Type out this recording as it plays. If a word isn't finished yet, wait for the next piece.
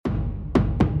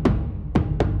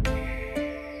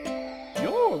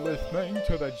You're listening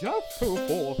to the Just Two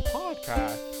Fools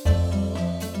podcast.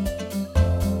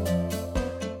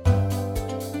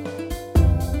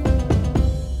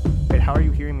 Wait, how are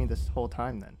you hearing me this whole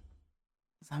time then?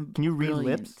 Can you read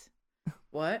Brilliant. lips?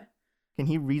 What? Can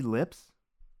he read lips?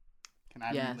 Can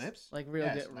I Yes, read lips? like real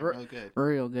Yes, good. like real good.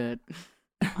 Real good.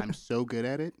 I'm so good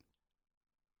at it.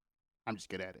 I'm just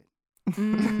good at it.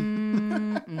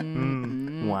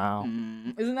 Wow.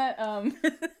 Isn't that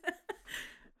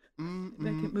Mm, That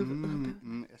can move a little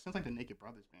bit. It sounds like the Naked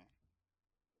Brothers band.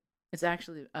 It's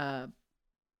actually I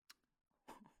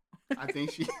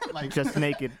think she like Just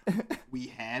naked. we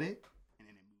had it and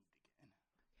then it moved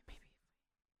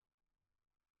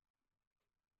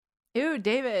again. Ew,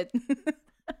 David.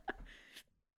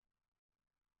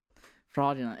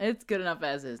 Fraudulent. It's good enough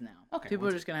as is now. Okay, People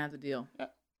we'll are just gonna have to deal. Yeah.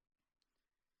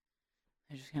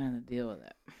 They're just gonna have to deal with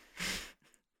it.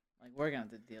 Like we're gonna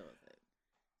have to deal with it.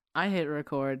 I hit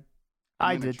record.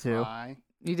 I I'm gonna did too. try-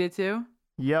 You did too?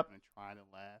 Yep. I'm gonna try to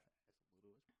laugh as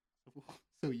little as possible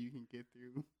so you can get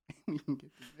through. We can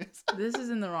get through this. This is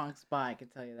in the wrong spot. I can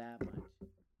tell you that much.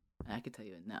 I can tell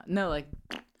you it now. No, like,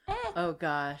 oh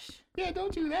gosh. Yeah,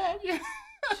 don't do that. Yeah.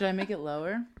 Should I make it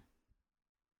lower?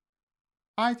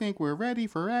 I think we're ready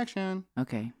for action.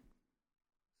 Okay.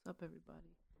 What's up,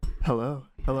 everybody? Hello.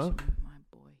 I Hello. should move my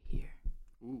boy here.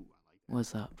 Ooh, I like that.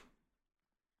 What's up?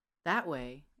 That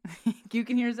way, you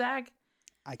can hear Zach.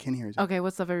 I can hear it. Okay,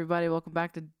 what's up, everybody? Welcome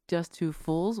back to Just Two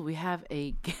Fools. We have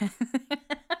a guest.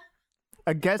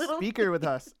 A guest Little- speaker with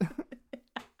us.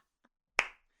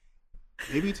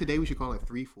 Maybe today we should call it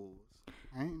Three Fools.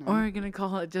 Right? No? Or we're gonna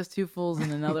call it Just Two Fools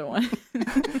and another one.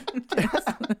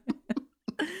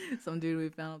 Some dude we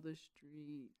found up the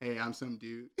street. Hey, I'm some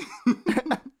dude.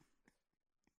 I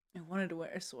wanted to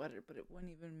wear a sweater, but it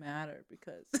wouldn't even matter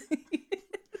because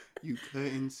You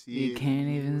couldn't see you it. can't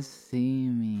even see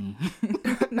me.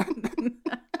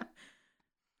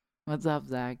 What's up,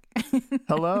 Zach?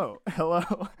 Hello. Hello.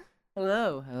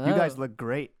 Hello. Hello. You guys look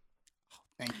great.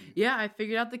 Thank you. Yeah, I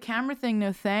figured out the camera thing.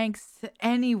 No thanks to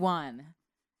anyone.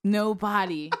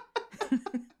 Nobody.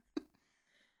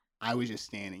 I was just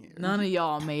standing here. None of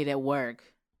y'all made it work.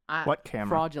 What camera?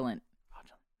 Fraudulent.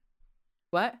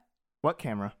 What? What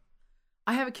camera?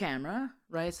 I have a camera,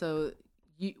 right? So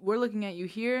we're looking at you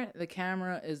here. The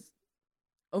camera is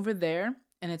over there,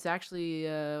 and it's actually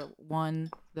one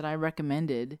that I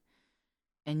recommended.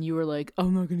 And you were like,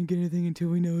 I'm not going to get anything until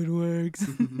we know it works.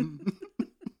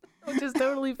 Which is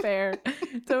totally fair.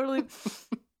 Totally.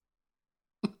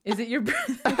 Is it your breath?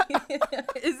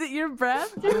 Is it your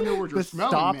breath? I don't know what you're The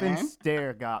smelling, stop man. and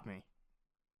stare got me.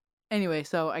 Anyway,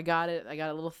 so I got it. I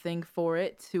got a little thing for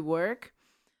it to work.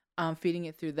 Feeding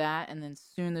it through that, and then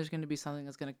soon there's going to be something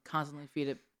that's going to constantly feed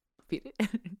it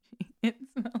energy. It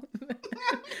smells bad.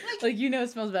 Like, it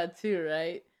smells bad too,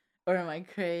 right? Or am I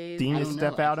crazy? Do you I need to don't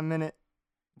step know, out a minute?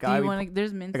 Do Guy, you we want to?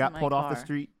 There's mints I got in my pulled car. off the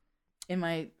street. In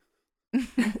my.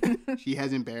 She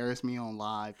has embarrassed me on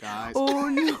live, guys. Oh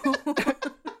no!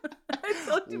 I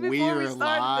told you before we We're started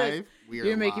live. this. We're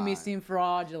You're making me live. seem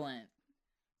fraudulent.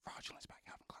 Fraudulence by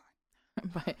Calvin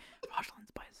Klein. By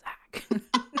fraudulence by Zach.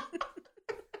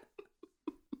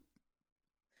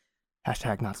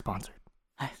 Hashtag not sponsored.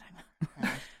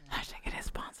 Hashtag it is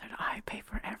sponsored. I pay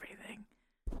for everything.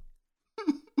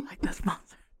 Like the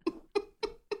sponsor.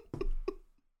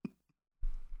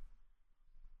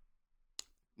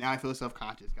 Now I feel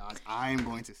self-conscious, guys. I'm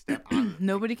going to step out of it.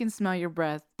 Nobody can smell your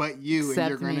breath. But you, and Except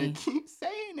you're going me. to keep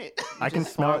saying it. I can Which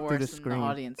is smell far it through the worse than screen. The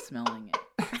audience smelling it.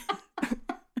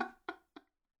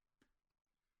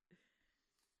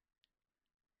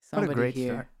 What a Somebody great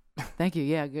here. start. Thank you.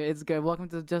 Yeah, good. It's good. Welcome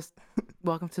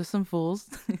to some fools.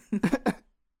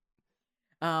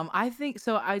 I think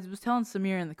so. I was telling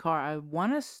Samir in the car. I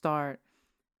want to start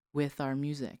with our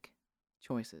music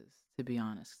choices. To be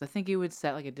honest, 'cause I think it would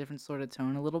set like a different sort of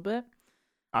tone a little bit.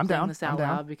 I'm Saying down. this I'm out down.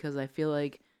 loud because I feel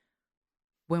like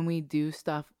when we do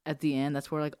stuff at the end,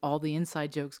 that's where like all the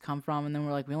inside jokes come from, and then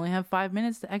we're like, we only have 5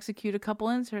 minutes to execute a couple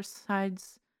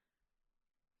insides.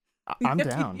 I'm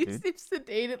down, You dude. seem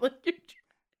sedated,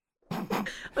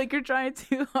 like you're trying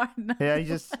too hard. Not Yeah, to he's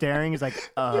just staring. He's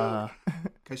like,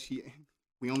 Because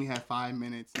we only have 5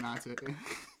 minutes not to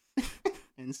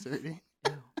insert it.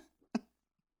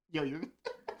 Yo,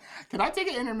 can I take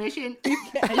an intermission? Are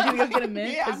you gonna go get a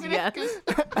mint? Yeah, 'Cause I'm gonna, yes. 'cause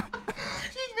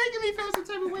she's making me feel some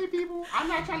type of way, people. I'm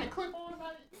not trying to clip on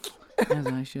about it. As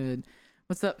I should.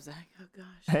 What's up, Zach? Oh gosh.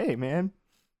 hey, man.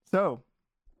 So,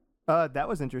 that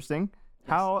was interesting. Yes.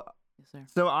 How? Yes, sir.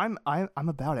 So I'm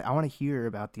about it. I want to hear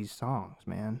about these songs,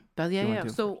 man. But You yeah, wanna yeah. do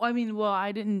it So I mean, well,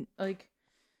 I didn't like.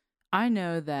 I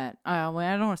know that. Well,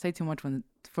 I don't want to say too much when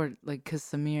for like, cause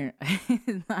Samir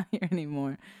is not here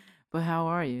anymore. But how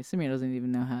are you? Samir doesn't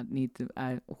even know how need to.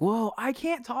 I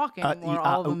can't talk anymore.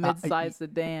 All of a mid-sized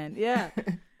sedan. Yeah.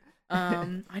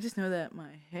 I just know that my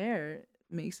hair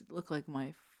makes it look like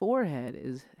my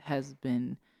forehead has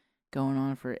been going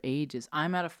on for ages.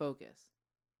 I'm out of focus.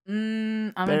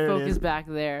 I'm There in it focus is. back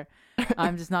there.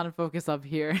 I'm just not in focus up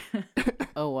here.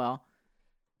 Oh well.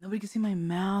 Nobody can see my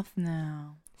mouth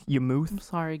now. You mouth. I'm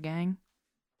sorry, gang.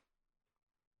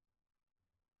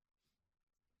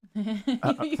 Sounds You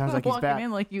like he's walking back.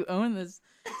 in like you own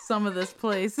some of this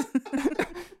place.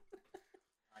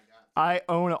 I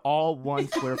own all 1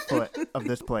 square foot of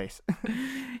this place.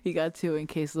 You got 2 in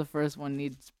case the first one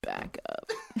needs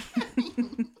backup.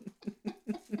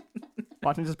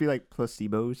 Watch him just be like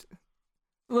placebos.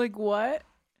 Like what?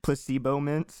 Placebo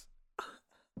mints.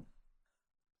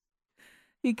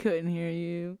 He couldn't hear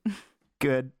you.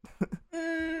 Good.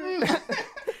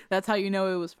 That's how you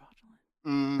know it was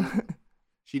fraudulent.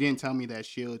 She didn't tell me that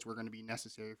shields were going to be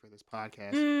necessary for this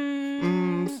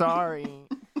podcast. Sorry.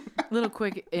 Little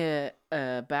quick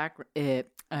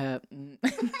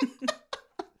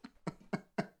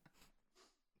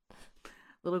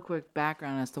little quick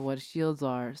background as to what shields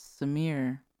are.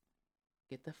 Samir,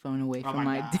 get the phone away Oh from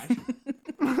my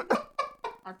my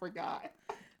I forgot.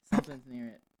 Something's near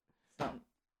it.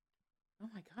 Oh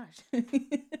my gosh.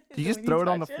 Did you just throw it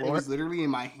on the It floor? was literally in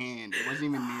my hand. It wasn't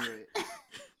even near it.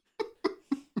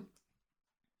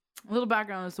 A little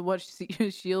background as to what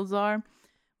shields are.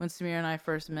 When Samir and I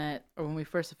first met, or when we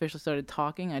first officially started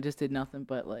talking, I just did nothing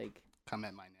but like Come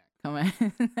at my neck. come at.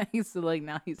 I used to like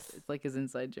now it's like his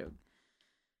inside joke.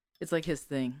 It's like his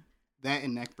thing, That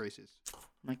and neck braces.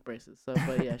 neck braces. So,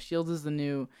 but yeah, Shields is the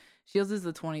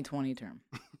 2020 term.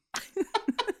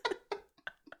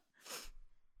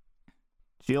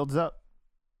 Shields up.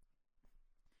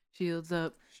 Shields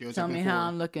up. Shields Tell up me and how forward.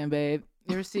 I'm looking, babe.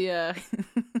 You ever see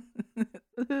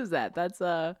who's that? That's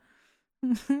that's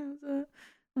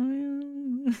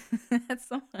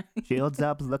someone. Shields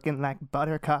up, looking like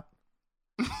Buttercup.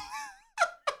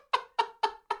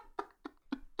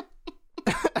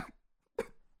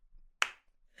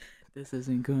 This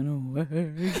isn't gonna work.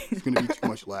 It's going to be too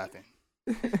much laughing.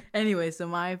 Anyway, so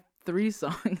my 3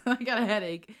 songs. I got a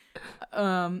headache.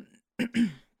 I'm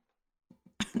going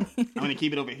to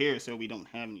keep it over here so we don't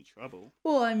have any trouble.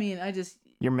 Well, I mean, I just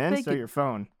Your mints Thank or you. your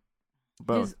phone?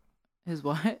 Both. his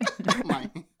what?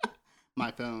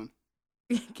 my phone.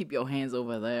 Keep your hands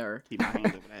over there. Keep my hands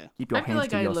over there. Keep your I feel hands like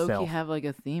to I yourself. low-key have like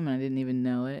a theme and I didn't even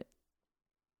know it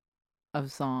of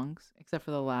songs, except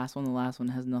for the last one. The last one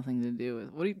has nothing to do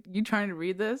with. What are you trying to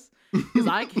read this? Because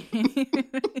I can't even.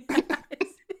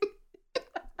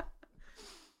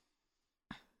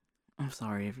 I'm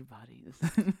sorry, everybody.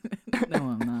 No,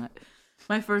 I'm not.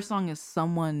 My first song is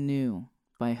 "Someone New"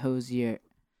 by Hosier,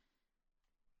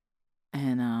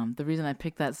 and the reason I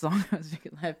picked that song was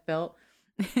because I felt.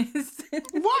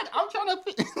 What? I'm trying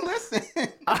to listen.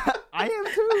 I am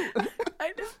too.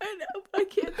 I know, I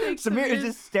can't take Samir is Samir's-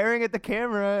 just staring at the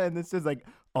camera, and this is like,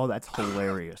 oh, that's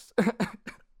hilarious.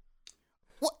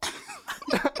 What?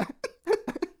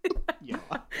 Yo.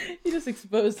 You just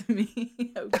exposed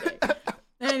me. Okay.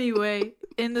 Anyway,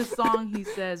 in the song he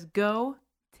says, "Go,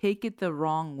 take it the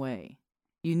wrong way.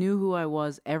 You knew who I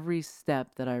was every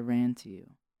step that I ran to you."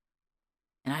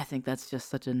 And I think that's just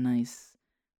such a nice.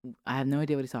 I have no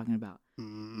idea what he's talking about.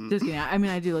 Just kidding. I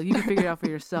mean, I do. Like, you can figure it out for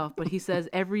yourself. But he says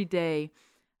every day,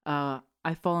 I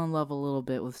fall in love a little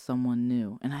bit with someone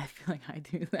new, and I feel like I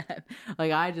do that.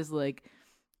 Like I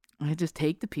just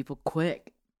take the people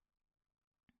quick,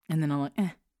 and then I'm like,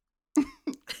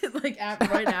 like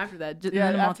right after that, just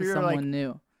Yeah, then I'm on after to you're someone like-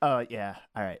 new. Oh, yeah.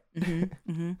 All right. I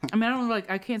mean, I don't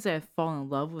I can't say I fall in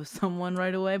love with someone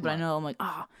right away, but I know I'm like,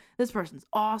 this person's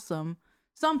awesome.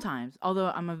 Sometimes, although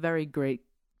I'm a very great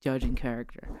judging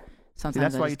character. Sometimes See,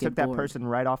 that's I why just you get took that bored. person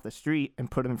right off the street and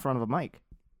put him in front of a mic.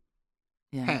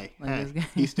 Yeah, Hey, like this guy.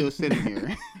 he's still sitting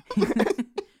here.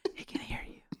 He can hear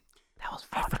you. That was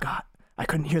I fun. forgot. I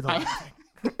couldn't hear the laughing.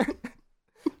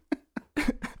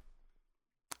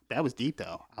 That was deep,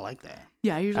 though. I like that.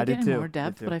 Yeah, I usually I get did in too. more Did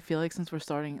depth, too. but I feel like since we're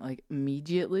starting like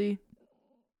immediately,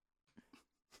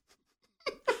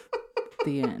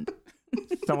 the end.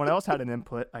 Someone else had an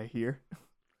input, I hear.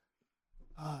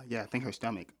 Yeah, I think her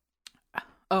stomach.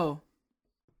 Oh,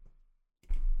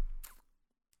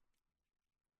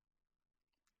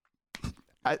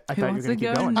 I who thought you were wants going to to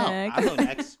keep go going. next? I'll go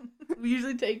next. We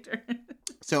usually take turns.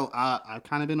 So I've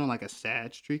kind of been on like a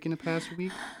sad streak in the past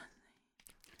week.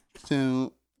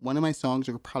 So one of my songs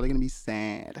are probably gonna be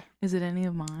sad. Is it any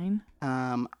of mine?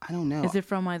 I don't know. Is it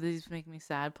from my "These Make Me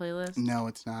Sad" playlist? No,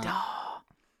 it's not. Oh,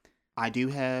 I do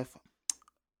have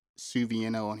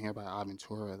Suvieno on here by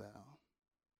Aventura though,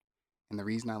 and the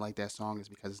reason I like that song is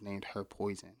because it's named Her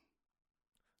Poison.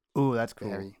 Ooh, that's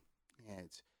cool.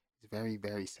 It's very,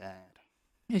 very sad.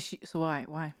 Is she? So why?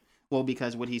 Why? Well,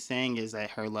 because what he's saying is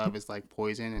that her love is like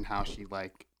poison, and how she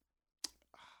like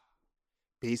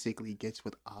basically gets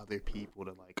with other people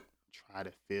to like try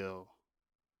to fill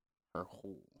her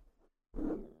hole.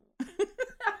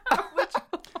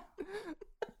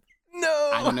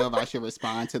 No. I don't know if I should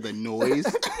respond to the noise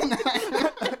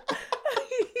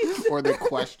or the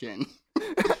question.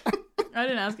 I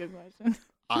didn't ask a question.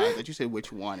 I thought you said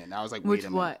which one, and I was like, Which wait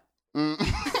a minute.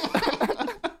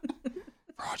 what?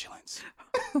 Fraudulence.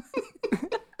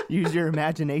 Use your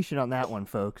imagination on that one,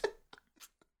 folks.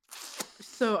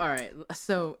 So, all right.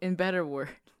 So, in better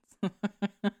words,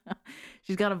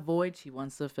 she's got a void she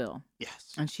wants to fill,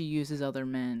 Yes. and she uses other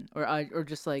men or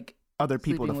just like Other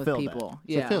people sleeping to with fill people. that.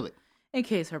 Yeah. To fill it. In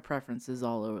case her preference is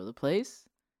all over the place.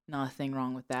 Nothing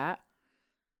wrong with that.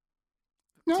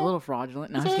 No, It's a little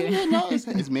fraudulent. No, I'm it's, just kidding. no, it's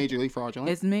majorly fraudulent.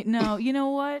 It's no. You know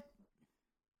what?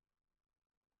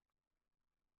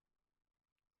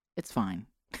 It's fine.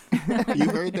 You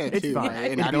heard that It's too, fine. right?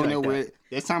 It And can I be don't like know that. where.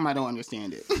 This time I don't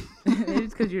understand it.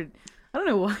 It's because you're. I don't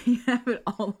know why you have it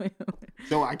all the way over.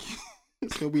 So I can't.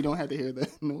 So we don't have to hear the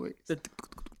noise.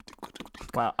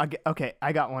 Wow. Okay,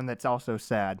 I got one that's also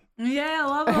sad. Yeah, I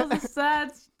love all the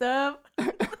sad stuff.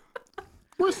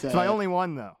 We're sad. It's my only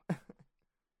one though.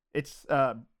 It's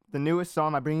the newest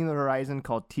song by Bringing the Horizon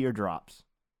called Teardrops.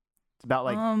 It's about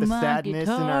like On the my sadness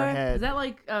in guitar. our head.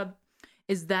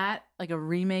 Is that like a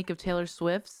remake of Taylor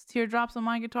Swift's Teardrops on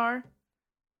My Guitar?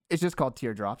 It's just called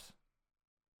Teardrops.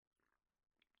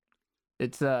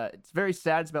 It's very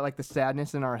sad. It's about like the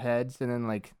sadness in our heads and then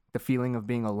like the feeling of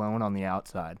being alone on the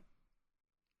outside.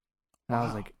 And I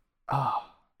was Wow. like, oh,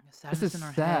 The sadness is in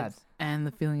our sad. heads and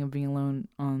the feeling of being alone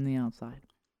on the outside.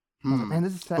 I was like, man,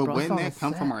 this is sad. But This wouldn't song that is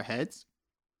come from sad. our heads?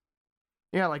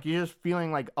 Yeah, like you're just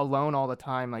feeling like alone all the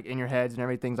time, like in your heads, and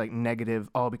everything's like negative.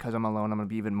 Oh, because I'm alone, I'm gonna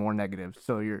be even more negative.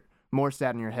 So you're more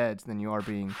sad in your heads than you are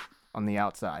being on the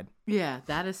outside. Yeah,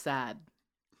 that is sad.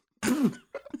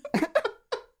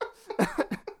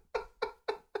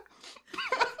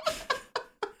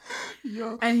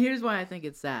 Yo. And here's why I think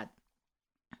it's sad.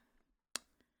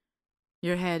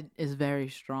 Your head is very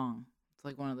strong. It's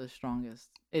like one of the strongest.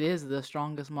 It is the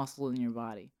strongest muscle in your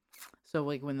body. So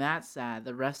like when that's sad,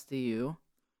 the rest of you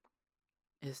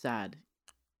is sad.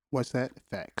 What's that?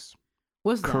 Facts.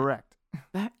 What's that? Correct.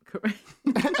 That correct.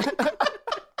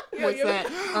 What's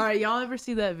that? All right, y'all ever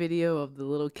see that video of the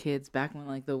little kids back when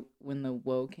when the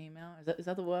Woe came out? Is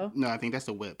that the Woe? No, I think that's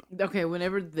the whip. Okay,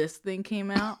 whenever this thing came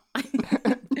out,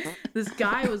 this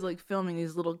guy was like filming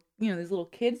these little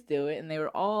kids do it, and they were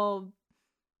all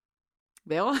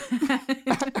they were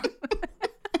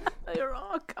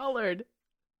all colored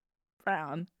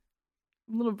brown,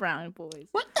 little brown boys.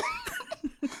 What?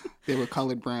 They were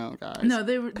colored brown guys. No,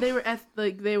 they were they were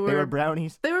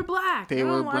brownies. They were black. They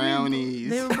were I mean, brownies.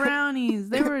 they were brownies.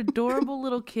 They were adorable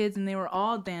little kids, and they were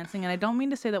all dancing. And I don't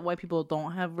mean to say that white people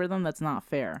don't have rhythm. That's not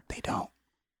fair. They don't.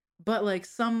 But like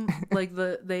some, like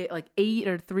they like 8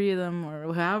 or 3 of them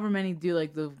or however many do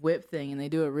like the whip thing, and they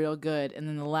do it real good. And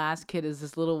then the last kid is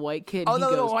this little white kid. Oh, and the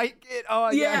he little goes, white kid. Oh,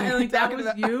 yeah, yeah. and like that Talking was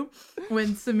about- you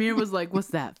when Samir was like, "What's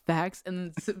that? Facts?"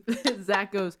 And then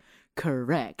Zach goes,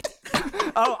 "Correct."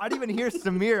 Oh, I didn't even hear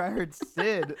Samir. I heard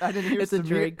Sid. I didn't hear It's Samir. a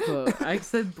Drake quote. I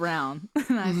said brown,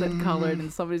 and I said colored,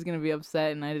 and somebody's gonna be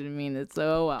upset, and I didn't mean it.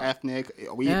 So, oh well. Ethnic.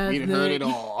 We heard it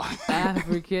all.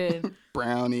 African.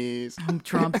 Brownies.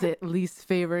 Trump's least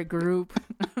favorite group.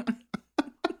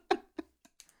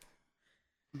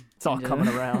 It's all Yeah. coming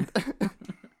around.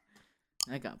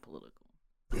 I got political.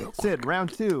 Sid,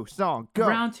 round 2, song, go.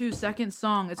 Round 2, second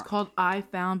song. It's called "I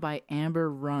Found" by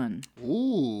Amber Run.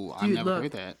 Ooh, I've Dude, never look.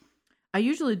 heard that. I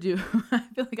usually do. I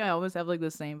feel like I always have like the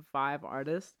same 5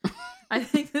 artists. I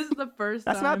think this is the first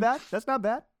That's time. not bad. That's not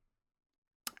bad.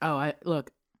 Oh,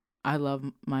 I love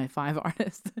my 5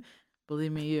 artists.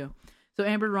 Believe me, you. So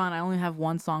Amber Run, I only have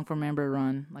one song from Amber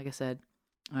Run. Like I said,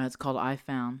 it's called "I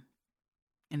Found,"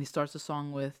 and he starts the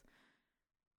song with,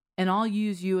 "And I'll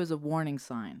use you as a warning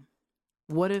sign.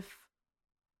 What if?"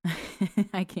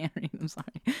 I can't read. I'm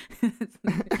sorry.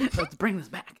 Let's bring this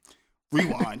back.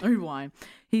 Rewind. Rewind.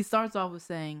 He starts off with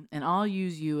saying, "And I'll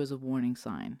use you as a warning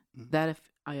sign. That if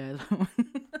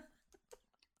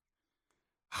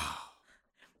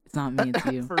it's not me, it's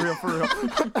you." For real, for real.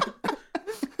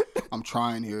 I'm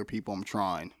trying here, people. I'm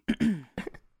trying.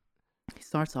 He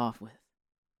starts off with,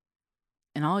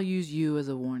 "And I'll use you as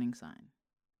a warning sign.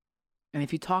 And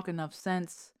if you talk enough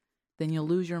sense, then you'll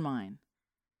lose your mind.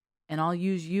 and I'll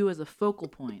use you as a focal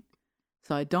point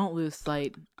so I don't lose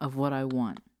sight of what I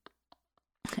want.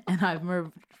 And I've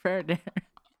moved further.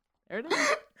 There it is.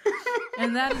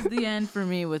 And that is the end for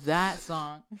me with that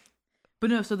song. But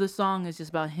no, so the song is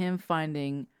just about him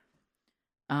finding,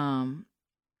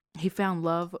 he found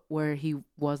love where he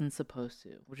wasn't supposed to,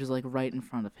 which is like right in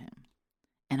front of him.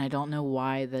 And I don't know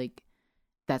why, like,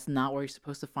 that's not where you're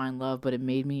supposed to find love, but it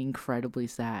made me incredibly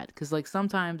sad. Because, like,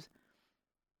 sometimes...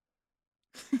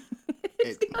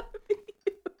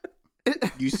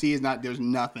 You see, it's not. There's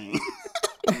nothing.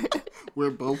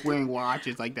 We're both wearing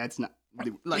watches. Like that's not.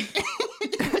 Like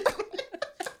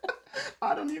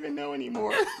I don't even know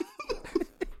anymore.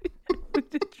 We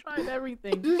just tried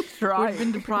everything. Try. We've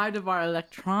been deprived of our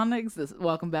electronics.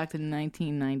 Welcome back to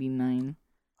 1999.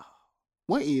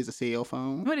 What is a cell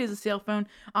phone? What is a cell phone?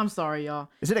 I'm sorry, y'all.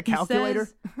 Is it a calculator? He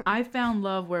says, I found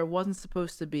love where it wasn't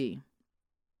supposed to be,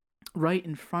 right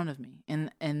in front of me,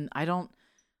 and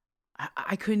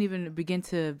I couldn't even begin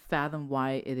to fathom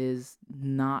why it is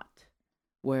not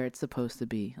where it's supposed to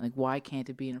be. Like, why can't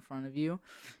it be in front of you?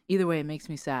 Either way, it makes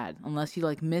me sad. Unless you,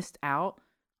 like, missed out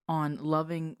on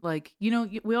loving, like, you know,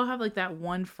 we all have, like, that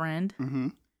one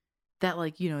friend that,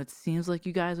 like, you know, it seems like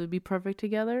you guys would be perfect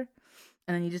together,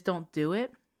 and then you just don't do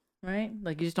it, right?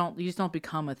 Like, you just don't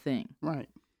become a thing. Right.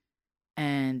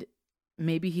 And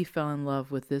maybe he fell in love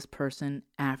with this person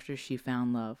after she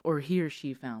found love, or he or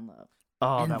she found love.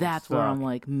 Oh, and that's where I'm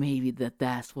like, maybe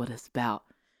that's what it's about.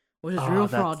 Which is real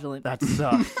fraudulent. That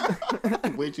sucks.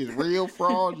 Which is real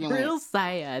fraudulent. Real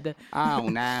sad. Oh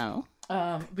no.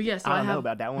 But yeah, so I don't have know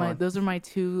about that one. those are my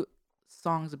two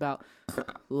songs about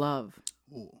love.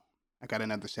 Ooh, I got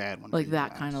another sad one. Like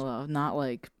that kind of love, not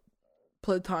like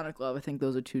platonic love. I think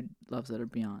those are two loves that are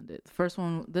beyond it. The first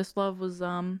one, this love was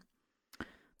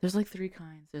there's like three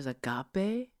kinds. There's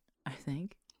agape, I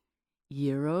think,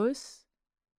 eros,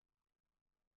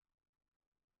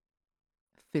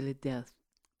 Philadelphia.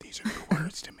 These are new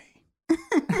words to me.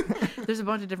 There's a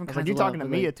bunch of different kinds You're of love. talking to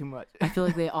but Mia too much. I feel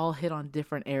like they all hit on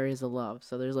different areas of love.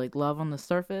 So there's like love on the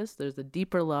surface, there's the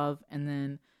deeper love, and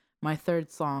then my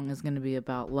third song is going to be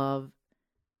about love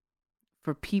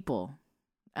for people.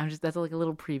 That's like a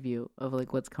little preview of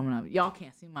like what's coming up. Y'all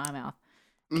can't see my mouth.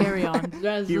 Carry on.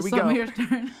 Here we go. Your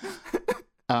turn.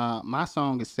 My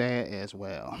song is sad as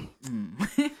well.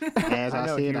 As I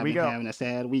know, said, here I've we been go. having a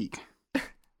sad week.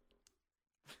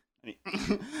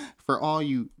 For all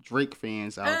you Drake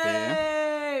fans out there,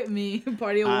 Hey, me.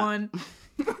 Party of one.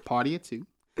 party of two.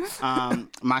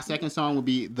 My second song will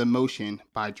be "The Motion"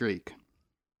 by Drake,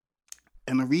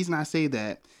 and the reason I say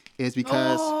that is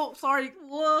because sorry.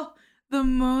 Whoa. The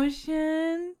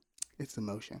motion. it's the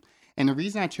motion. And the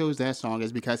reason I chose that song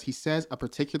is because he says a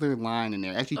particular line in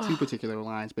there. Actually, two particular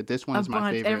lines, but this one is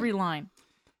my favorite. Every line.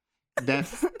 That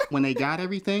when they got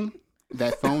everything,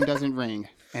 that phone doesn't ring,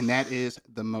 and that is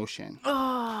the motion.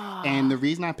 Oh. And the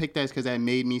reason I picked that is because that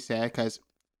made me sad. Because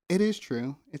it is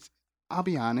true. I'll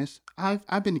be honest.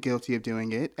 I've been guilty of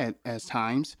doing it at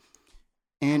times,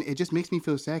 and it just makes me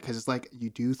feel sad because it's like you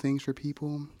do things for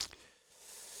people,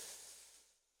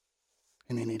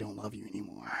 and then they don't love you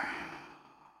anymore.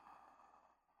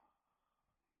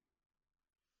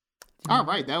 All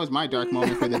right, that was my dark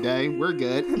moment for the day. We're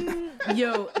good.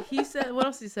 Yo, he said, what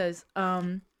else he says?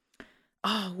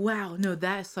 Oh, wow. No,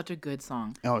 that is such a good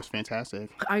song. Oh, it's fantastic.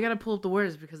 I got to pull up the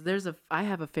words because I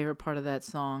have a favorite part of that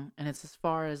song, and it's as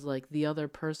far as like the other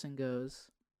person goes.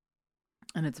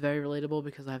 And it's very relatable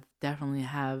because I've definitely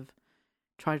have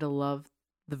tried to love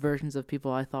the versions of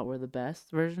people I thought were the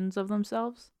best versions of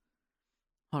themselves.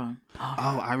 Hold on. Oh,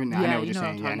 I know Yeah, what you you're know what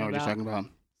I'm saying. Yeah, I know what you're talking about.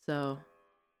 So,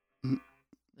 Mm.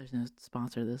 there's no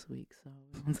sponsor this week. So,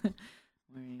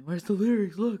 where's the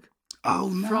lyrics? Look. Oh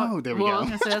no, there we well, I go. was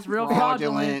gonna say that's real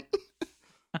fraudulent.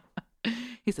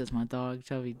 He says my dog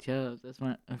Chubby Chubs. That's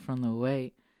from the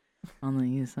weight on the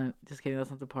east side. Just kidding. That's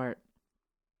not the part.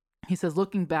 He says,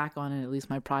 looking back on it, at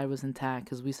least my pride was intact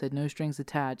because we said no strings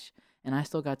attached, and I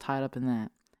still got tied up in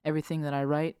that. Everything that I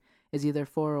write is either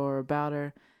for or about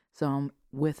her, so I'm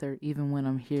with her even when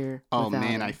I'm here. Oh without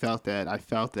man, her. I felt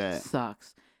that.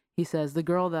 Sucks. He says the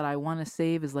girl that I want to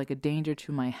save is like a danger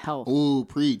to my health. Ooh,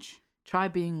 preach. Try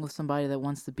being with somebody that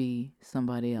wants to be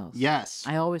somebody else. Yes.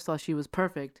 I always thought she was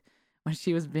perfect when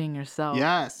she was being herself.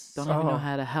 Yes. Don't even know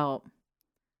how to help.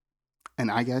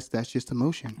 And I guess that's just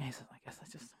emotion. He says, I guess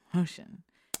that's just emotion.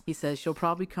 He says she'll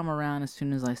probably come around as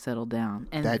soon as I settle down.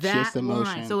 And That's that just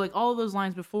emotion. line, so like all of those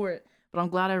lines before it, but I'm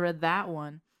glad I read that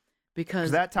one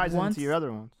because that ties into your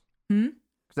other ones. Hmm?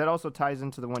 Because that also ties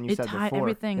into the one you said before.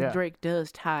 Everything Yeah. Drake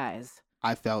does ties.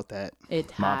 I felt that.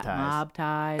 It Mob ties. mob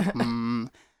ties.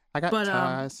 I got But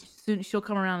ties. soon she'll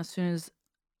come around as soon as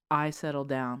I settle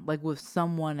down, like with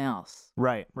someone else.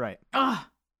 Right. Ah,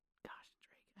 gosh,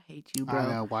 Drake, I hate you, bro.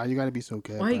 I know. Why you gotta be so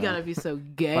good? Why you bro? gotta be so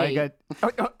gay? I got.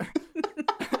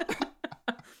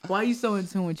 Why are you so in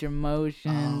tune with your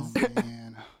emotions? Oh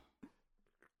man.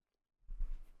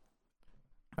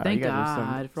 Thank you guys are some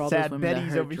God for all sad those women that Betties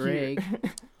hurt over Drake. here.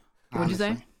 What'd you say?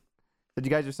 Honestly. Said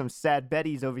you guys are some sad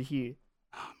Betties over here.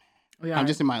 We I'm are.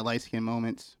 just in my light skin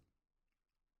moments.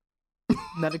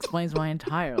 That explains my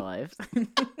entire life. I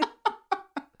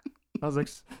was like,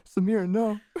 Samir,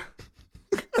 no.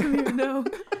 Samir, no.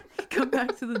 Come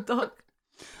back to the dark.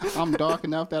 I'm dark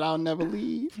enough that I'll never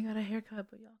leave. I got a haircut,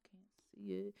 but y'all can't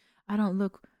see it. I don't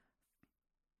look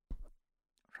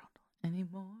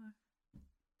anymore.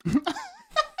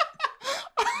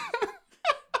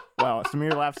 Wow,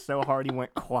 Samir laughed so hard he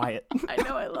went quiet. I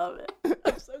know, I love it.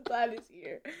 I'm so glad he's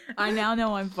here. I now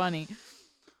know I'm funny.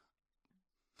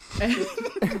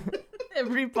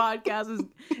 Every podcast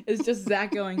is just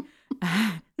Zach going.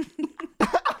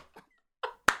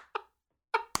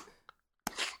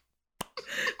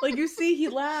 Like you see, he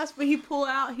laughs, but he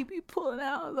be pulling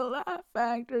out the laugh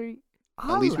factory.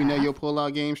 At least we know your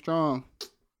pull-out game strong.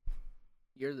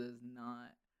 Yours is not.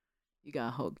 You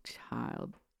got Hulk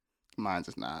child. Mine's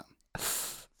is not.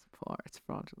 It's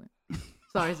fraudulent.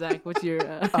 Sorry, Zach. What's your?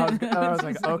 I was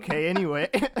like, okay, anyway.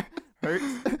 Hurts.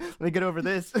 Let me get over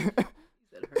this. He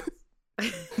said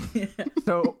hurts.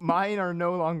 So mine are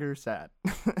no longer sad.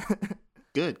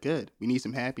 Good. We need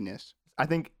some happiness. I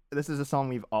think this is a song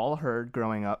we've all heard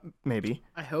growing up, maybe.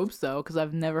 I hope so, because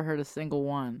I've never heard a single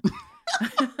one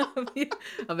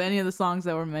of any of the songs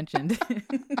that were mentioned.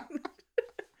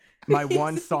 My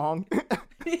one song.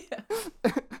 Yeah.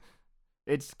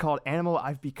 It's called Animal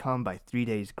I've Become by 3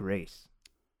 Days Grace.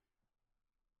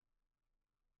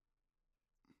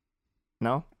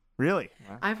 No? Really?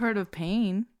 I've heard of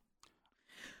Pain.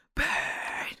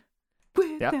 Pain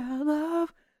without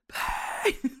love.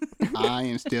 Pain. I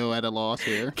am still at a loss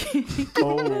here.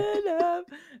 Oh.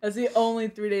 That's the only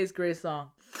 3 Days Grace song.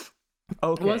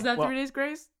 Okay. Was that well, 3 Days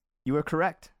Grace? You were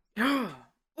correct.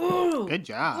 Oh, Good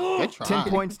job. Good try. 10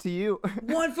 points to you.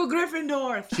 one for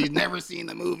Gryffindor. She's never seen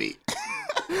the movie.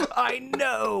 I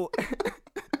know.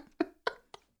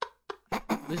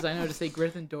 At least I know to say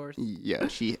Gryffindor. Yeah,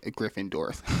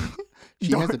 Gryffindor.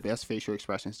 She has the best facial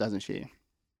expressions, doesn't she?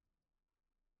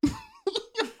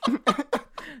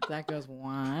 That goes,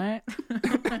 what?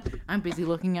 I'm busy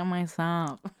looking at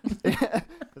myself. Because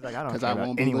like, I don't Because care I about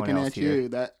won't be anyone looking else at here. you.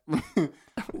 That's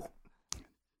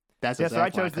Yeah, so I exactly why,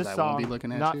 chose 'cause this I won't be song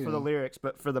looking at not you. for the lyrics,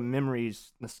 but for the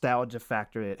memories, nostalgia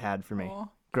factor it had for me Aw,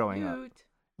 growing up. cute.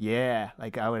 Yeah,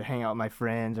 like I would hang out with my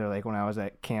friends, or like when I was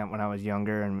at camp when I was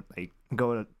younger, and like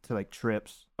go to like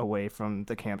trips away from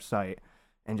the campsite,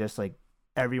 and just like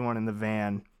everyone in the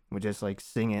van would just like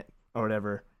sing it or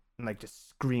whatever, and like just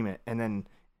scream it. And then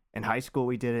in high school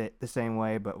we did it the same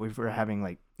way, but we were having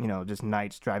like, you know, just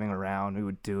nights driving around, we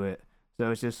would do it. So it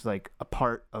was just like a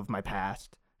part of my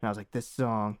past, and I was like, this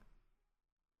song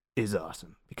is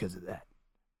awesome because of that.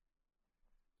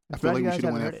 I feel like we Glad should you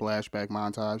have guys went haven't a flashback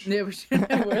montage. Yeah, we should.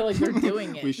 We're like we're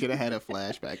doing it. We should have had a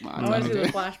flashback I want to see the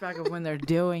montage. flashback of when they're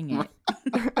doing it.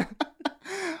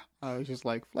 I was just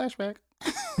like, flashback.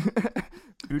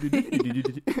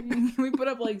 We put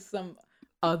up like some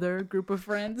other group of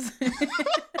friends.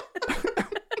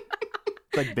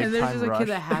 Like Big And there's Time just a Rush. kid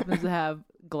that happens to have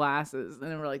glasses, and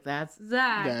then we're like, "That's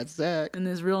Zach," That's Zach. and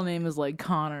his real name is like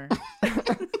Connor.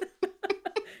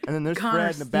 And then there's Connor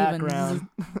Fred in the Stevens. background.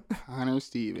 Connor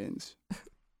Stevens.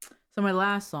 So my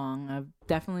last song, I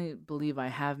definitely believe I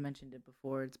have mentioned it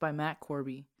before. It's by Matt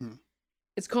Corby. Hmm.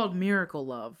 It's called Miracle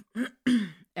Love.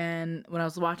 And when I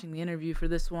was watching the interview for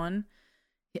this one,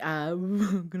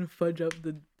 I'm gonna fudge up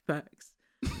the facts.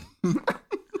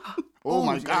 Oh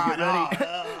my she's gotta God. get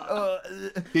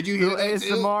ready. Did you hear Little that?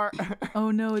 too? ASMR.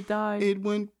 Oh no, it died. It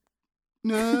went.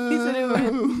 No. He said it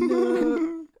went,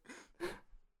 no.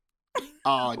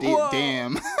 Oh, Whoa.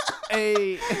 damn.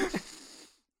 Hey.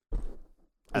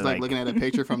 It's like looking at a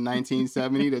picture from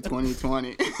 1970 to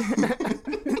 2020. I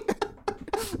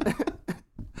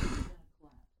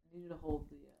need you to hold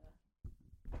the.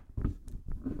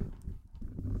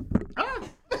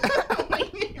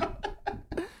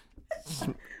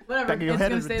 Whatever. Back of your it's head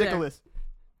gonna is stay ridiculous.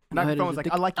 Your head is Microphone was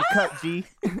like, I like your cut, G.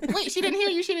 Wait, she didn't hear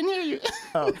you. She didn't hear you.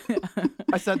 Oh. there.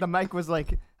 I said the mic was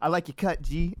like, I like your cut,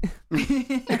 G.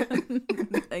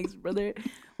 Thanks, brother.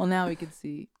 Well, now we can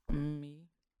see me.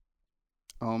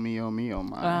 Oh me, oh me, oh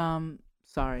my.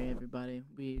 Sorry, everybody.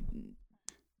 We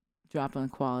dropped on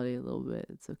quality a little bit.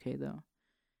 It's okay though.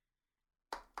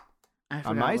 I On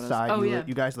forgot my what I was- side, oh, yeah.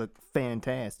 you guys look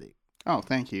fantastic. Oh,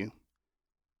 thank you.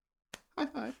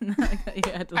 High five.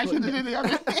 You had to I look should have down. did the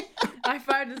other thing. High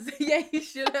five to say, yeah, you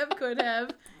should have, could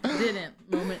have, didn't.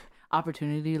 Moment,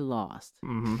 opportunity lost.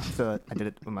 So I did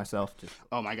it with myself. Just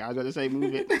Oh my god, I was gonna say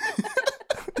move it.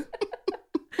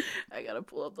 I gotta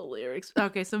pull up the lyrics.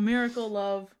 Okay, so Miracle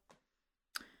Love.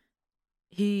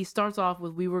 He starts off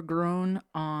with, we were grown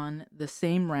on the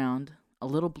same round, a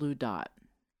little blue dot.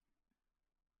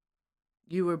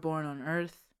 You were born on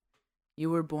Earth. You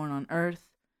were born on Earth.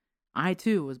 I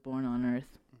too was born on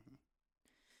Earth.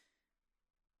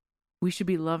 We should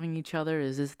be loving each other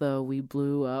as if though we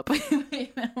blew up.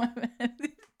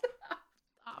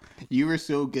 You were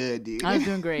so good, dude. I was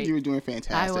doing great. You were doing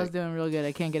fantastic. I was doing real good.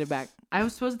 I can't get it back. I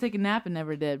was supposed to take a nap and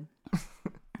never did.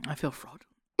 I feel fraudulent.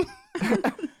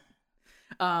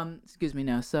 Excuse me,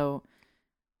 no. So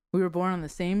we were born on the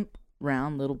same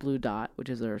round little blue dot, which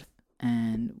is Earth,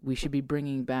 and we should be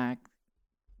bringing back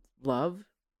love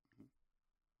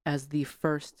as the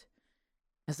first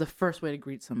way to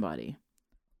greet somebody,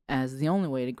 as the only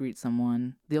way to greet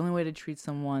someone, the only way to treat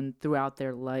someone throughout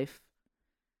their life.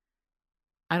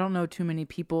 I don't know too many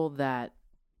people that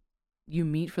you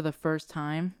meet for the first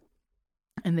time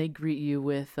and they greet you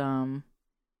with so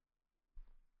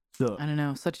I don't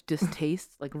know, such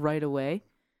distaste like right away.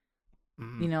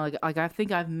 You know, like I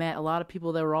think I've met a lot of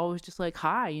people that were always just like,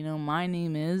 "Hi, you know, my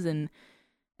name is," and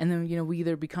then, you know, we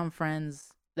either become friends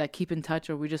that keep in touch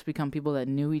or we just become people that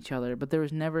knew each other. But there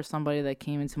was never somebody that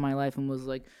came into my life and was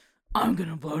like, "I'm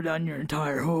gonna blow down your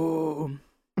entire home."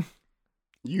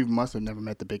 You must have never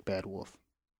met the big bad wolf.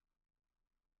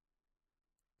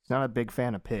 he's not a big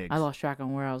fan of pigs. I lost track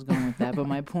on where I was going with that, but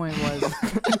my point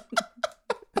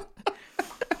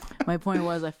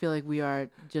was I feel like we are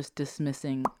just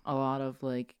dismissing a lot of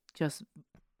like just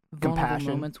vulnerable Compassion.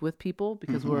 moments with people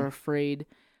because we're afraid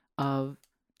of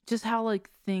just how like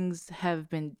things have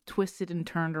been twisted and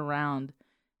turned around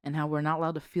and how we're not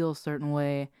allowed to feel a certain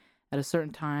way at a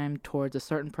certain time towards a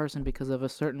certain person because of a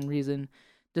certain reason.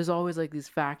 There's always like these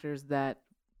factors that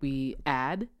we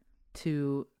add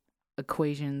to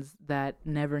equations that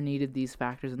never needed these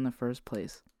factors in the first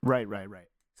place. Right.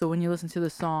 So when you listen to the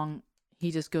song,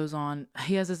 he just goes on.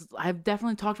 He has this. I've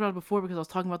definitely talked about it before because I was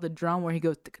talking about the drum where he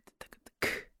goes.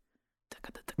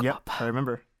 Yep, I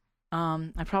remember.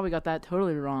 I probably got that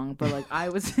totally wrong, but like I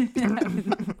was. You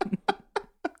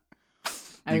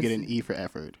get an E for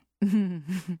effort.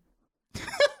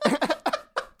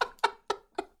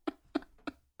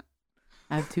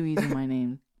 I have two E's in my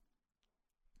name.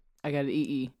 I got an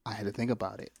EE. I had to think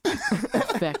about it.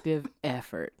 Effective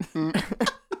effort.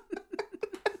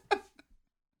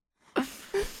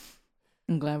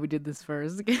 I'm glad we did this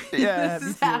first. Yeah, This me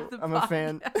is half too. the I'm a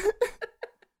fan. podcast.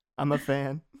 I'm a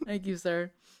fan. Thank you,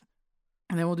 sir.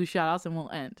 And then we'll do shout outs and we'll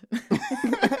end.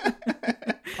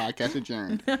 Podcast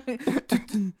adjourned. All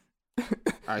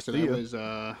right, so See that ya. was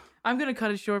I'm going to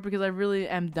cut it short because I really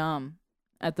am dumb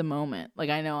at the moment. Like,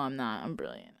 I know I'm not. I'm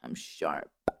brilliant. I'm sharp.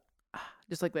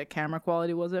 Just like that camera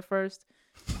quality was at first.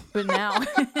 But now.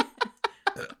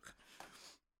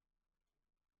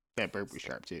 that burp was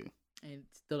sharp too. It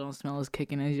still don't smell as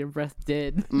kicking as your breath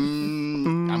did.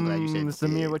 I'm glad you said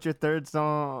Samir, it. what's your third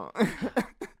song?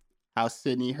 How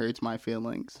Sydney hurts my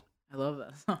feelings. I love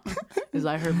that song. Because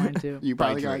I heard mine too. You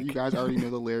probably By you Drake. guys already know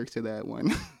the lyrics to that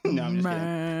one. No, I'm just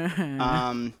kidding.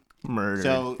 Man. Murder.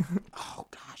 So, oh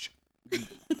gosh.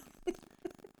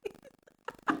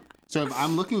 So if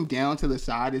I'm looking down to the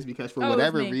side, is because for Oh, it was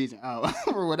whatever me. reason,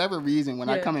 for whatever reason, when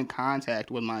I Yeah. come in contact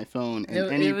with my phone in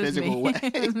It any was physical me. way,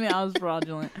 It was me. I was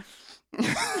fraudulent.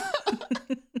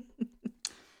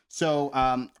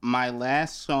 So my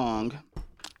last song.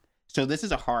 So this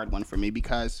is a hard one for me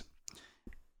because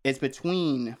it's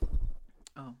between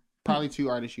Oh. probably two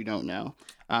artists you don't know.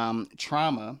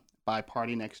 Trauma by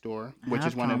Party Next Door, I which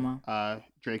have is one Trauma. of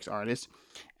Drake's artists.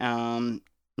 Yeah,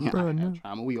 Bro, I have no.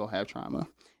 trauma. We all have trauma.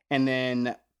 And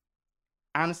then,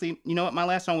 honestly, you know what? My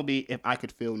last song would be "If I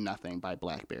Could Feel Nothing" by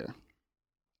Black Bear.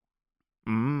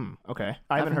 Okay.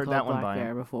 I haven't heard that one by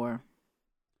Bear him. before.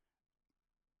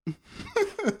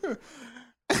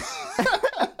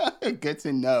 Good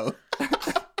to know.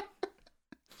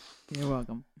 You're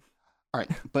welcome. All right,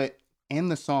 but in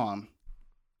the song,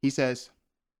 he says,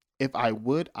 "If I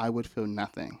would feel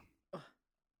nothing,"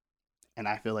 and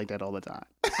I feel like that all the time.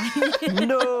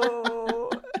 No.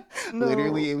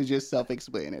 Literally, it was just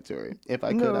self-explanatory. If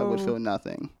I could, I would No. feel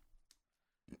nothing,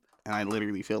 and I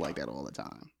literally feel like that all the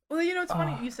time. Well, you know, it's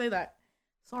funny you say that.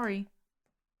 Sorry.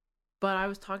 But I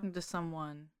was talking to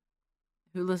someone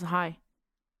who listens. Hi.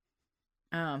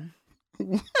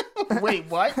 Wait,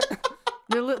 what?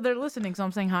 They're listening, so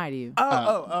I'm saying hi to you.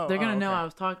 Oh. They're gonna know okay. I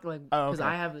was talking like Oh, because okay.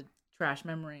 I have a trash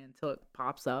memory until it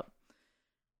pops up.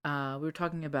 we were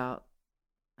talking about.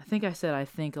 I think I said I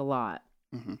think a lot,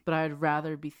 Mhm. but I'd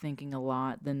rather be thinking a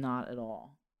lot than not at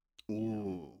all.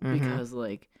 Ooh. Mhm. Because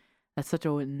like that's such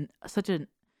a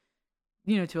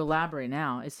to elaborate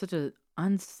now, it's such a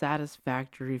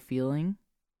unsatisfactory feeling,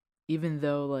 even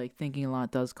though like thinking a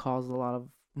lot does cause a lot of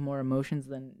more emotions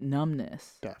than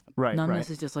numbness. Definitely. Right. Numbness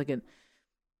Right. is just like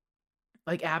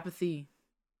apathy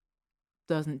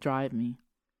doesn't drive me.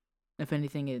 If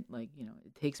anything, it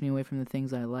it takes me away from the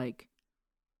things I like.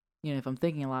 If I'm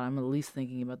thinking a lot, I'm at least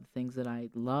thinking about the things that I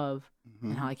love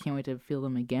and Mhm. how I can't wait to feel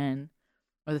them again,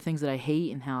 or the things that I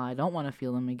hate and how I don't want to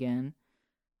feel them again,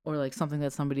 or like something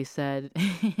that somebody said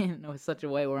in such a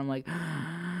way where I'm like,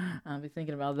 I'll be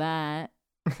thinking about that,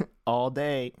 All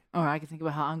day. or I can think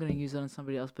about how I'm gonna use it on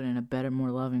somebody else, but in a better, more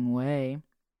loving way.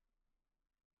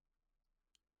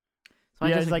 So I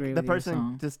Yeah, it's disagree like the with your person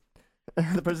song. just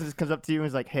the person just comes up to you and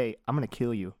is like, "Hey, I'm gonna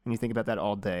kill you," and you think about that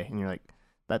all day, and you're like,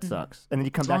 "That Mhm. sucks." And then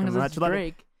you come As back long and as much it's loving,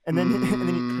 Drake, and then and then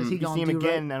Mm. because he you gonna see him do again,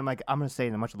 right. and I'm like, I'm gonna say it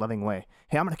in a much loving way.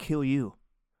 Hey, I'm gonna kill you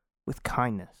with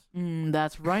kindness.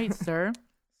 That's right, sir.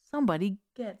 Somebody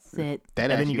gets it. That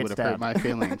And then actually you get would have hurt stabbed. my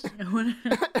feelings.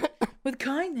 With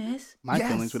kindness. My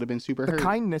Yes. feelings would have been super The hurt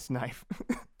kindness knife.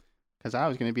 because I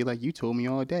was gonna be like, "You told me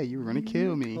all day you were gonna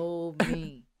kill me. Told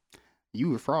me You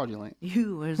were fraudulent."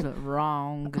 you was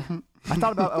wrong. I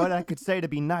thought about what I could say to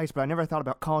be nice, but I never thought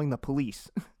about calling the police.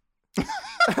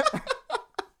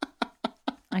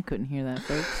 I couldn't hear that,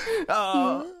 folks.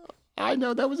 Oh, I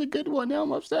know that was a good one. Now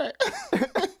I'm upset.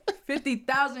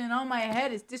 50,000 on my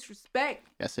head is disrespect.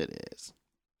 Yes, it is.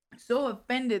 So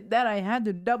offended that I had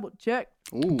to double check.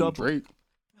 Ooh, Double. Drake.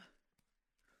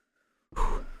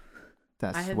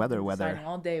 that's I had weather. been deciding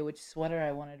all day which sweater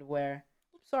I wanted to wear.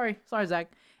 Sorry,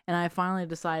 Zach. And I finally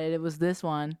decided it was this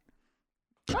one.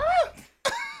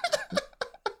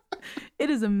 It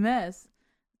is a mess.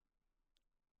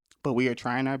 But we are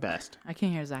trying our best. I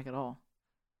can't hear Zach at all.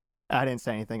 I didn't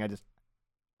say anything. I just.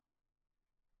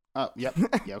 Oh, yep.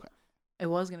 Yeah, okay. It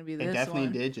was gonna be this It definitely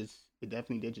one. did just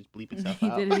bleep itself He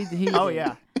out. did it. He Oh did it.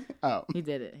 yeah. Oh. He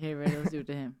did it. Hey, ready? Let's do it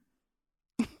to him.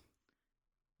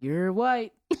 You're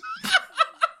white.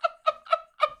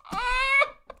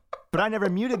 But I never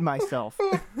muted myself.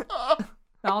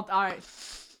 All right.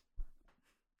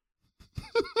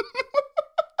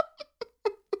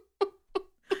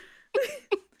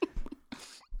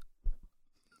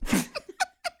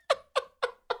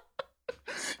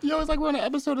 Yo, it's like we're on an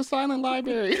episode of Silent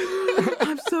Library.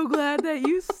 I'm so glad that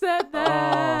you said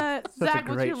that. such a Zach,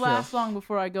 what's great your last show. song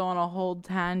before I go on a whole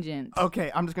tangent?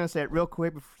 Okay, I'm just gonna say it real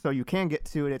quick so you can get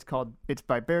to it. It's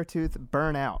by Beartooth,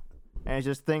 Burn Out, and it's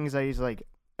just things that he's like,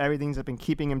 everything's that been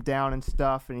keeping him down and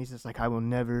stuff, and he's just like, I will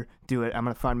never do it. I'm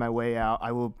gonna find my way out.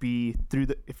 I will be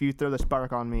if you throw the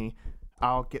spark on me,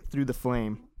 I'll get through the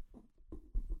flame.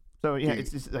 So yeah, Dude.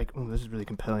 it's just like, oh, this is really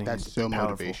compelling. That's It's so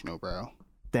powerful. motivational, bro.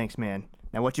 Thanks, man.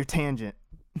 Now what's your tangent?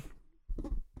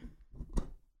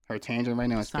 Her tangent right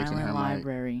now is fixing Silent her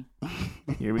Library.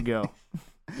 Here we go.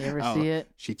 You ever Oh, see it?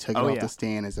 She took Oh, it off yeah. the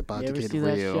stand. It's about You to ever get see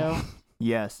real. that show?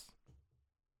 Yes.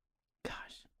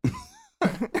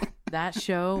 Gosh. That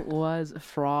show was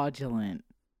fraudulent.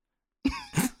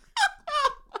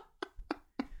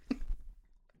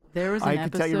 There was an I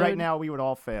episode. can tell you right now, we would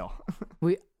all fail.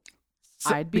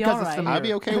 I'd be because all of right. some I'd of be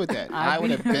your- okay with that. I'd I would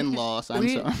be- have been lost. I'm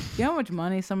We- sorry. You know how much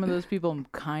money some of those people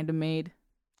kind of made?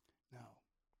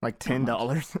 Like $10.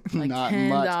 Like Not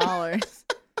 $10.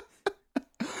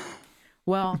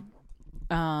 Well,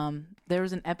 there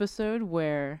was an episode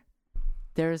where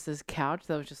there was this couch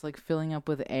that was just like filling up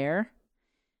with air,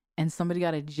 and somebody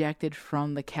got ejected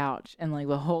from the couch, and like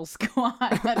the whole squad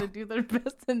had to do their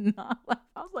best to not laugh.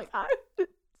 I was like, I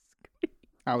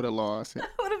I would have lost.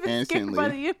 would have been scared by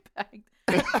Instantly. the impact.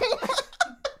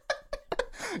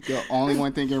 The only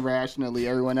one thinking rationally.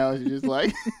 Everyone else is just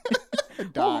like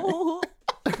die.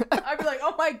 I'd be like,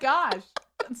 oh my gosh,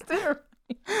 that's terrible.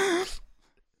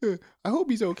 I hope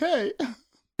he's okay.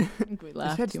 I think we His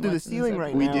laughed head's too through the much in this ceiling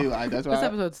right episode. We now. do. That's why. This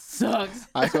episode sucks.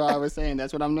 That's what I was saying.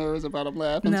 That's what I'm nervous about. I'm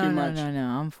laughing No, too no, much. no.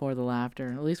 I'm for the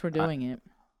laughter. At least we're doing it.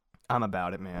 I'm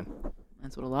about it, man.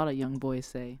 That's what a lot of young boys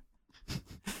say.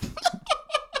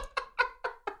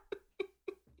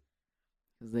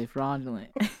 Because they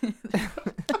fraudulent.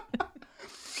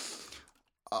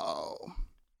 Oh,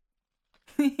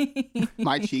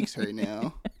 my cheeks hurt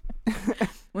now.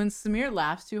 When Samir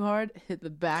laughs too hard, hit the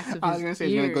backs of his I was gonna say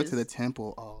he's ears. gonna go to the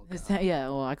temple. Oh, His God. yeah,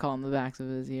 well, I call them the backs of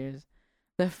his ears.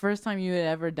 The first time you had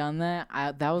ever done that,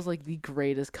 that was like the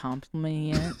greatest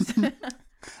compliment yet.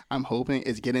 I'm hoping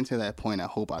it's getting to that point. I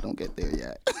hope I don't get there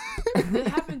yet.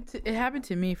 It happened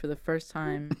to me for the first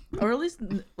time, or at least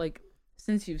like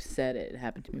since you've said it, it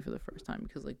happened to me for the first time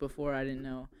because like before I didn't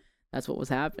know that's what was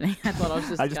happening. I thought I was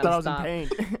just. I just thought I was in pain.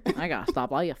 I gotta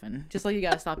stop laughing. Just like you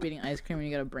gotta stop eating ice cream when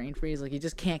you got a brain freeze. Like you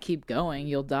just can't keep going.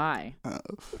 You'll die.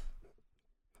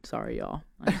 Sorry, y'all.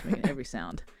 I'm just making every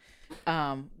sound.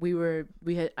 I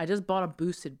just bought a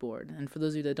boosted board, and for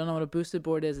those of you that don't know what a boosted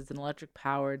board is, it's an electric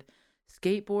powered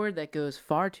skateboard that goes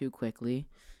far too quickly.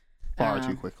 Far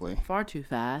too quickly. Far too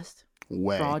fast.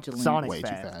 Way. Fraudulent. Sonic Way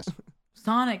fast. too fast.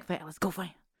 Sonic fast. Let's go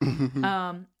fast.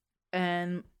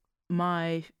 And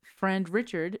my friend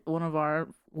Richard, one of our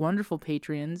wonderful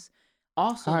patrons,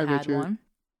 also Hi, had Richard. one.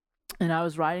 And I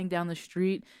was riding down the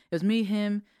street. It was me,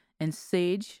 him, and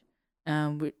Sage.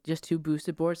 With just 2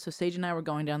 boosted boards. So Sage and I were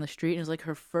going down the street, and it was like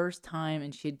her first time,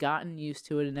 and she had gotten used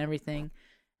to it and everything.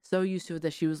 So used to it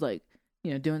that she was like,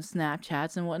 doing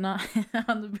Snapchats and whatnot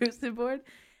on the boosted board.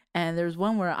 And there was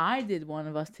one where I did one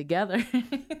of us together.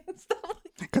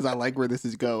 Because I like where this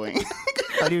is going.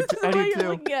 I do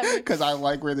too. Because I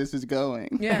like where this is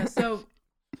going. Yeah, so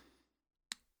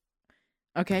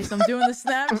okay, so I'm doing the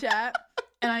Snapchat,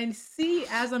 and I see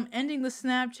as I'm ending the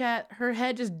Snapchat, her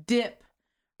head just dip.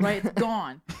 Right, it's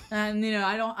gone. And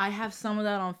I have some of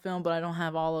that on film, but I don't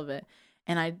have all of it.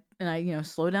 And I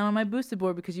slow down on my boosted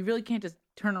board because you really can't just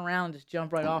turn around and just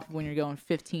jump right off when you're going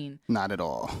 15. Not at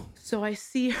all. So I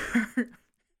see her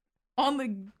on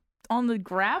the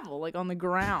gravel, like on the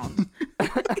ground.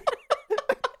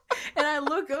 And I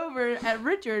look over at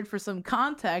Richard for some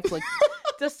context, like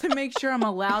just to make sure I'm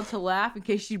allowed to laugh in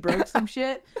case she broke some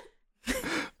shit.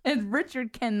 And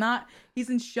Richard cannot, he's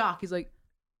in shock. He's like,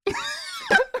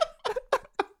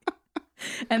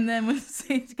 and then when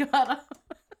Sage got up,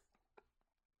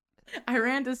 I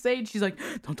ran to Sage. She's like,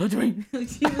 "Don't touch me." Like,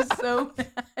 she was so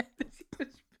mad. She was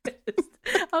pissed.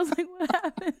 I was like, "What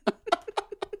happened?"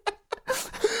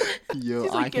 Yo,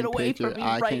 She's like, I "Get can away picture from me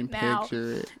I right can now."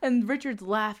 picture it. And Richard's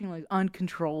laughing like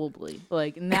uncontrollably.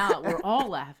 Like now we're all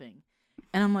laughing.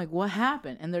 And I'm like, "What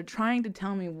happened?" And they're trying to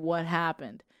tell me what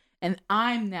happened. And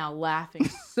I'm now laughing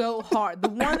so hard. The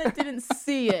one that didn't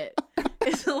see it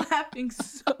is laughing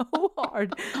so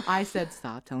hard. I said,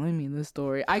 "Stop telling me the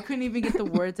story." I couldn't even get the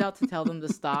words out to tell them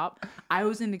to stop. I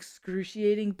was in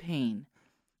excruciating pain.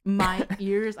 My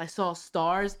ears, I saw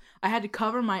stars. I had to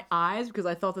cover my eyes because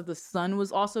I thought that the sun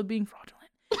was also being fraudulent.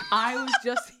 I was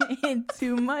just in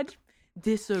too much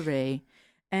disarray.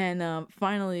 And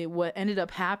finally, what ended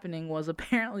up happening was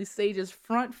apparently Sage's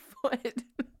front foot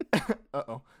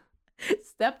Uh-oh.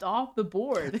 stepped off the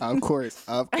board. Of course.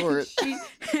 And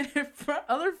her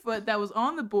other foot that was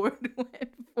on the board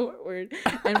went forward.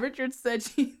 And Richard said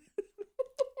she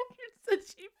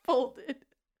folded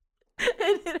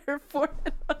and hit her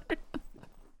forehead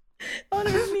on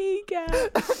her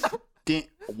kneecap.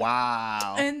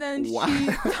 Wow. And then she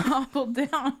toppled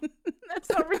down.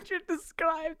 That's how Richard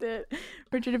described it.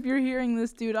 Richard, if you're hearing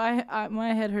this, dude, I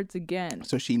my head hurts again.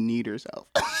 So she kneed herself.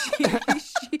 She,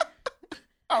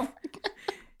 Oh my God.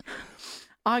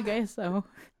 I guess so.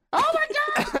 Oh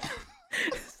my God.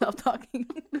 Stop talking.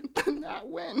 Not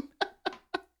when.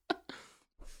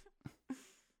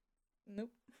 Nope.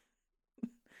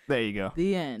 There you go.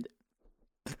 The end.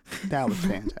 That was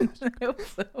fantastic. I hope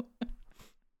so.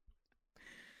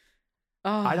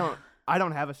 Oh, I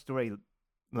don't have a story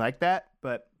like that,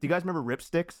 but do you guys remember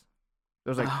Ripsticks?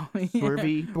 Those like oh, yeah.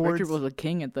 swervy boards. Richard was a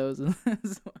king at those as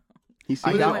well. He I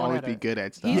seems got to one always at be a- good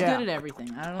at stuff. He's Yeah. good at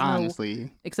everything. I don't know.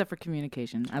 Honestly. Except for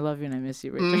communication. I love you and I miss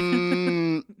you, Richard.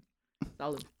 Mm,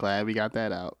 Solid. glad we got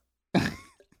that out.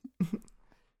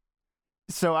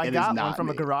 So I It is got one not from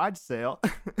a me. garage sale.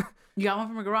 You got one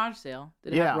from a garage sale.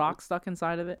 Did it Yeah. have rocks stuck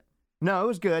inside of it? No, it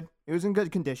was good. It was in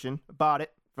good condition. I bought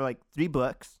it for like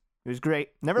 $3. It was great.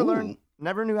 Never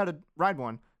knew how to ride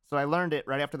one. So I learned it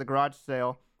right after the garage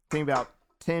sale. It took me about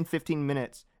 10, 15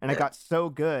 minutes. And I got so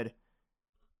good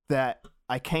that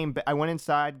I went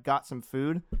inside, got some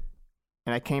food,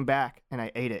 and I came back and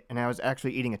I ate it. And I was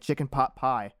actually eating a chicken pot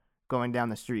pie going down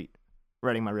the street,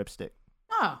 riding my Ripstick.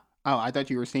 Oh. Oh, I thought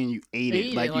you were saying you ate it.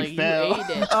 Ate Like it, you fell. ate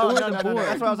it. Oh, Or no, the no, no, no. board.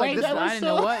 That's why I was like, Wait, this- I didn't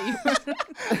know what you...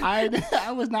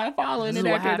 I was not following This is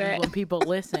it what after happens that. when people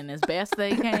listen as best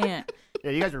they can. Yeah,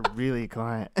 you guys are really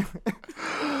quiet.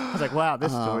 I was like, wow,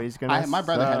 this story's going to My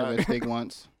brother had a lipstick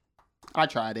once. I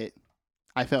tried it.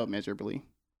 I felt miserably.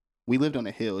 We lived on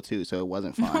a hill too, so it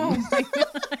wasn't fun. Oh my God.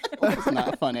 It was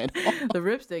not fun at all. The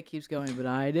ripstick keeps going, but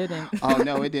I didn't. Oh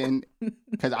no, it didn't.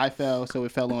 Because I fell, so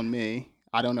it fell on me.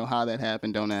 I don't know how that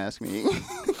happened. Don't ask me.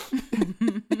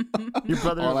 Your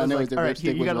brother All I was know like, is the all right,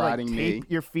 here, Ripstick you was gotta like riding tape me.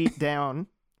 your feet down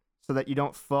so that you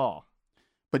don't fall.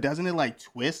 But doesn't it like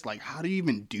twist? Like, how do you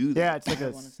even do that? Yeah, it's like I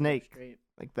a wanna sit snake, straight.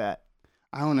 like that.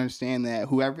 I don't understand that.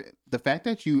 The fact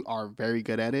that you are very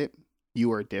good at it,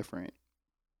 you are different.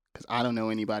 Because I don't know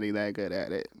anybody that good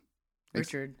at it.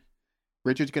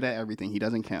 Richard's good at everything. He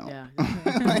doesn't count. Yeah.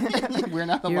 We're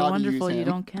not allowed You're to wonderful. use him. You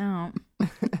don't count.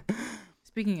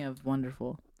 Speaking of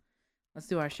wonderful, let's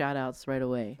do our shout outs right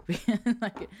away.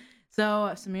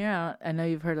 So, Samir, I know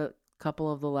you've heard a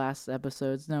couple of the last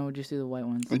episodes. No, would you see the white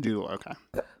ones? We do, okay.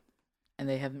 And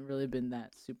they haven't really been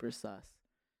that super sus.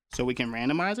 So we can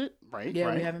randomize it, right? Yeah,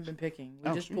 right? we haven't been picking.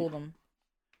 We just sweet. pulled them.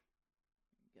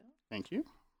 Thank you. You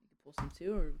can pull some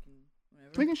too, or we can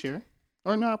whatever. We can share.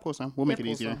 Or no, I'll pull some. We'll make it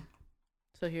pull easier. some.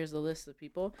 So here's the list of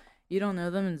people. You don't know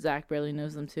them, and Zach barely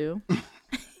knows them too.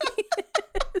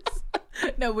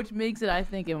 No, which makes it, I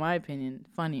think, in my opinion,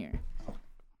 funnier.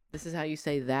 This is how you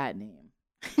say that name.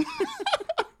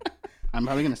 I'm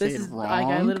probably gonna say it wrong. Like,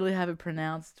 I literally have it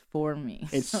pronounced for me.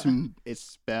 It's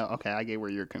spelled. Okay, I get where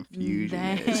your confusion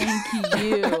is. Thank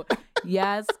you.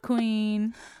 Yes,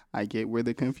 Queen. I get where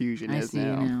the confusion I is see you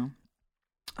now.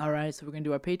 All right, so we're gonna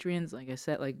do our Patreons, like I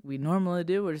said, like we normally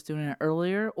do. We're just doing it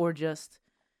earlier, or just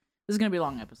this is gonna be a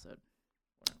long episode.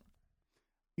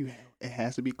 It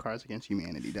has to be Cards Against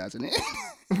Humanity, doesn't it?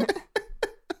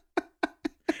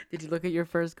 Did you look at your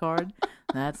first card?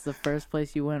 That's the first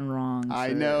place you went wrong. I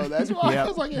sir. know. That's why I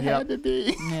was like, it had to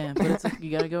be. Yeah, but you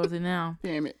gotta go with it now.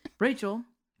 Damn it. Rachel,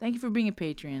 thank you for being a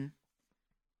Patreon.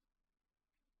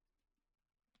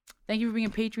 Thank you for being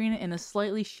a Patreon in a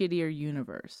slightly shittier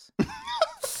universe.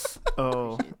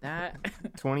 Oh, Appreciate that.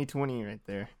 2020 right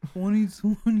there.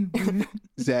 2020.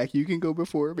 Zach, you can go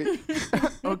before me.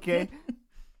 Okay.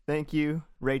 Thank you,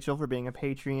 Rachel, for being a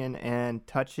Patreon and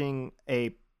touching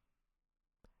a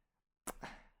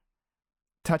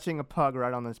pug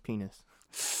right on his penis.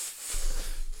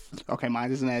 Okay,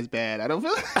 mine isn't as bad. I don't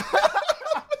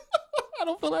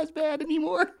feel as bad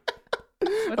anymore.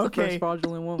 That's the first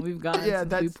fraudulent one we've gotten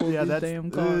since we pulled these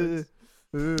damn cards.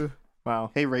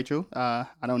 Wow. Hey, Rachel. I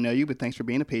don't know you, but thanks for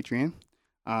being a Patreon.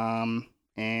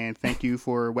 And thank you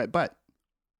for wet butt.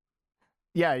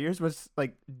 Yeah, yours was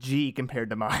like G compared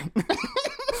to mine.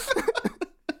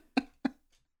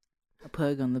 A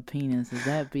pug on the penis, is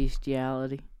that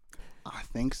bestiality? I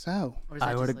think so. Or is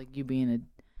that just like you being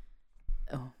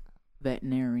a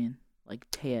veterinarian, like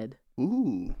Ted?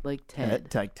 Ooh. Like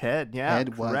Ted. Like Ted, yeah.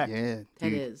 Ted was, correct. yeah. Ted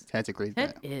Dude, is. Ted's a great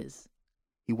Ted vet. is.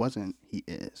 He wasn't. He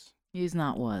is. He's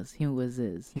not was. He was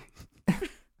is.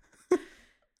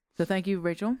 So thank you,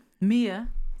 Rachel. Mia,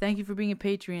 thank you for being a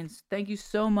Patreon. Thank you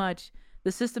so much.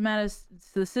 The systematic.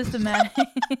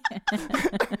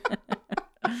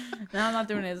 No, I'm not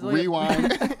doing it.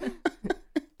 Rewind.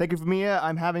 Thank you for Mia.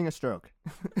 I'm having a stroke.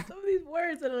 Some of these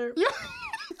words that are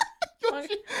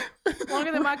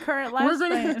longer than my current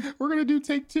lifespan. We're gonna do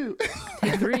take two.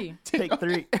 Take three. Take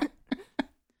three.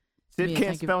 Sid Mia, can't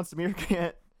thank you. spell and Samir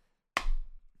can't.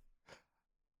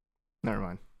 Never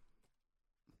mind.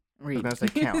 I was Read. gonna say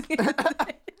count.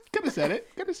 Could have said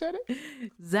it.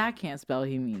 Zach can't spell.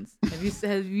 He means. Have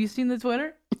you seen the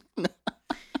Twitter?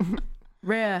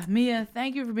 Rhea, Mia,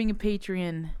 thank you for being a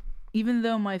Patreon. Even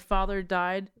though my father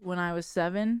died when I was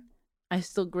 7, I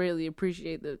still greatly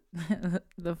appreciate the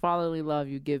the fatherly love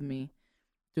you give me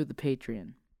through the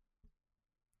Patreon.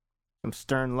 Some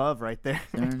stern love right there.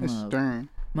 Stern love. Stern.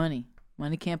 Money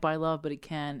can't buy love, but it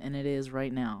can, and it is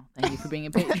right now. Thank you for being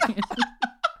a Patreon.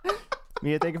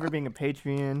 Mia, thank you for being a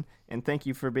Patreon, and thank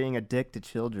you for being a dick to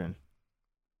children.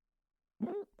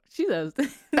 She's a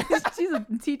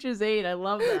teacher's aide. I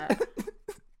love that.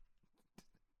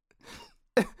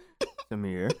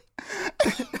 Samir.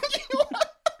 Why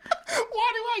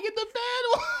do I get the bad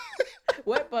one?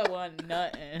 Wet butt one,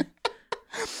 nothing.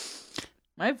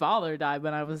 My father died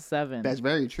when I was 7. That's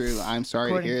very true. I'm sorry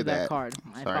According to hear to that that. card.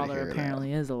 My Sorry to father hear that.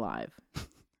 apparently is alive.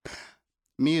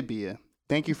 Mia Bia,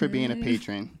 thank you for being a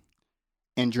patron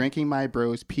and drinking my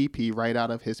bro's pee-pee right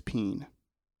out of his peen.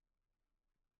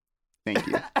 Thank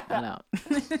you. Shout out.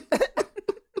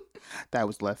 That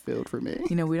was left field for me.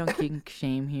 You know, we don't kink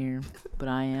shame here, but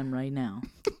I am right now.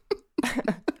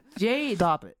 Jade.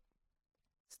 Stop it.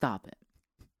 Stop it.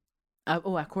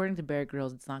 According to Bear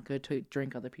Grylls, it's not good to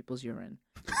drink other people's urine.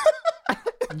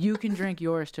 You can drink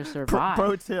yours to survive.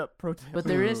 Pro tip. But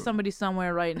there is somebody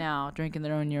somewhere right now drinking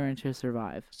their own urine to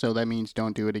survive. So that means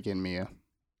don't do it again, Mia.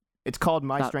 It's called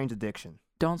My Stop. Strange Addiction.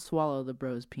 Don't swallow the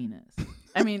bro's penis.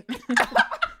 I mean...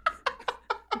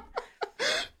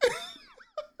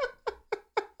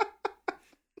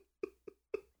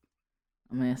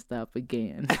 I messed up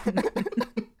again.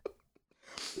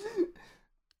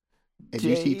 If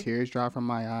you see Jade. tears drop from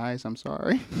my eyes, I'm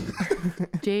sorry.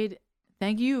 Jade,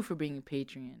 thank you for being a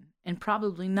Patreon and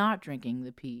probably not drinking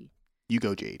the pee. You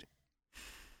go, Jade.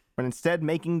 But instead,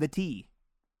 making the tea.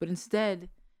 But instead,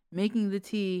 making the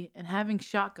tea and having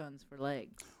shotguns for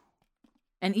legs.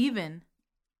 And even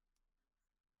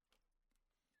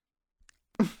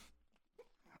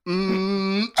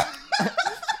Mm.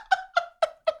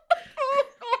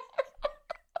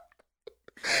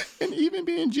 And even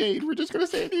being Jade, we're just gonna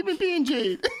say it. Even being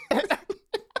Jade,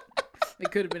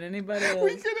 it could have been anybody else.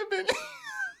 we could have been.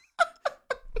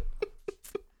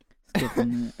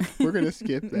 Skipping it. We're gonna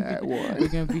skip that We're one.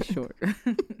 gonna be short.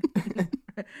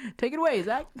 Take it away,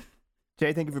 Zach.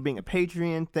 Jay, thank you for being a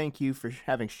Patreon. Thank you for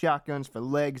having shotguns for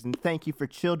legs. And thank you for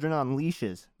children on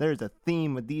leashes. There's a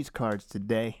theme with these cards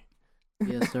today.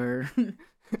 Yes, sir. Thank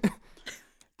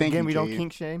Again, you, we don't Jade.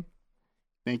 kink shame.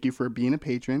 Thank you for being a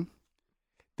patron.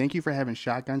 Thank you for having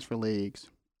shotguns for legs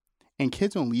and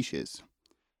kids on leashes.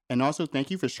 And also,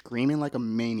 thank you for screaming like a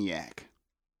maniac.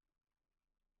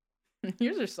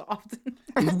 Yours are soft.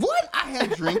 What? I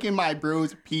had drinking my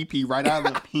bro's pee-pee right out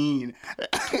of the peen.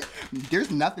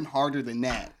 There's nothing harder than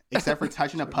that, except for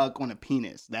touching a puck on a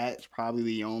penis. That's probably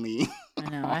the only... I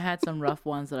know. I had some rough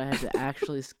ones that I had to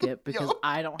actually skip because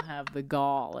I don't have the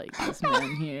gall like this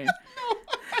man here.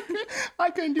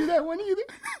 I couldn't do that one either.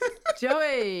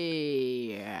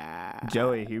 Joey.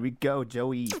 Joey, here we go.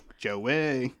 Joey.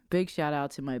 Joey. Big shout out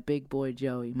to my big boy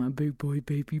Joey, my big boy,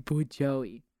 baby boy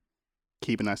Joey.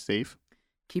 Keeping us safe.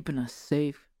 Keeping us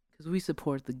safe because we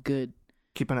support the good.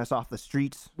 Keeping us off the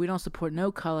streets. We don't support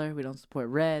no color. We don't support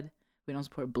red. We don't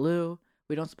support blue.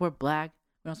 We don't support black.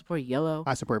 We don't support yellow.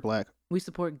 I support black We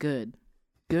support good.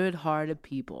 Good-hearted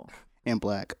people. and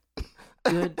black.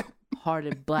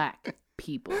 Good-hearted black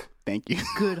people. Thank you.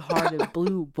 Good-hearted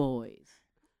blue boys.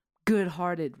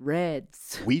 Good-hearted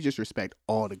reds. We just respect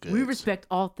all the goods. We respect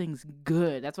all things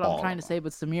good. That's what All I'm trying of to say,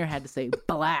 but Samir had to say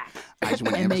black I just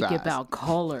want to and make it emphasize. about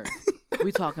color.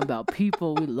 We talking about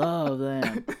people. We love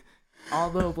them.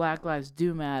 Although Black lives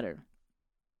do matter.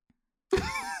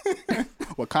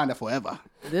 Wakanda forever.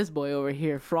 This boy over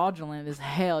here, fraudulent as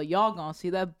hell. Y'all gonna see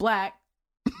that black.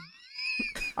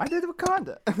 I did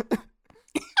Wakanda.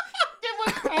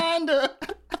 Wakanda.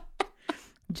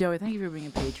 Joey, thank you for being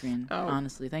a Patreon. Oh.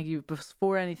 Honestly, thank you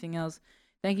before anything else.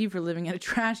 Thank you for living in a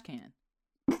trash can.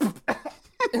 He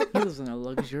lives in a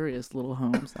luxurious little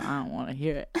home, so I don't want to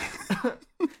hear it.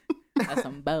 That's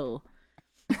some bull.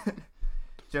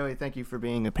 Joey, thank you for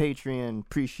being a Patreon.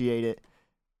 Appreciate it.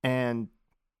 And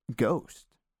Ghost.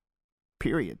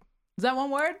 Period. Is that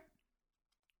one word?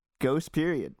 Ghost,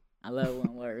 period. I love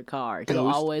one word card. He'll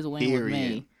Ghost, always win with me.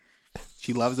 period.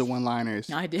 She loves the one-liners.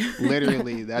 I do.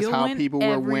 Literally, that's You'll how win people were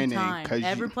every winning. time.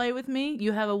 Ever play with me?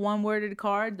 You have a one-worded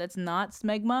card that's not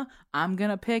smegma. I'm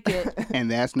gonna pick it. And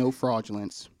that's no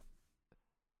fraudulence.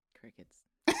 Crickets.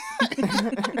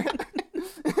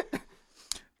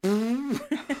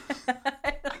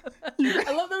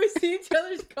 I love that we see each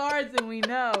other's cards and we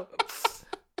know.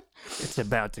 It's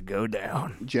about to go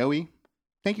down. Joey,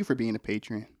 thank you for being a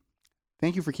patron.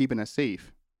 Thank you for keeping us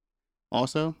safe.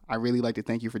 Also, I really like to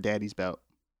thank you for Daddy's belt.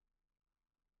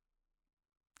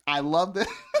 I love the,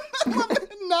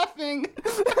 nothing,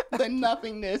 the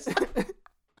nothingness.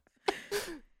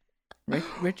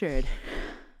 Richard.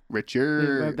 We're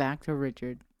Richard. back to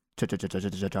Richard. Richard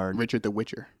the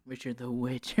Witcher. Richard the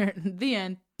Witcher. The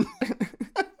end.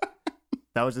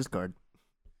 That was this card.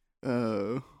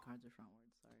 Oh. Cards are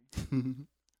frontwards, sorry.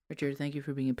 Richard, thank you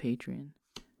for being a Patreon.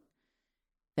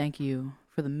 Thank you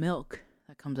for the milk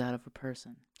that comes out of a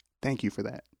person. Thank you for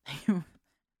that.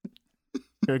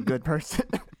 You're a good person.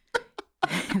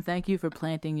 Thank you for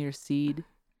planting your seed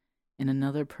in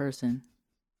another person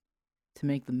to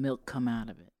make the milk come out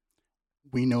of it.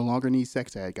 We no longer need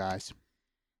sex ed, guys.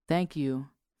 Thank you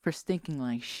for stinking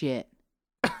like shit.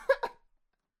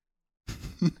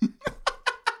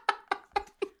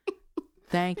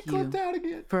 Thank you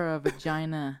for a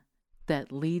vagina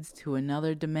that leads to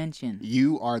another dimension.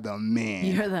 You are the man.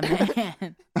 You're the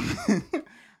man.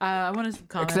 I want to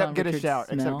comment Except on get a Richard's shower.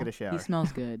 Except smell. get a shower. He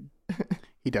smells good.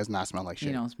 He does not smell like shit.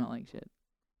 You don't smell like shit.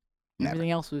 Never.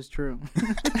 Everything else was true.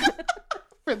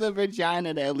 For the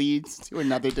vagina that leads to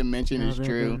another dimension is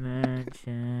true.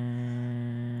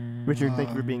 Richard, thank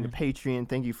you for being a Patreon.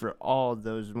 Thank you for all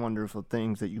those wonderful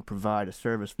things that you provide a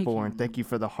service Thank for. you. And thank you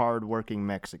for the hard-working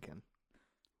Mexican.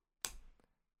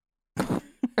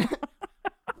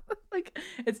 Like,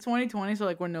 it's 2020, so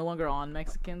like we're no longer on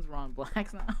Mexicans, we're on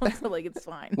blacks now. So like it's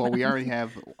fine. Well, we already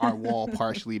have our wall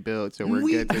partially built, so we're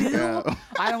We good to do? go.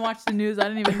 I didn't watch the news. I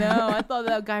didn't even know. I thought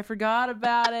that guy forgot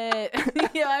about it.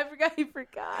 Yeah, I forgot he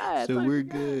forgot. I So thought he we're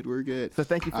forgot. good. We're good. So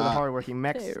thank you for the hard-working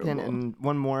Mexican. terrible. And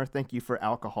one more, thank you for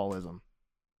alcoholism.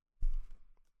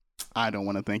 I don't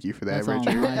want to thank you for that, That's all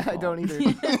Richard. my I don't fault.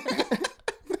 either.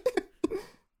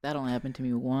 That only happened to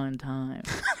me one time.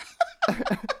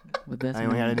 With this I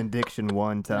only had man. an addiction one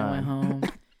I went time. home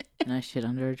and I shit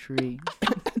under a tree.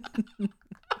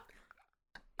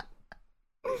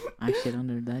 I shit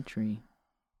under that tree.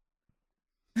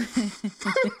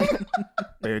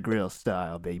 Bear Grylls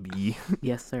style, baby.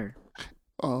 Yes, sir.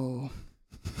 Oh.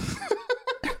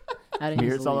 I didn't Here,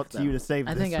 use it's the all leaf, up to you though. to save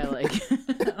I this. think I like.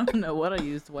 I don't know what I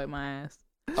used to wipe my ass.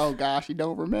 Oh gosh, you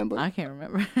don't remember? I can't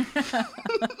remember.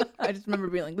 I just remember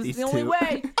being like, "This is These the only two.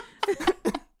 way."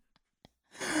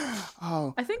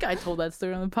 Oh. I think I told that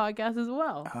story on the podcast as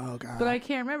well, Oh god. but I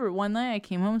can't remember. One night I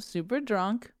came home super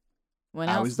drunk, went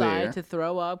I was outside there. to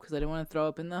throw up because I didn't want to throw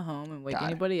up in the home and wake Got it.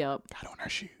 anybody up. Got on our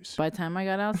shoes. By the time I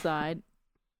got outside,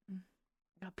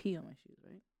 I got pee on my shoes,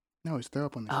 right? No, it's throw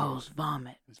up on the Oh, it was shoes.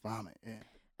 vomit. It was vomit. Yeah.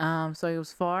 So I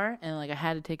was far and like I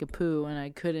had to take a poo and I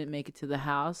couldn't make it to the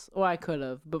house. Or I could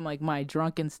have, but like my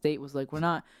drunken state was like,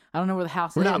 I don't know where the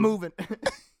house We're is. not moving.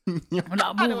 We're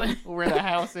not moving. Where the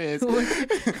house is.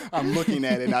 I'm looking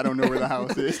at it and I don't know where the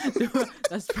house is.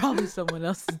 That's probably someone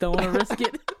else's. Don't want to risk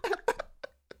it.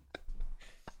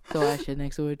 So I shit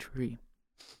next to a tree.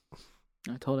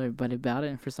 I told everybody about it,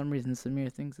 and for some reason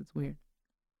Samir thinks it's weird.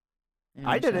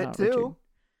 I did shout it out, too. Richard.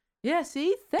 Yeah,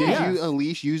 see? Did Thanks. you at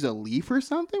least use a leaf or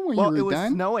something when Well, you it were was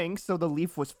done? snowing, so the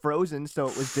leaf was frozen, so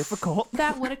it was difficult.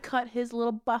 That would have cut his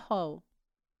little butthole.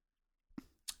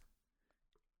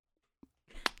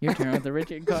 Your turn with the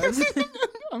Richard cards.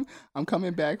 I'm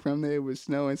coming back from there. It was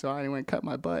snowing, so I didn't want to cut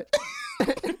my butt.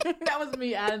 That was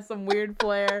me adding some weird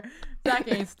flair.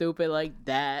 Zach ain't stupid like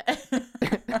that.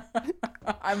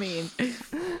 I mean,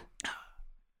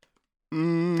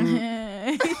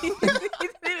 Mm. he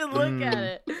didn't even look at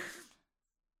it.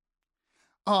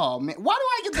 Oh man, why do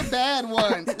I get the bad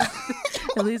ones?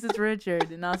 At least it's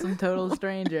Richard and not some total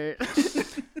stranger.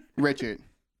 Richard,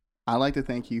 I'd like to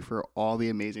thank you for all the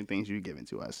amazing things you've given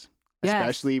to us, Yes.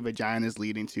 especially vaginas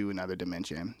leading to another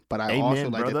dimension. But I Amen, also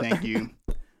like brother. to thank you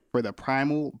for the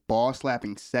primal ball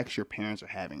slapping sex your parents are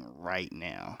having right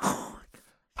now.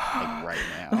 Like right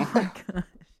Oh now. my gosh.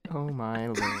 Oh my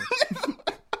lord.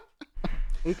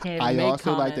 We can't even I make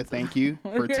also like to comments. thank you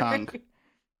for tongue.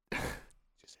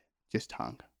 Just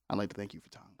tongue. I'd like to thank you for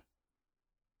tongue.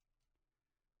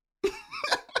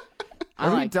 I Are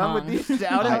we like done tongue. with these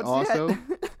shout I outs also,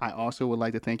 I also would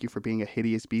like to thank you for being a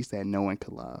hideous beast that no one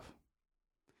could love.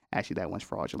 Actually, that one's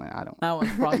fraudulent. I don't. That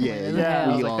one's fraudulent. Yeah, as yeah, hell. I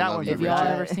was we like, all that love one's you, If y'all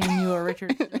Richard. ever seen you or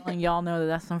Richard Sterling, y'all know that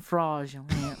that's some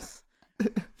fraudulence.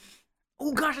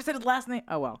 Oh gosh, I said his last name.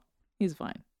 Oh well, he's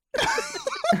fine.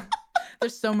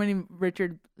 There's so many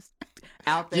Richard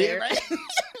out there. Yeah,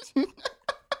 right?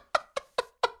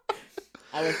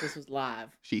 I wish this was live.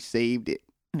 She saved it.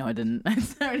 No, I didn't. I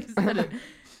already said it.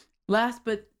 Last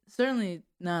but certainly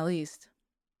not least.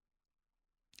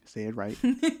 Say it right.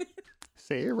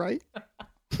 Say it right.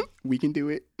 We can do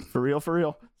it. For real, for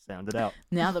real. Sound it out.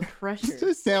 Now the pressure.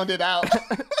 Just sound it out.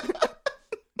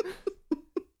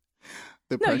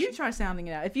 The No, pressure. you try sounding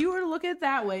it out. If you were to look at it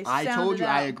that way, I sound told it you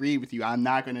out. I agree with you. I'm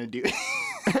not gonna do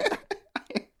it.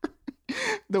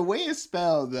 The way it's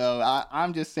spelled, though,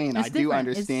 I'm just saying It's I do different.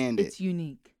 understand It's it,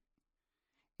 unique.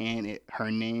 and her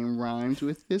name rhymes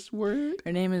with this word.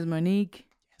 Her name is Monique,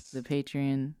 the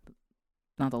Patreon,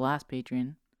 not the last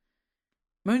Patreon.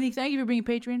 Monique, thank you for being a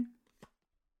Patreon.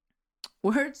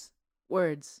 Words,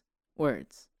 words,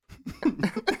 words.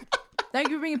 Thank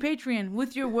you for being a Patreon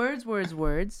with your words, words,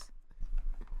 words.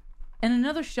 And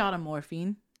another shot of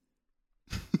morphine.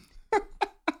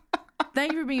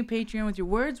 Thank you for being a Patreon with your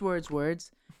words, words,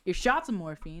 words, your shots of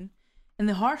morphine, and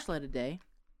the harsh light of day.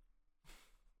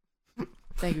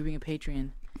 Thank you for being a Patreon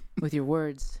with your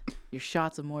words, your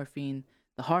shots of morphine,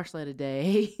 the harsh light of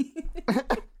day.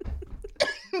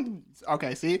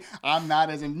 Okay, see, I'm not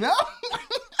as in no.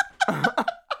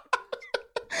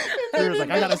 He was like,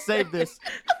 I gotta save this.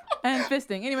 and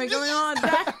fisting. Anyway, going on.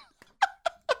 That,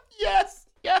 Yes,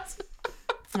 yes.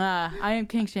 I am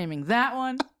kink shaming that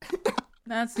one.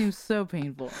 That seems so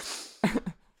painful.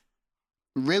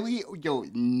 Really, yo,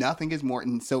 nothing is more.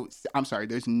 So I'm sorry.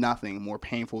 There's nothing more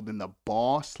painful than the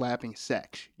ball slapping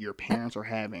sex your parents are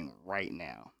having right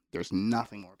now. There's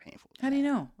nothing more painful. How do you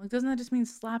know? Like, doesn't that just mean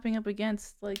slapping up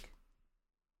against like?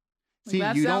 See,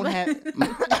 that's you how don't that-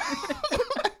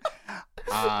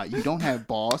 have. You don't have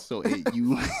balls, so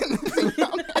you.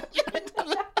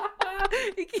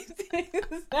 He keeps saying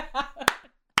that.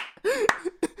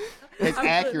 It's I'm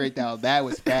accurate though. That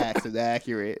was facts. It's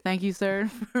accurate. Thank you, sir,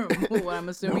 for what I'm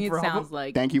assuming it problem. sounds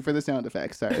like. Thank you for the sound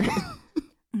effects. Sorry.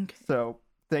 Okay. So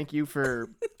thank you for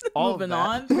all Moving of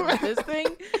on that. from fisting.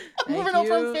 Moving Thank on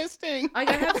from you. fisting. Like,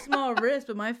 I have small wrists,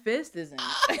 but my fist isn't.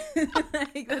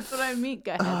 Like, that's what I mean,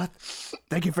 guys.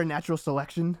 Thank you for natural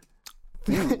selection.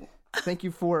 Ooh. Thank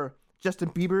you for Justin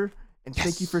Bieber. And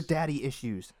thank you Yes. for daddy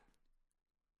issues.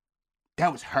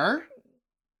 That was her?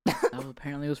 Oh,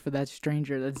 apparently it was for that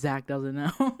stranger that Zach doesn't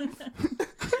know.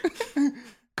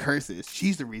 Curses.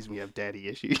 She's the reason we have daddy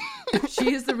issues.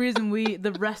 She is the reason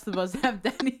the rest of us have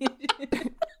daddy issues.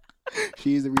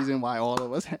 She's the reason why all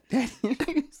of us have daddy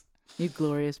issues. You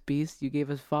glorious beast, you gave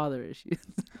us father issues.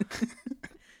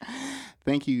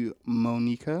 Thank you,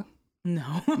 Monica.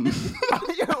 No.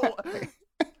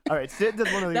 All right, Sid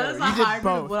did one of the That other. is You a did hybrid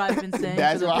both. of what I've been saying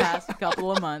That's for the why- past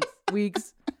couple of months,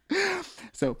 weeks.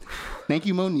 So, thank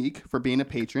you, Monique, for being a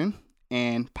patron.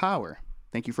 And Power.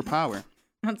 Thank you for Power.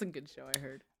 That's a good show, I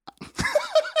heard.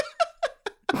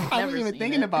 I Never wasn't even seen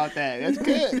thinking it. about that. That's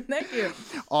good. Thank you.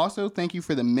 Also, thank you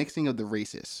for the mixing of the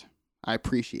races. I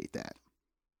appreciate that.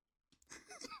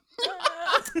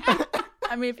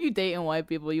 I mean, if you dating white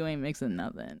people, you ain't mixing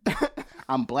nothing.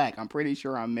 I'm black. I'm pretty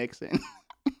sure I'm mixing.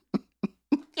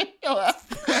 How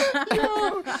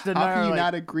So can now, you like,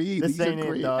 not agree? this These are ain't it,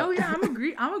 great. dog. Oh yeah, I'm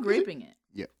a graping it.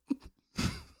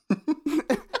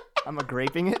 I'm a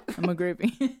graping it. I'm a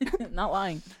graping it. Not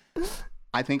lying.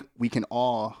 I think we can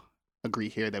all agree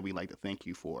here that we like to thank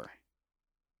you for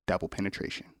double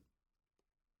penetration.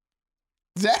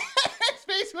 Zach's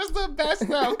face was the best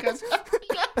though, because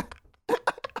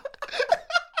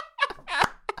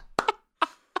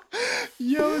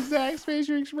yo, Zach's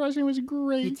facial expression was You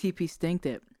great. TP stinked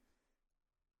it.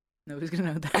 Nobody's gonna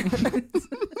know what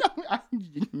that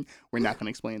means. We're not gonna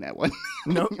explain that one.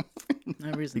 Nope.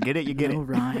 No reason. You get it. You get No it.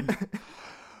 rhyme.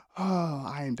 Oh,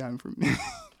 I am done for me.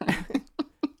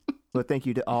 Well, thank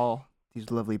you to all these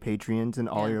lovely Patreons and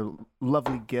all Yeah. your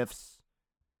lovely gifts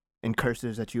and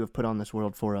curses that you have put on this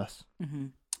world for us. hmm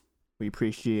We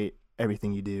appreciate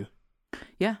everything you do.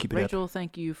 Yeah, Keep it up. Rachel,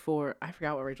 thank you for. I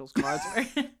forgot what Rachel's cards were.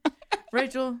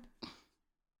 Rachel,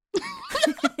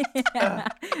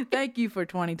 thank you for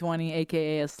 2020,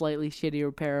 aka a slightly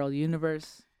shittier parallel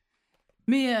universe.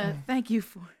 Mia, thank you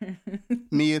for.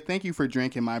 Mia, thank you for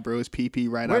drinking my bro's pee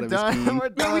right We're out of his done. peen. We're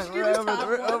done. We should do We're the over, top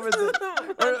we're over ones. the.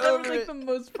 That we're was over like it. the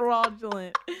most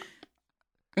fraudulent.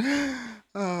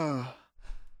 Oh.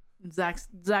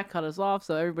 Zach cut us off,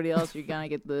 so everybody else, you're gonna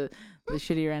get the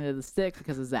shittier end of the stick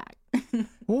because of Zach.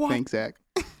 Thanks, Zach.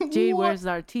 Jade, What? where's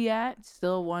our tea at?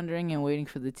 Still wondering and waiting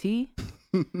for the tea.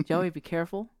 Joey, be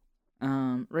careful.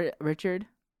 Richard,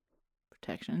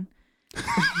 protection.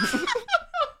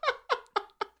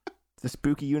 It's a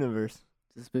spooky universe.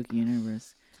 It's a spooky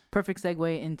universe. Perfect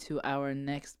segue into our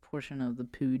next portion of the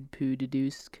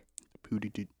poo-de-deuce. Put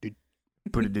it deduced.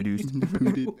 The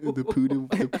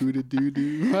pooda doo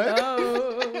doo. What?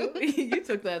 Oh, you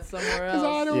took that somewhere 'Cause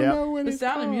I else. don't Yeah. know what The it's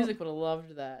Sound of called. Music would have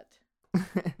loved that.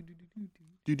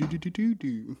 Do do do do do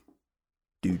do.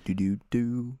 Do do do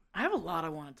do. I have a lot I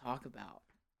want to talk about.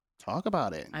 Talk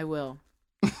about it. I will.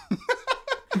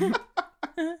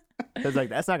 It's like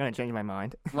that's not gonna change my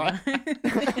mind. Right?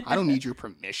 I don't need your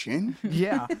permission.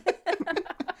 Yeah.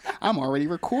 I'm already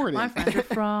recording. My friends are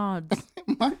frauds.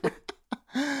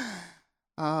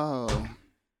 Oh,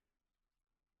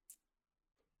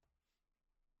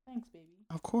 Thanks, baby.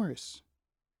 of course.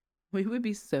 We would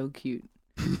be so cute.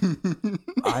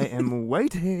 I am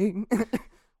waiting.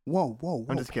 Whoa, whoa, whoa.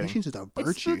 I'm just kidding. Patience is a It's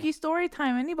virtue. spooky story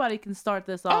time. Anybody can start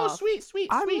this Oh, off. sweet, sweet,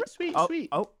 I'm sweet, re- sweet, oh, sweet.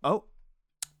 oh.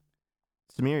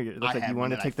 Samir, it looks I like have you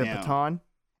one want to that I take the found. baton.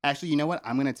 Actually, you know what?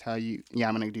 I'm going to tell you. Yeah,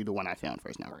 I'm going to do the one I found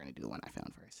first. Now we're going to do the one I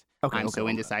found first. Okay. I'm okay, so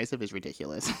okay. indecisive, it's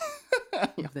ridiculous.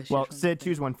 If that shit Well, from- Sid,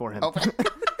 choose one for him. Oh.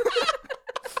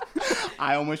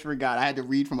 I almost forgot. I had to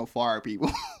read from afar, people.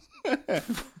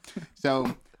 So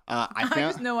I I found.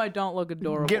 just know I don't look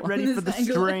adorable. Get ready in for the this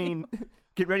angle. strain.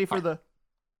 Get ready for the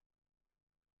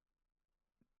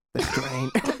strain.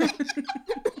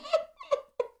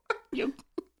 Yeah.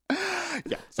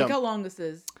 So Look how long this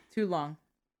is. Too long.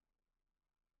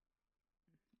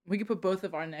 We could put both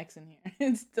of our necks in here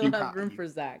and still You have probably- room for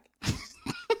Zach.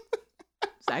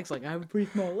 Zach's like, I have a pretty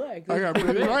small leg. I got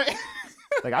pretty right.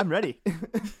 Like I'm ready. The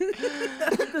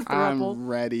throuple. I'm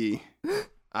ready.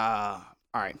 All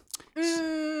right.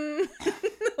 The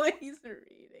way he's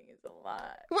reading is a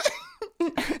lot.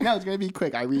 No, it's gonna be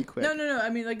quick. I read quick. No. I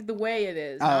mean, like the way it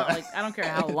is. Not like I don't care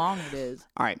how long it is.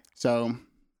 All right. So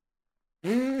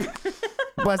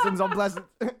Blessings on blessings.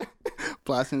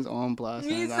 blessings on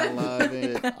blessings. You I said- love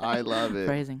it. I love it.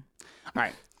 Phrasing. All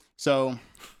right. So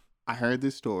I heard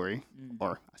this story, Mm.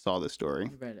 or I saw this story.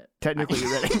 You read it. Technically,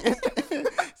 you're ready.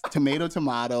 Tomato,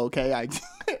 tomato. Okay.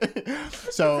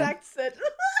 So. Zach said.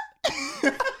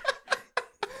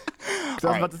 So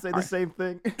I was about to say the same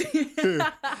thing.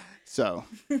 So,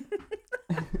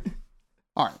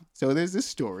 all right. So there's this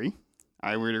story All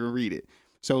right, we're going to read it.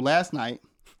 So last night,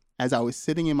 as I was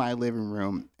sitting in my living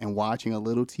room and watching a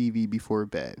little TV before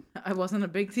bed. I wasn't a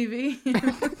big TV.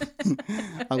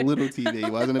 A little TV.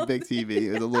 It wasn't a big TV.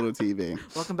 It was a little TV.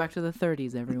 Welcome back to the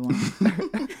 30s, everyone.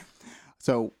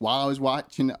 So while I was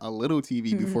watching a little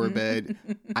TV before bed,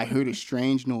 I heard a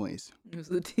strange noise. It was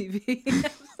the TV. I'm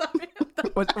sorry.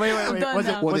 Wait. done Was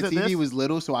it? now. Well, Was the it TV this? was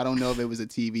little, so I don't know if it was a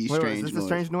TV Wait, strange is this noise. the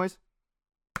strange noise?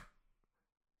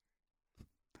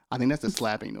 I think that's a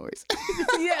slapping noise.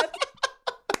 Yeah.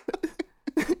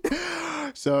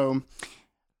 So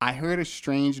I heard a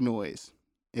strange noise.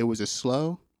 It was a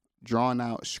slow, drawn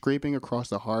out scraping across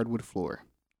the hardwood floor.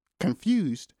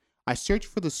 Confused, I searched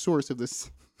for the source of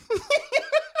this.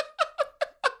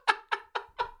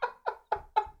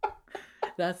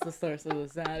 That's the source of the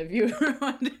sound, if you were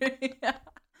wondering.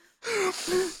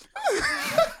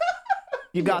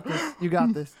 You got this. You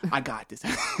got this. I got this.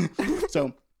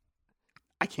 So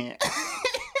I can't.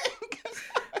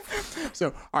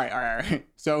 So, all right.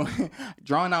 So,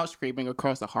 drawn out scraping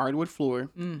across the hardwood floor.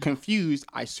 Confused,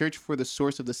 I searched for the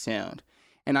source of the sound,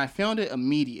 and I found it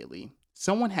immediately.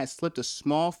 Someone had slipped a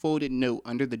small folded note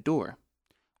under the door.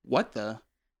 What the?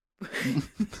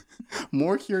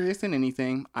 More curious than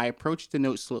anything, I approached the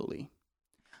note slowly.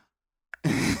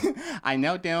 I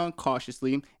knelt down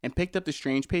cautiously and picked up the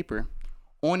strange paper.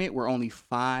 On it were only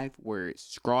 5 words,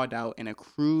 scrawled out in a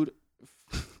crude,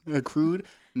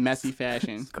 messy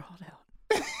fashion. Scrolled out.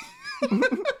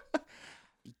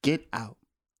 Get out.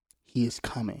 He is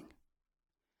coming.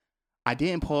 I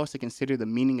didn't pause to consider the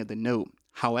meaning of the note.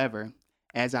 However,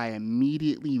 as I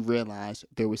immediately realized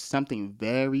there was something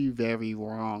very, very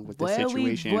wrong with the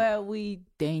situation. Very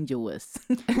dangerous.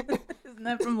 Isn't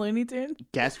that from Looney Tunes?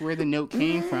 Guess where the note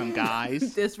came from,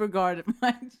 guys? Disregarded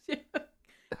my joke.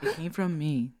 It came from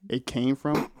me. It came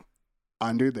from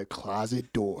under the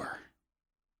closet door.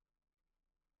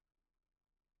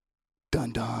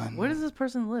 Dun dun. Where does this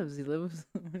person live? Does he live with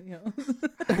somebody else?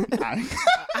 I-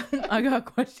 I got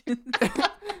questions.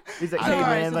 He's like, I hey don't know.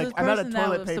 man, so like this I'm out of person that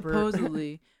toilet was paper.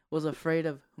 supposedly was afraid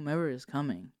of whomever is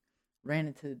coming, ran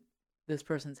into this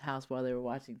person's house while they were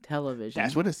watching television.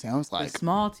 That's what it sounds The like.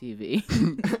 small TV.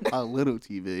 A little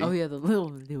TV. Oh yeah, the little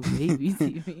baby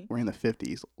TV. We're in the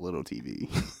 50s. Little TV.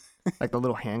 Like the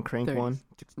little hand crank 30s. one.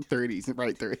 30s.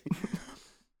 Right, 30.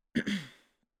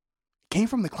 Came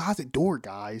from the closet door,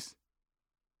 guys.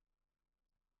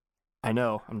 I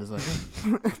know. I'm just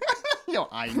like, Yo,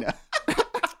 I know.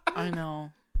 I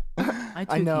know.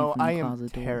 I know. I am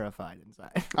closet door. terrified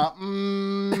inside.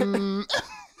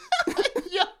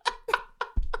 Yeah.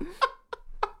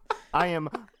 I am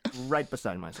right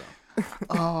beside myself.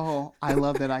 Oh, I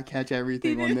love that I catch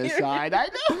everything You on didn't this hear side. I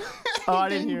know. Oh, I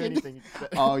didn't hear anything. you said.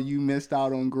 Oh, you missed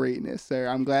out on greatness, sir.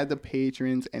 I'm glad the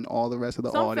patrons and all the rest of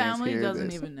the Some audience family hear doesn't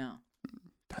this. even know.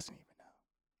 Doesn't even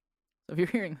So if you're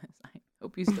hearing this, I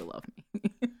hope you still love me.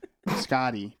 know.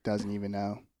 Scotty doesn't even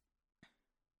know.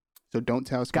 So don't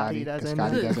tell Scotty. 'Cause doesn't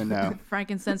Scotty know. doesn't know.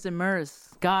 Frankincense and myrrh is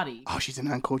Scotty. Oh, she's an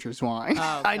uncultured swine.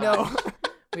 Oh, I know. God.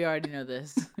 We already know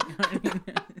this. We already know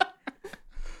this.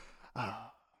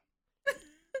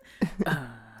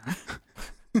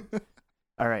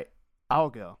 All right, I'll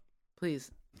go.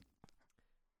 Please.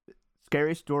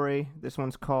 Scary story. This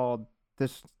one's called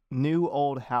 "This New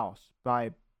Old House"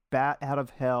 by Bat Out of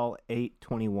Hell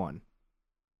 821.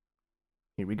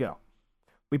 Here we go.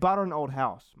 We bought an old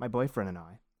house, my boyfriend and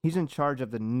I. He's in charge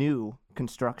of the new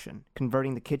construction,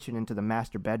 converting the kitchen into the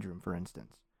master bedroom, for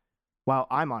instance, while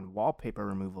I'm on wallpaper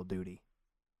removal duty.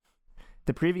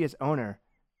 The previous owner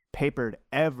papered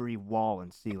every wall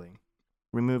and ceiling.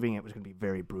 Removing it was going to be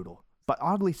very brutal, but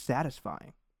oddly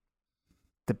satisfying.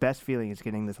 The best feeling is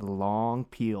getting this long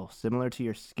peel, similar to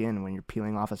your skin when you're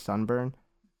peeling off a sunburn.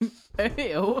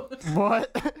 Ew.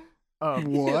 What?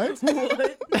 What?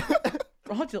 What?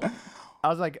 Fraudulent. I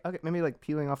was like, okay, maybe like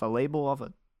peeling off a label off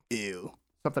a Ew.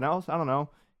 something else. I don't know.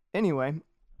 Anyway,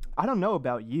 I don't know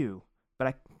about you, but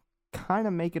I kind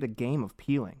of make it a game of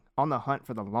peeling, on the hunt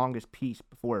for the longest piece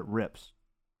before it rips.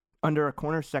 Under a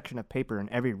corner section of paper in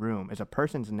every room is a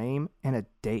person's name and a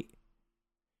date.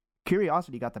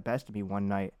 Curiosity got the best of me one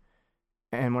night,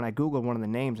 and when I Googled one of the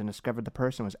names and discovered the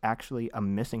person was actually a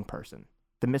missing person,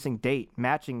 the missing date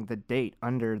matching the date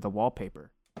under the wallpaper.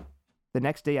 The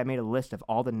next day I made a list of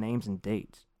all the names and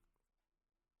dates.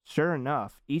 Sure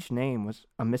enough, each name was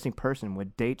a missing person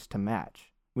with dates to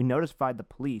match. We notified the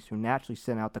police, who naturally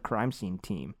sent out the crime scene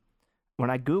team. When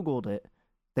I Googled it,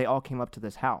 they all came up to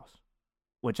this house,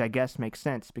 which I guess makes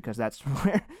sense because that's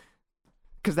where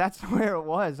it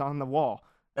was on the wall.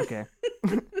 Okay.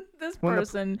 This When the-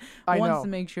 person I wants know. to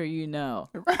make sure you know.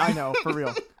 I know, for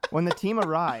real. When the team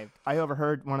arrived, I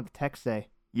overheard one of the techs say,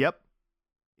 "Yep,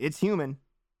 it's human."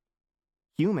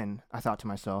 Human, I thought to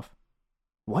myself.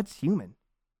 What's human?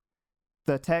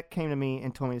 The tech came to me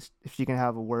and told me if she can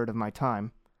have a word of my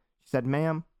time. She said,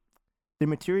 "Ma'am, the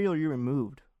material you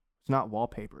removed is not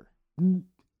wallpaper.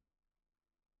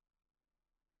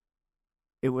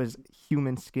 It was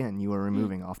human skin you were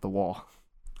removing off the wall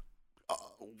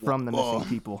from the missing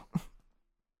people."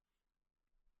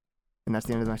 And that's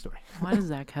the end of my story. Why does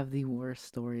Zach have the worst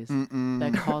stories Mm-mm.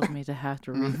 that cause me to have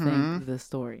to rethink the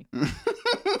story?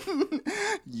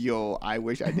 Yo, I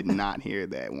wish I did not hear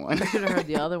that one. I should have heard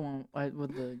the other one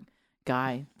with the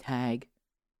guy tag.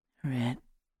 Red.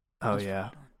 Oh, yeah.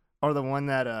 Or the one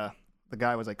that the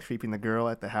guy was like creeping the girl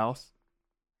at the house.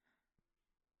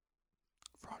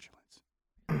 Fraudulence.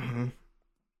 Mm-hmm.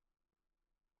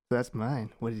 So that's mine.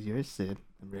 What is yours, Sid?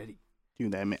 I'm ready.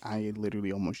 Dude, I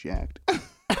literally almost yacked.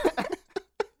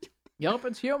 Yup,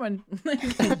 it's human.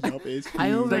 Yup, it's I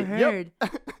human. overheard.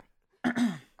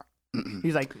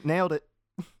 He's like, nailed it.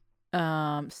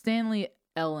 Stanley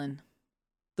Ellen,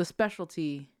 the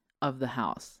specialty of the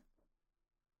house.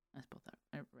 I spelled that.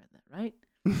 I read that right.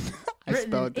 I Written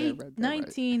spelled in that. Read that right.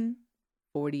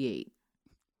 1948.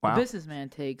 Wow. A businessman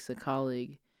takes a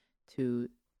colleague to.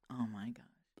 Oh my god.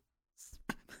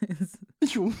 Why is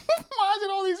it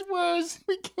all these words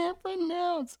we can't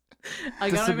pronounce? I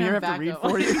Does got him Samir in have to read back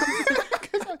for you?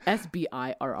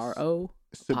 Sbirro.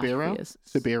 Sabero?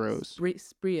 Saberos.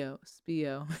 Spiro.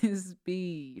 Spiro.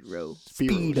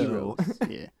 Speedo.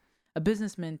 Yeah. A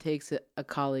businessman takes a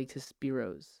colleague to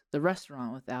Spiro's, the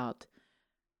restaurant without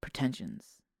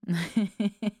pretensions.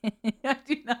 I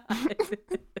do not.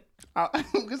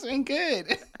 This ain't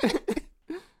good.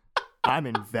 I'm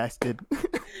invested.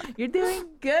 You're doing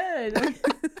good.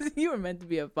 You were meant to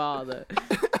be a father.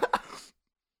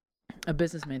 A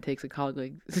businessman takes a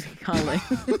colleague.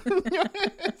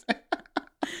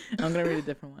 I'm gonna read a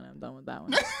different one. I'm done with that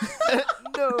one.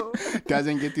 No.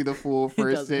 Doesn't get through the full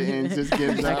first doesn't. sentence. Just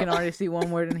gives I up. can already see one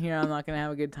word in here I'm not gonna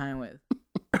have a good time with.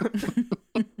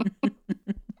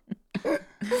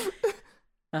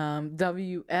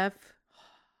 W.F.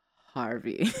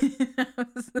 Harvey.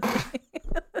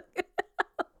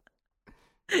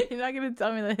 You're not gonna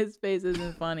tell me that his face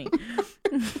isn't funny.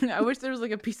 I wish there was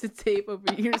like a piece of tape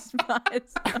over your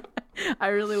spots. I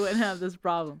really wouldn't have this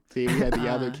problem. See, if we had the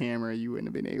other camera, you wouldn't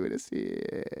have been able to see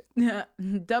it.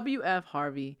 W.F.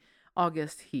 Harvey,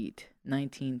 August Heat,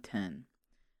 1910.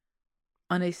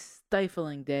 On a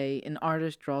stifling day, an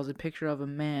artist draws a picture of a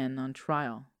man on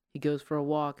trial. He goes for a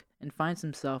walk and finds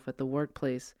himself at the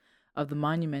workplace of the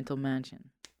monumental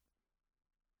mansion.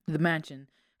 The mansion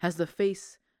has the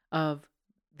face of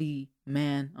the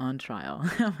man on trial.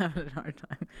 I'm having a hard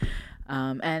time.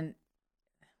 And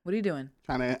what are you doing?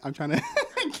 I'm trying to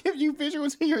give you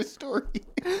visuals in your story.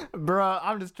 Bruh,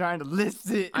 I'm just trying to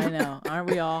list it. I know, aren't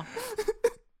we all?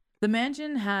 The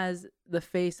mansion has the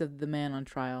face of the man on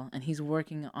trial, and he's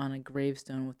working on a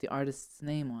gravestone with the artist's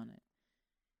name on it.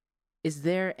 Is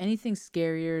there anything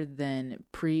scarier than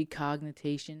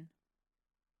precognition?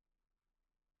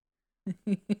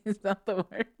 Is that the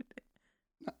word?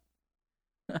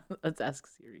 Let's ask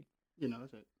Siri. You know,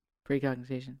 that's it.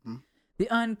 Precognition. Hmm. The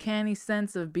uncanny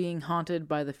sense of being haunted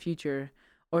by the future,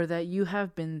 or that you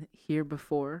have been here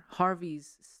before.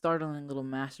 Harvey's startling little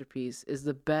masterpiece is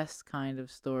the best kind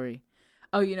of story.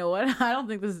 Oh, you know what? I don't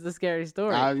think this is a scary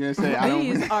story. I was gonna say I don't.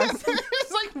 These are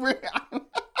It's like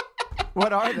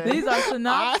What are they? these are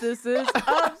synopsises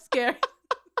of scary.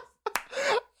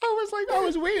 I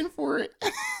was waiting for it.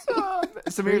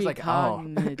 Samir's like, oh,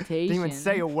 Precognition. didn't even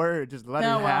say a word. Just let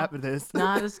No, it well, happen. This.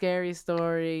 Not a scary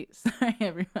story. Sorry,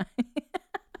 everybody.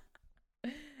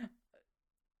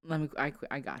 I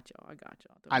got y'all. I got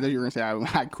y'all. I thought you were gonna say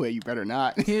I quit. You better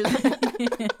not. Here's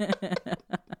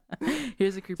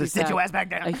a creepy Just sit your fact. ass back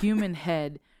down. A human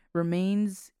head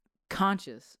remains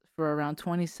conscious for around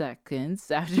 20 seconds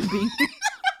after being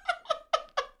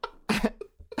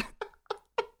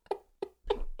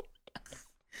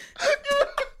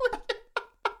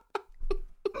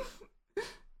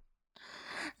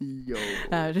Yo.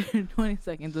 after 20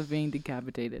 seconds of being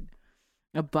decapitated.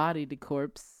 A body to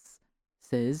corpse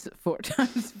says 4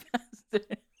 times faster.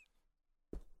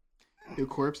 The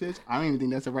corpses? I don't even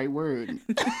think that's the right word.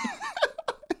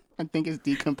 I think it's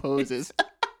decomposes.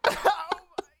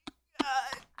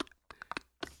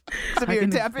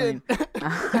 Samir, tap in.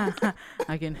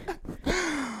 I can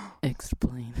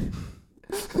explain.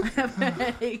 I have a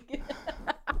headache.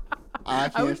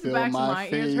 I wish the feel backs of my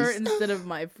face. ears hurt instead of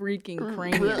my freaking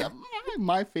cranium.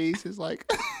 My face is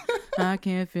like. I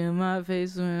can't feel my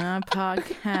face when I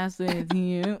podcast with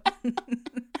you.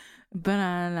 but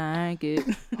I like it.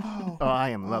 Oh, I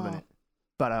am loving it.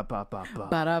 Ba-da-ba-ba-ba.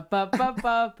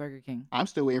 Ba-da-ba-ba-ba. Burger King. I'm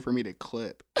still waiting for me to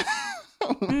clip.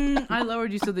 I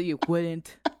lowered you so that you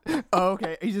wouldn't. Oh,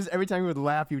 okay. He just every time he would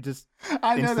laugh, he would just.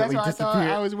 I know, that's Instantly what I thought.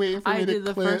 disappear. I was waiting for I me to did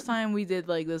the clip. first time we did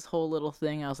like this whole little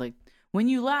thing. I was like, when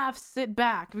you laugh, sit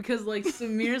back, because like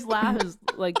Samir's laugh is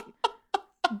like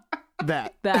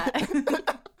that.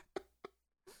 that.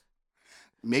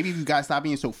 Maybe you guys stop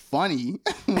being so funny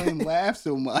and laugh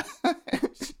so much.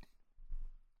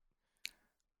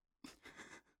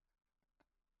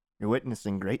 You're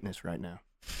witnessing greatness right now.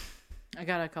 I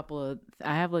got a couple of.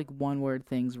 I have like one word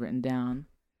things written down.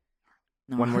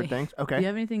 No, One word things. Do Okay. you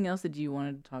have anything else that you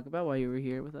wanted to talk about while you were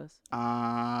here with us?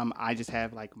 I just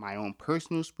have like my own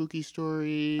personal spooky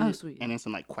story. Oh, sweet. And then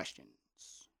some like questions.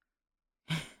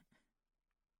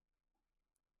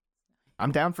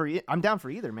 I'm down for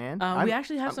either, man. We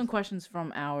actually have some questions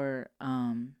from our.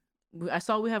 I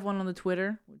saw we have one on the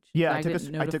Twitter. Which Yeah, I took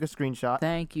didn't I took a screenshot.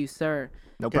 Thank you, sir.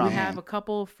 No Good We problem. man. have a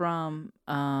couple from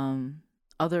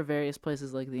other various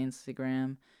places like the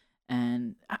Instagram,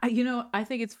 and I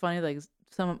think it's funny. Like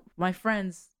some of my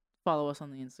friends follow us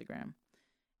on the Instagram,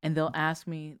 and they'll ask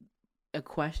me a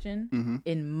question Mm-hmm.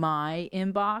 in my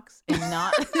inbox and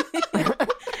not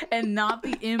and not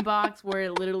the inbox where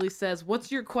it literally says,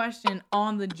 "What's your question?"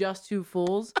 on the Just Two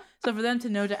Fools. So for them to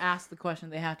know to ask the question,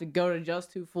 they have to go to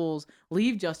Just Two Fools,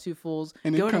 leave Just Two Fools,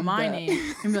 And then go to come my back.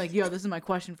 name, and be like, "Yo, this is my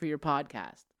question for your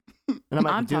podcast." And I'm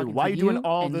like, I'm dude, talking why are to you doing you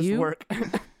all and this you. work?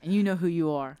 And you know who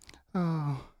you are.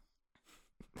 Oh.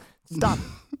 Stop.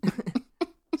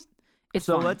 It's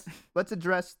So fine. let's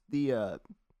address the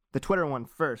Twitter one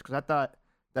first, because I thought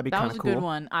that'd be That kind was of a cool. good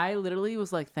one. I literally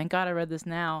was like, "Thank God I read this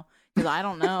now, because I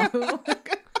don't know."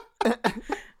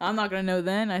 I'm not gonna know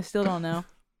then. I still don't know.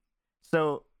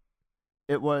 So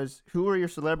it was, who were your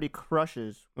celebrity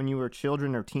crushes when you were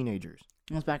children or teenagers?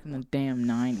 It was back in the damn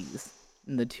 90s,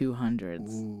 in the 200s,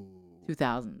 Ooh.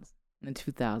 2000s, in the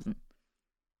 2000s,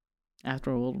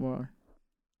 after World War.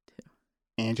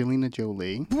 Angelina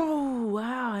Jolie, Whoa!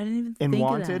 Wow, I didn't even In think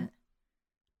Wanted? of that.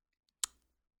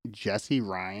 Jessie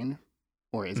Ryan,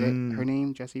 or is it her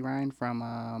name, Jessie Ryan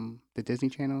from the Disney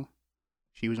Channel?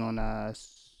 She was on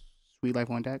Sweet Life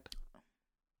on Deck.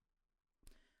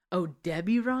 Oh,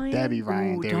 Debbie Ryan. Debbie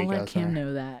Ryan, Ooh, there don't we let go, Kim sorry.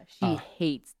 know that. She Oh.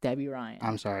 hates Debbie Ryan.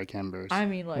 I'm sorry, Kimbers. I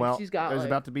mean, like well, she's got there's like,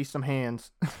 about to be some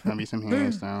hands. Gonna be some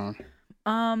hands down.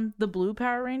 the blue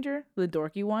Power Ranger, the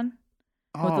dorky one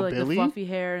with Oh, the, like Billy. the fluffy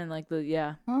hair and like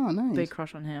the Oh, nice. big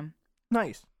crush on him.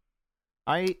 Nice.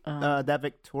 I Um, that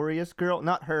Victorious girl,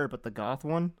 not her, but the goth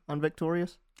one on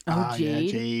Victorious. Oh, Ah, yeah,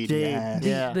 Jade. Jade. Jade, Yes.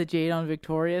 yeah. The Jade on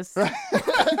Victorious.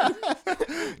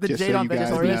 The Just Jade so on you guys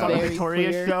Victorious know. on the Very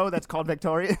Victorious clear. show that's called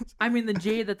Victorious. I mean, the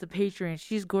Jade that's a Patreon.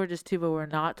 She's gorgeous too, but we're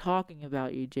not talking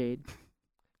about you, Jade.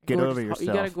 Get Gorgeous over You got a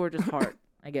yourself. gorgeous heart,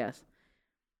 I guess.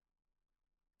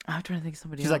 I'm trying to think of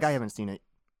somebody She's else. like, I haven't seen it.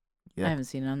 I Yeah. haven't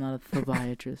seen it. I'm not a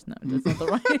phlebototrist. No, that's not the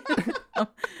right.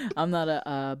 I'm not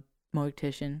a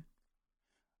mortician.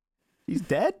 He's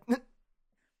dead?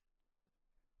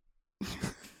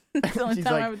 That's the only She's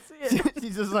time like- I would see it.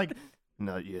 She's just like,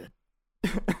 not yet.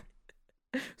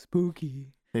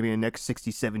 Spooky. Maybe in the next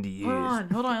 60, 70 years.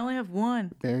 Hold on. I only have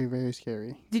one. Very, very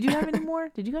scary. Did you have any more?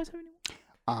 Did you guys have any more?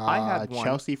 I had one.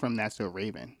 Chelsea from That's So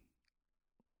Raven.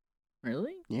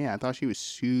 Really? Yeah, I thought she was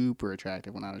super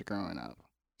attractive when I was growing up.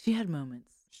 She had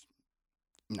moments.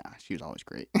 Nah, she was always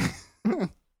great.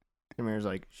 Amir's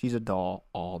like, she's a doll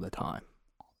all the time.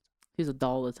 She's a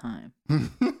doll all the time.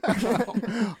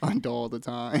 On doll all the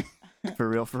time. For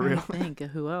real, for Trying real. to think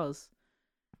of who else.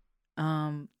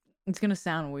 It's gonna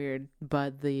sound weird,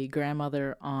 but the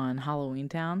grandmother on Halloween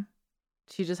Town,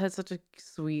 she just had such a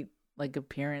sweet like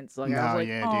appearance. Like I No, was like,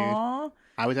 yeah, dude. "Aw."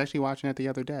 I was actually watching it the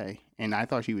other day, and I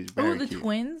thought she was very Oh, the cute.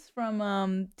 twins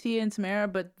from Tia and Tamara,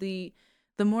 but the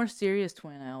more serious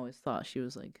twin, I always thought she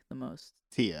was like the most.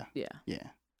 Tia. Yeah. Yeah.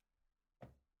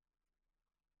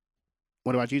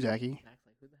 What about you, Zachy?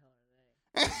 Who the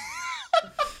hell are they?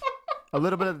 A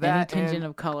little bit of Any that. tinge And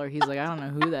of color, he's like, I don't know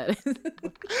who that is.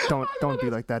 don't be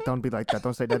like that. Don't be like that.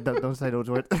 Don't say that. Don't say those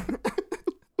words.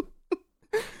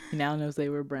 He now knows they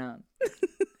were brown.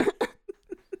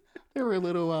 They were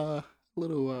a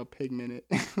little pigmented.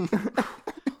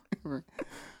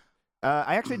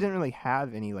 I actually didn't really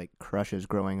have any like crushes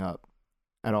growing up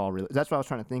at all. Really, that's what I was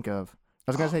trying to think of.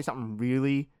 I was gonna say something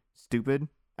really stupid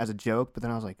as a joke, but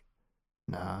then I was like,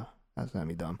 nah, that's gonna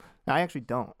be dumb. I actually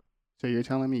don't. So you're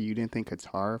telling me you didn't think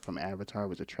Katara from Avatar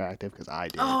was attractive? Because I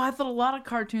did. Oh, I thought a lot of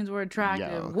cartoons were attractive.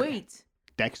 Yeah, okay. Wait.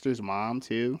 Dexter's mom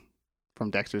too,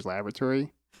 from Dexter's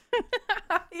Laboratory.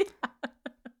 Yeah.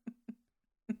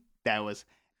 That was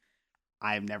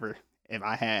I've never. If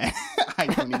I had, I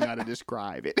don't even know how to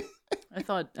describe it. I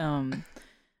thought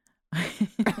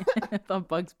I thought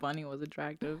Bugs Bunny was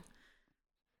attractive.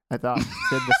 I thought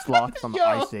Sid the Sloth from Yo.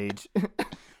 Ice Age.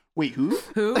 Wait, who?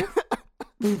 Who?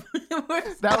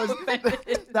 That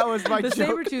was my the joke.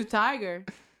 saber-toothed tiger.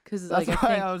 Because That's like why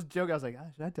I think I was joking. I was like, ah,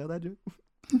 should I tell that joke?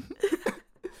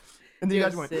 And then you you're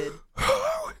guys went, Sid.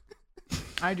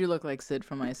 I do look like Sid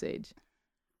from Ice Age.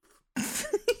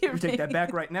 you take that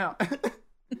back right now.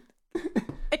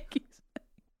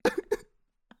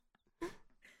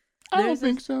 I don't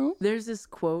think so. There's this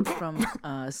quote from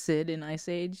Sid in Ice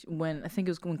Age when I think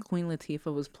it was when Queen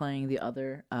Latifah was playing the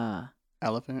other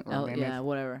Elephant or mammoth? yeah,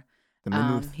 whatever. The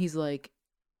mammoth. He's like,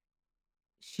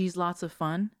 she's lots of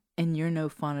fun and you're no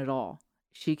fun at all.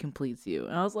 She completes you.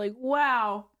 And I was like,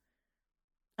 wow,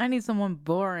 I need someone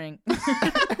boring.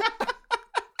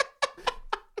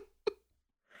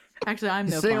 Actually, I'm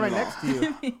He's no sitting fun right at next all.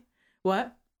 to you.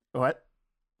 What? What?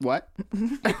 What?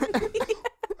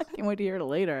 Can't wait to hear it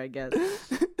later, I guess.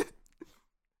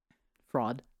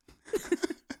 Fraud.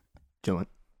 Chilling.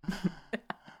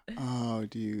 Oh,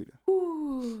 dude.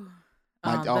 Ooh.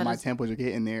 My That is- temples are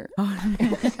getting there.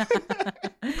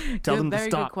 Tell them to very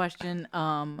stop. good question.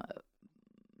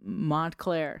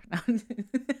 Montclair.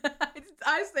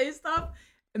 I say stuff,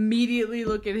 immediately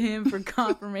look at him for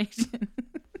confirmation.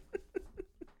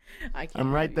 I can't.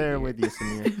 I'm right have there here. with you,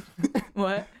 Samir.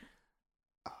 What?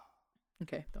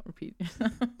 Okay, don't repeat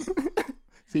yourself.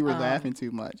 See, we're laughing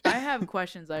too much. I have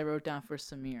questions I wrote down for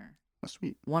Samir. Oh,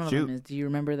 sweet. One of Shoot. them is, do you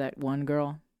remember that one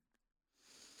girl?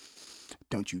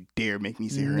 Don't you dare make me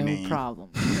say her No name. problem.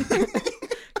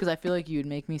 Because I feel like you would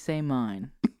make me say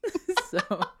mine. So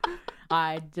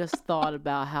I just thought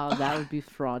about how that would be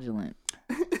fraudulent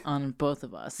on both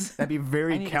of us. That'd be I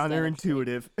very need to stand up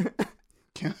straight. counterintuitive.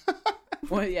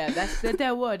 Well, yeah,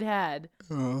 that would had.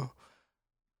 Oh.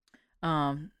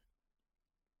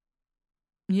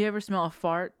 You ever smell a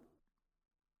fart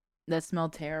that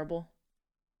smelled terrible?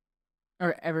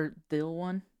 Or ever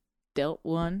dealt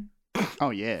one?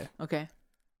 Oh, yeah. Okay.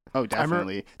 Oh,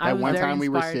 definitely. I That was one very time we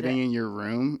were inspired sitting to- in your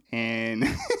room and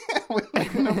we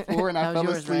were on the floor and I That was fell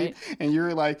yours, asleep right? and you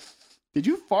were like, "Did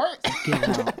you fart?" Get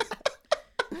out.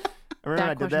 I remember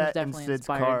I That did question was that in definitely Sid's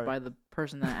inspired car. by the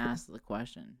person that asked the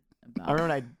question. About I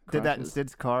remember when I did that in crushes.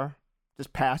 Sid's car,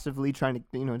 just passively trying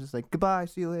to, just like, goodbye,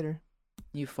 see you later.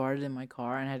 You farted in my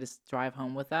car and I had to drive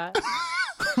home with that.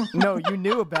 No, you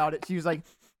knew about it. She was like,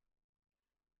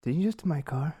 did you just in my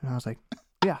car? And I was like,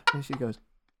 yeah. And she goes,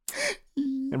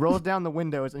 and rolls down the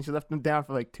windows, and she left them down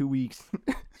for like 2 weeks.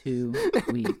 2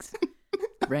 weeks.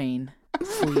 Rain,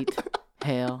 sleet,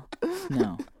 hail,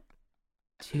 snow.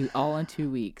 All in 2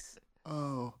 weeks.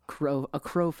 Oh. A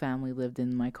crow family lived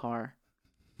in my car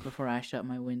before I shut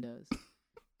my windows.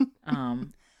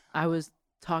 I was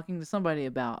talking to somebody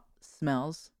about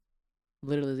smells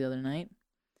literally the other night,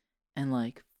 and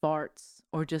like farts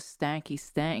or just stanky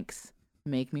stanks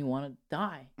make me want to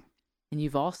die. And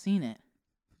you've all seen it.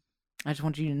 I just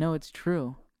want you to know it's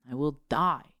true. I will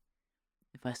die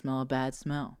if I smell a bad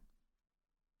smell.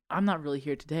 I'm not really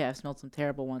here today. I've smelled some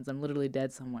terrible ones. I'm literally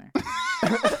dead somewhere.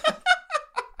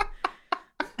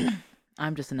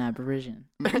 I'm just an aberration.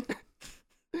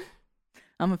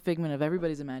 I'm a figment of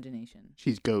everybody's imagination.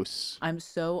 She's ghosts. I'm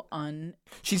so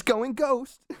She's going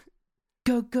ghost.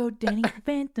 Go Danny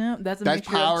Phantom. That's That's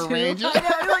mixture of Power two. Ranger. I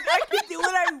know, like, I can do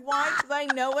what I want because I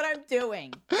know what I'm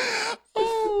doing.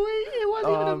 Oh, wait, it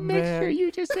wasn't even Oh, a mixture. man.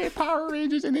 You just said Power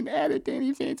Rangers and then added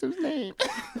Danny Phantom's name.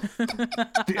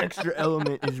 The extra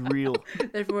element is real.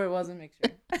 Therefore, it was a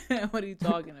mixture. What are you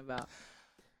talking about?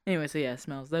 Anyway, so yeah,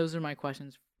 smells. Those are my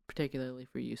questions, particularly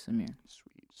for you, Samir. Sweet.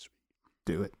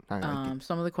 Do it. I like it.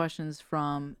 Some of the questions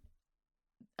from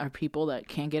are people that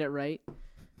can't get it right.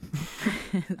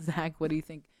 Zach, what do you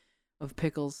think of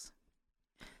pickles?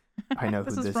 I know who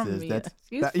This is this from is. Mia.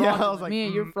 She's Yeah, I was fraudulent. like, Mia,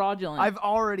 you're fraudulent. I've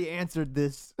already answered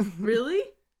this. Really?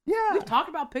 Yeah. We've talked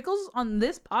about pickles on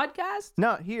this podcast?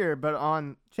 Not here, but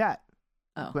on chat.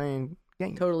 Oh. Playing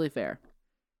games. Totally fair.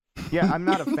 Yeah, I'm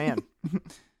not a fan.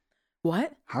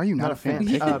 What? How are you not, Not a fan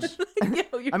of a fan.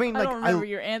 pickles? Yo, I mean, I like, don't remember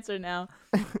your answer now.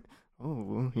 Oh,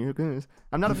 well, here it goes.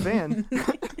 I'm not a fan.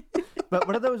 But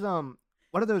what are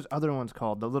those other ones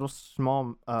called? The little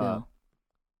small Dill.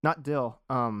 not dill.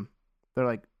 They're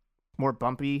like more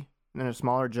bumpy in a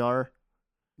smaller jar.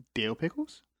 Dill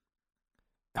pickles?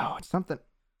 Oh, it's something.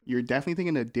 You're definitely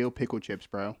thinking of dill pickle chips,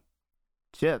 bro.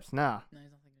 Chips, nah. No, he's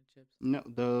not thinking of chips. No,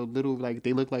 the little, like,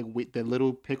 they look like the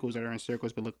little pickles that are in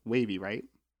circles but look wavy, right?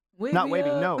 Not wavy,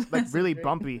 no. Like That's really great.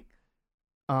 bumpy.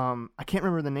 I can't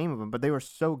remember the name of them, but they were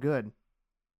so good.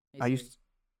 Hey, I Siri,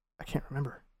 can't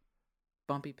remember.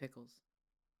 bumpy pickles.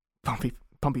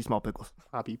 Pumpy small pickles.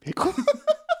 Poppy pickle.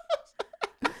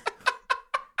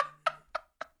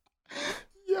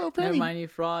 Yo, Never Penny. mind, you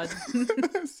fraud.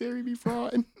 Siri be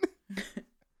fraud.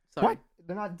 Sorry. What?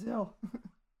 They're not dill.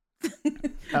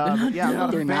 But yeah, I'm not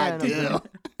a They're fan not of dill.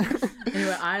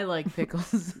 Anyway, I like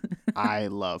pickles. I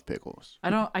love pickles.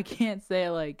 I can't say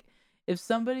like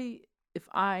if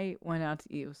I went out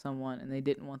to eat with someone and they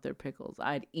didn't want their pickles,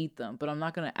 I'd eat them, but I'm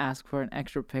not gonna ask for an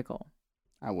extra pickle.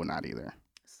 I will not either.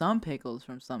 Some pickles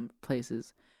from some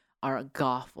places are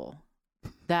awful.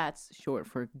 That's short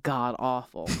for god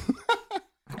awful.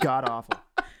 God awful.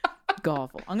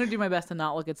 Awful. I'm gonna do my best to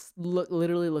not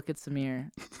literally look at Samir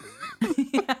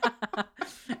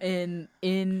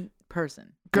in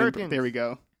person. Gherkins. There we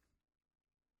go.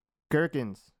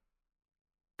 Gherkins.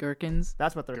 Gherkins.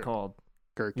 That's what they're called.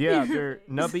 Gherkins. Yeah, they're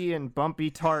nubby and bumpy,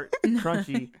 tart,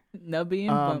 crunchy. Nubby and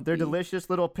bumpy. Their delicious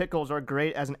little pickles are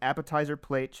great as an appetizer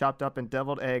plate, chopped up and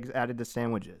deviled eggs added to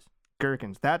sandwiches.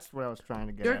 Gherkins. That's what I was trying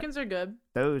to get Gherkins are good. at.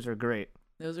 Those are great.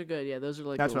 Those are good. Yeah, those are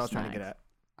like. That's what I was little trying to get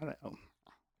snacks.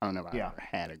 I don't know if I Yeah. ever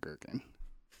had a gherkin.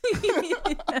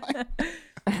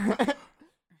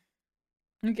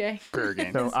 Okay.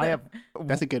 Gherkin. So I have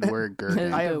That's a good word,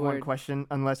 gherkin. I good have one word. question,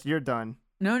 unless you're done.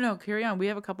 No, carry on. We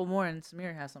have a couple more, and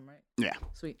Samir has some, right? Yeah.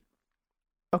 Sweet.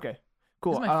 Okay,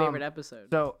 cool. This is my favorite episode.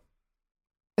 So,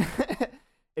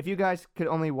 if you guys could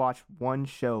only watch one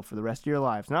show for the rest of your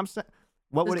lives, and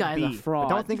what This would it guy's a be? fraud.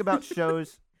 But don't think about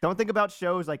shows. Don't think about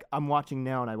shows like I'm watching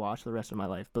now and I watch the rest of my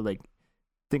life. But like,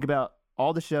 think about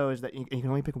all the shows that you can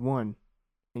only pick one,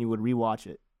 and you would rewatch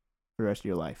it for the rest of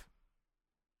your life.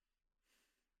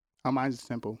 Oh, mine's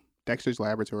simple. Dexter's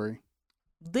Laboratory.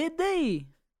 Did they?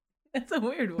 That's a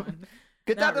weird one.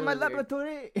 Get Not out of my really weird.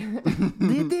 laboratory!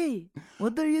 Did they?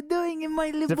 What are you doing in my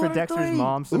laboratory? Is it for Dexter's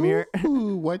mom, Samir?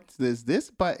 Ooh, what does this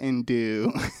button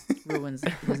do? Ruins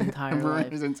his entire Ruined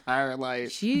life. his entire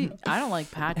life. I don't like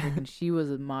Patrick, and she was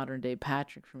a modern day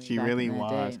Patrick for me. She back really in that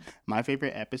was. day. My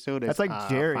favorite episode is That's like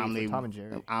Jerry from Omelette- Tom and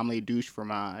Jerry. Omelette douche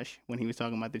fromage when he was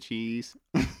talking about the cheese.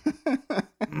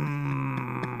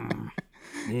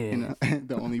 Yeah. You know,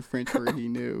 the only French word he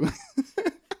knew.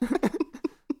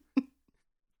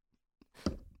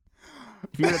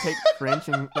 If you were to take French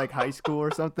in like high school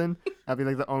or something, that'd be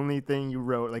like the only thing you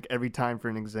wrote like every time for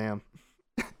an exam.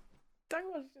 Talk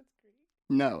about Schitt's Creek.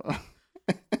 No.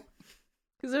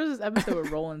 Because there was this episode where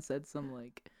Roland said some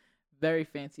like very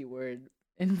fancy word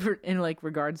in like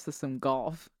regards to some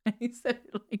golf, and he said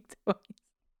it like twice.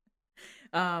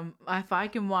 If I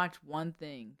can watch one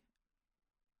thing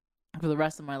for the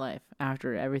rest of my life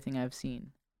after everything I've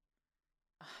seen,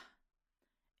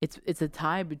 it's a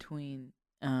tie between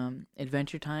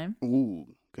Adventure Time Ooh,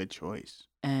 good choice.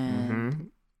 and Mm-hmm.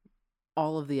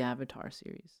 all of the Avatar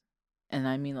series, and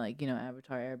I mean like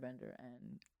Avatar, Airbender,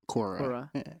 and Korra.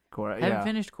 Korra. Cora, I haven't yeah.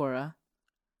 finished Korra.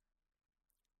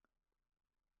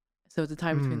 So it's a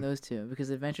tie between Mm. those two because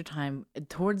Adventure Time,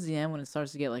 towards the end when it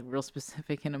starts to get like real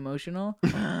specific and emotional,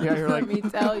 Yeah, you're let like- me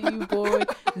tell you, boy.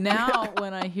 Now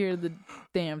when I hear the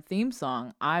damn theme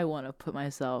song, I want to put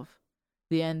myself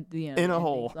the In a ending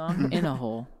hole. song, in a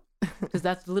hole, because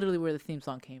that's literally where the theme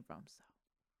song came from. So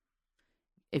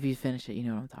if you finish it, you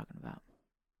know what I'm talking about.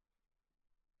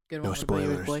 Good No one. What about yours,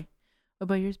 spoilers. boy? What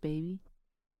about yours, baby?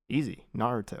 Easy.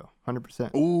 Naruto.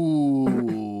 100%.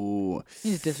 Ooh.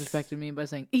 You just disrespected me by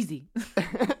saying easy.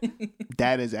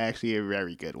 That is actually a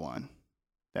very good one.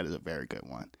 That is a very good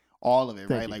one. All of it,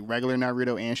 Thank right? you. Like regular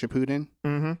Naruto and Shippuden.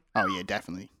 Mm-hmm. Oh yeah,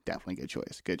 definitely. Definitely good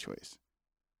choice. Good choice.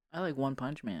 I like One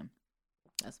Punch Man.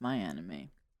 That's my anime.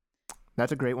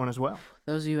 That's a great one as well.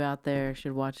 Those of you out there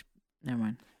should watch. Never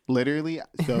mind. Literally,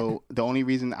 so the only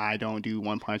reason I don't do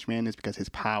One Punch Man is because his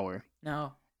power.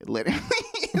 No. Literally,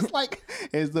 it's like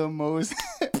is the most.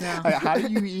 No. Like, how do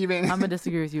you even? I'm gonna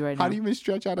disagree with you right now. How do you even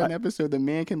stretch out an episode? The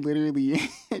man can literally hit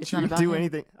It's you. not about Do him.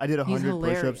 anything. I did 100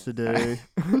 push-ups hilarious.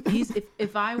 today. He's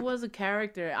if I was a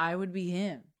character, I would be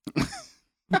him.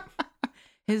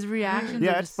 His reactions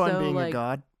Yeah, are it's just fun so being like a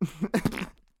god.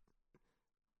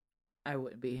 I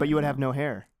wouldn't be him. But you would have no. no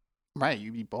hair. Right,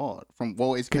 you'd be bald.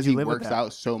 It's because you he live with works that.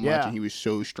 out so much Yeah. and he was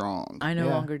so strong. I no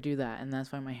Yeah. longer do that, and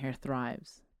that's why my hair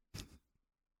thrives.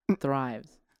 Thrives.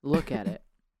 Look at it.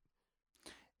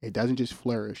 It doesn't just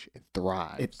flourish; it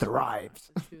thrives. It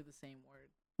thrives. It's two of the same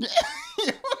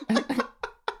word.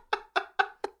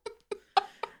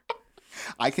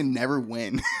 I can never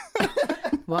win.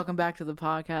 Welcome back to the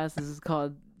podcast. This is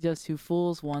called Just Two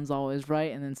Fools. One's always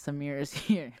right, and then Samir is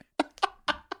here.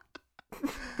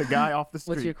 The guy off the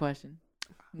street. What's your question?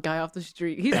 Guy off the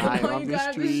street. He's Guy the off the guy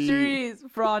off the street. streets.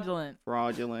 Fraudulent.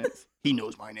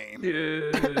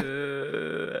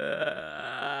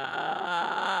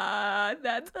 god,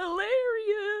 that's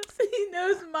hilarious. He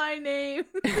knows my name.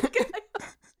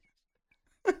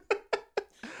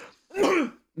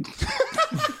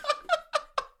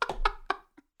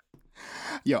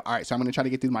 Yo, all right. So I'm gonna try to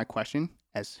get through my question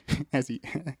as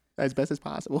best as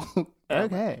possible.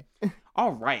 Okay.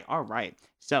 All right.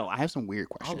 So I have some weird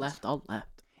questions. All left.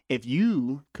 If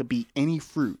you could be any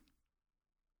fruit,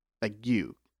 like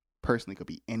you personally could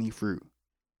be any fruit,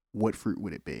 what fruit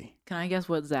would it be? Can I guess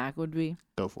what Zach would be?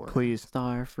 Go for it. Please.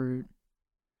 Star fruit.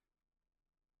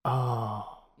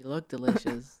 Oh. You look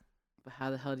delicious, but how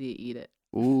the hell do you eat it?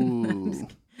 Ooh,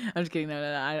 I'm just kidding.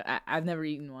 No. I've never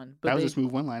eaten one. But that was they- a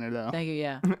smooth one-liner though. Thank you.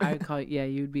 Yeah, I would call it. Yeah,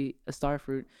 you'd be a star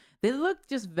fruit. They look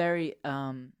just very They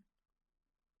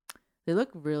look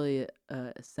really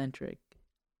eccentric,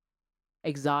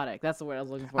 exotic. That's the word I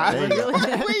was looking for. There you go.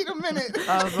 Wait a minute.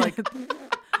 I was like,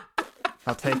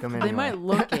 I'll take them anyway. They might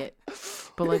look it,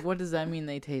 but like, what does that mean?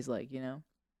 They taste like, you know?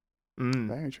 Mm.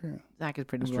 Very true. Zach is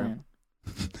pretty That's true.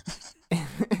 bland.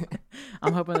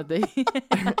 I'm hoping that they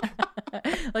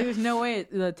like. There's no way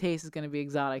the taste is gonna be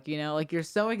exotic. You know, like you're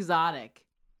so exotic,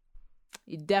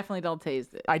 you definitely don't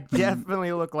taste it. I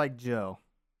definitely look like Joe.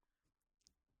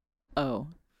 Oh,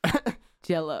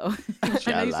 Jello. I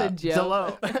know you said Joe.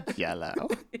 Jello. Yellow.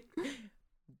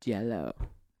 Jello.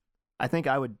 I think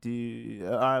I would do.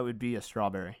 I would be a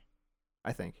strawberry.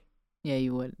 I think. Yeah,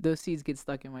 you would. Those seeds get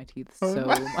stuck in my teeth Oh, so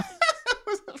my- much.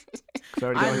 So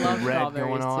already I got, like, love the red strawberries,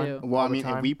 going on. too. Well, I all the mean, if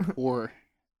time. we pour,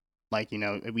 like, you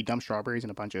know, if we dump strawberries in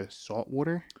a bunch of salt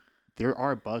water, there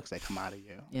are bugs that come out of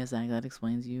you. Yeah, Zach, that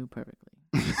explains you perfectly.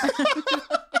 I'm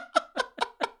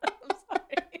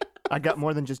sorry. I got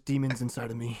more than just demons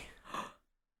inside of me.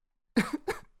 I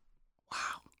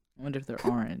wonder if they're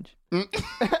orange.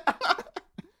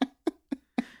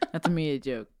 That's a media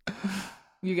joke.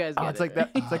 You guys get Oh, it's it, like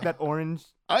right? that. It's like that orange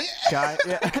Oh, yeah. guy.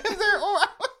 Yeah. Is there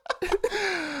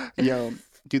Yo,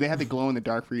 do they have to glow in the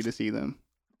dark for you to see them?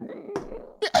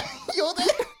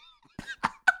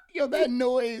 Yo, that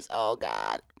noise. Oh,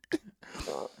 God.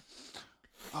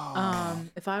 Oh.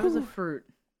 If I was a fruit,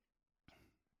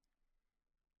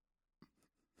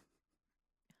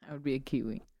 I would be a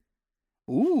kiwi.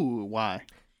 Ooh, why?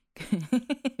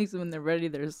 So when they're ready,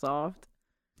 they're soft.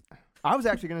 I was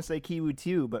actually gonna say kiwi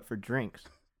too, but for drinks.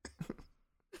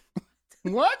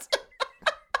 What?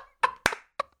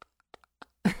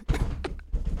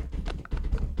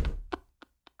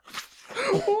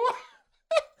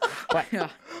 Yeah.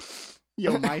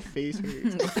 Yo, my face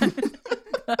hurts. I'm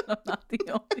not the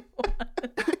only one.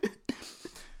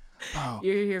 Oh.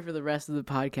 You're here for the rest of the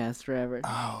podcast forever.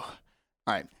 Oh.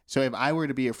 All right. So if I were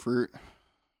to be a fruit,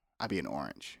 I'd be an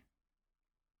orange.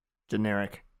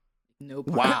 Generic. Nope.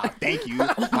 Wow. Thank you.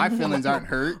 My feelings aren't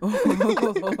hurt.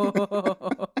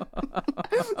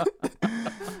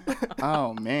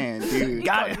 Oh, man, dude.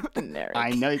 Got it. Generic.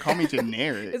 I know you call me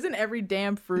generic. Isn't every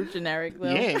damn fruit generic though?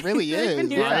 Yeah, it really Even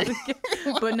is. yours Like,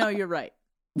 is- but no, you're right.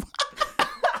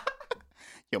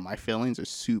 yo, my feelings are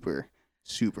super.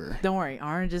 Don't worry,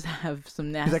 oranges have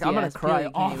some nasty. He's like, I'm gonna ass peel cry you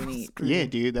can't off even eat. screen. Yeah,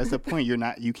 dude, that's the point.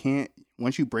 You can't,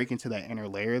 once you break into that inner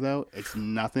layer, though, it's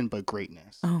nothing but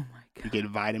greatness. Oh my You god. get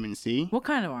vitamin C. What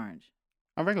kind of orange?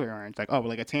 A regular orange. Like, oh,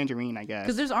 like a tangerine, I guess.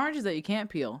 Because there's oranges that you can't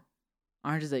peel,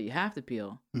 oranges that you have to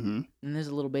peel, Mm-hmm. and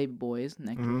there's little baby boys,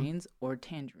 nectarines, or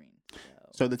tangerines.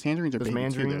 So the tangerines are Does baby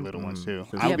too, they're mandarin- little ones mm, too.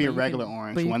 so- I would Yeah, be a but you regular can-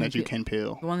 orange, but you one can that you peel- can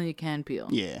peel. The one that you can peel.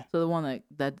 Yeah. So the one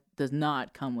that does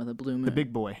not come with a blue moon. The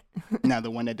big boy. Now the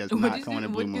one that does Would not you come in a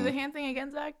do, blue would do the moon. hand thing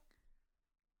again, Zach?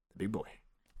 The big boy.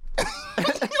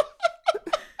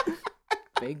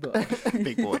 Big boy.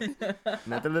 Big boy.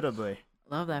 Not the little boy.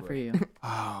 Love that for you.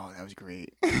 Oh, that was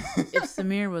great. If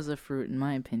Samir was a fruit, in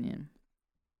my opinion,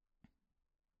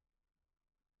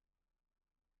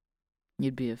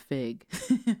 you'd be a fig.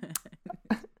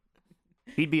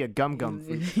 He'd be a gum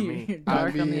fruit for You're me.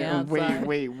 dark I'd on be the a- outside.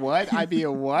 Wait, what? I'd be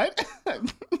a what?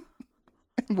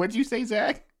 What'd you say,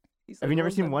 Zach? He said, Have you never "What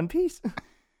was seen that?" One Piece?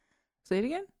 Say it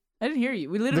again. I didn't hear you.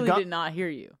 We literally gum- did not hear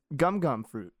you. Gum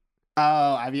fruit.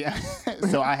 Oh, I mean,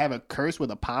 so I have a curse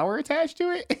with a power attached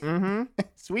to it? Mm-hmm.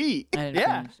 Sweet. I didn't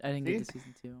Yeah. finish. I didn't get See? to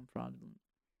season 2. I'm fraudulent.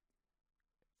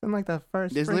 In like the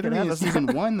first. There's freaking literally in episode. season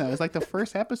 1, though. It's like the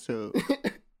first episode.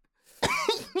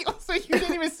 So you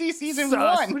didn't even see season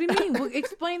Sus. 1. What do you mean? Well,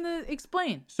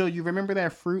 explain. So you remember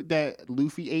that fruit that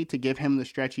Luffy ate to give him the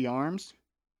stretchy arms?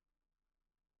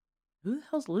 Who the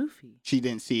hell's Luffy? She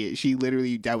didn't see it. She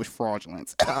literally, that was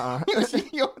fraudulent. Yo,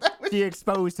 that was, She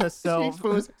exposed she herself.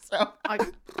 exposed herself.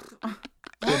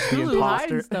 Sid's the Blue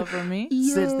hiding imposter. stuff from me.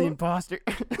 Sid's the Yo. imposter.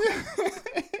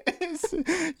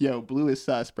 Yo, blue is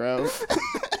sus, bro.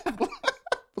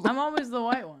 I'm always the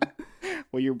white one.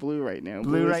 Well, you're blue right now.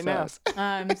 Blue is right now.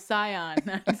 sus. Scion.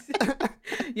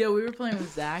 Yo, we were playing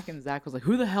with Zach, and Zach was like,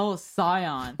 "Who the hell is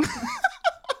Scion?"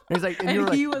 He's like, and And you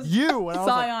were he like, was you. And I was like,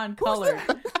 Scion color.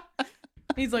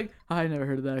 He's like, "I never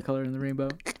heard of that color in the rainbow.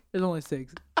 There's only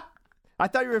 6." I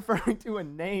thought you were referring to a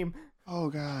name. Oh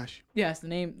gosh. Yes, the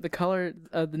name of the color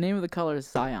is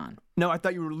Scion. No, I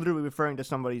thought you were literally referring to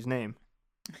somebody's name.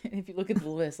 And if you look at the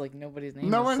list, like nobody's name.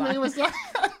 No is one's Scion. name was that.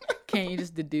 Can't you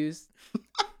just deduce?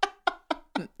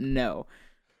 No.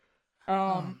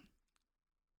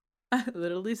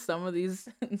 Literally, some of these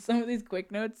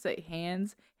quick notes say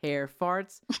hands, hair,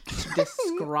 farts,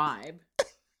 describe.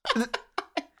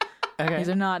 Okay. These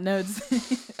are not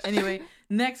notes. Anyway,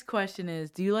 next question is: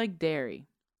 do you like dairy?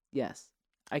 Yes.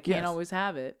 I can't Yes. always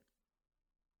have it,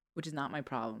 which is not my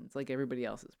problem. It's like everybody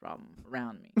else's problem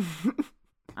around me.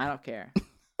 I don't care.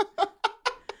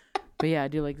 But yeah, I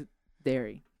do like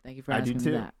dairy. Thank you for I do asking me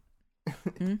too. that.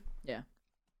 Hmm? Yeah.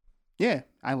 Yeah,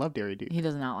 I love dairy, dude. He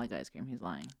does not like ice cream. He's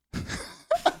lying.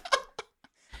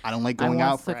 I don't like I going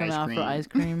out once for took him ice out cream. for ice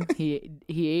cream. He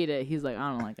ate it. He's like, I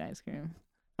don't like ice cream.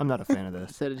 I'm not a fan of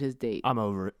this. So did his date. I'm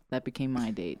over it. That became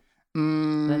my date.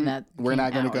 Then that we're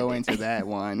not became gonna our go date. into that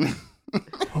one.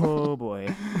 Oh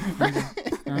boy.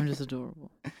 I'm just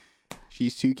adorable.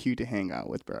 She's too cute to hang out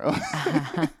with, bro.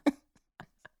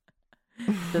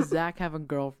 Does Zach have a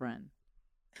girlfriend?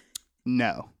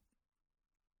 No.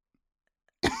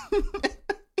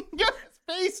 Your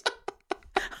face.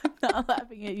 I'm not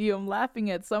laughing at you. I'm laughing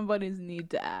at somebody's need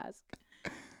to ask.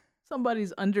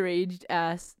 Somebody's underage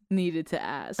ass needed to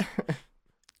ask.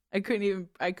 I couldn't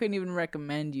even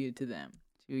recommend you to them.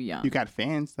 Too young. You got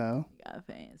fans though. You got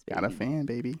fans, baby. Got a fan,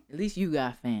 baby. At least you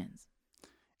got fans.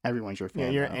 Everyone's your Yeah,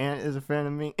 fan. your though. aunt is a fan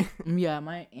of me. Yeah,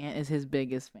 my aunt is his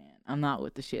biggest fan. I'm not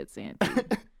with the shit, Santa.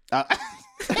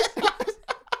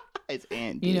 It's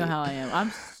Aunt. You know dude. how I am.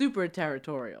 I'm super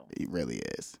territorial. He really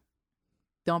is.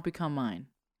 Don't become mine,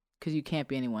 because you can't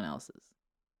be anyone else's.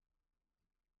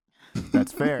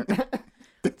 That's fair.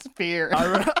 That's fair.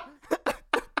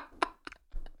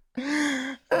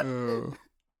 Oh,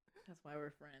 That's why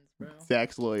we're friends, bro.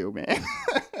 Zach's loyal, man.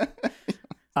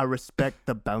 I respect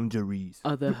the boundaries.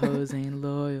 Other hoes ain't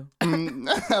loyal.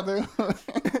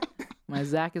 My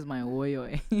Zach is my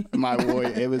oi. My boy,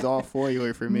 it was all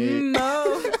foil for me.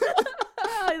 No.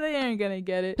 They ain't gonna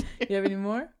get it. You have any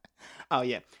more? Oh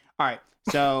yeah. All right.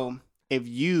 So if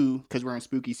you, because we're in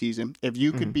spooky season, if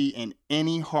you could be in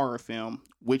any horror film,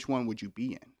 which one would you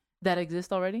be in? That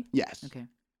exists already? Yes. Okay.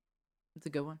 That's a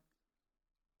good one.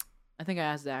 I think I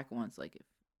asked Zach once, like,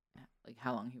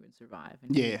 how long he would survive.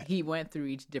 And Yeah. He went through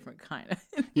each different kind of.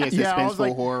 Yeah, Yeah, I was suspenseful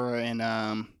like- horror and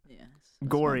Yeah.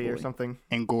 Gory or boy. something.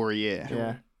 gory. Yeah.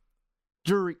 Yeah.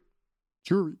 Jury.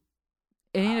 Jury.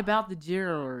 It ain't about the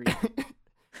jewelry.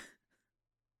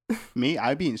 Me,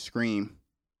 I'd be in Scream,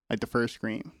 like the first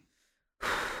Scream.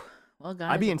 Well,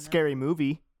 guys. I'd be in I'm not- Scary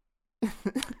Movie.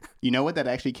 You know what? That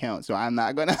actually counts. So I'm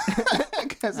not gonna.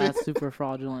 Cause That's super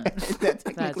fraudulent. that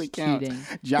technically That's counts.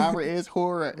 cheating. Genre is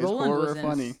horror. It's Roland horror was in,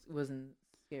 funny. Was in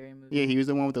Scary Movie. Yeah, he was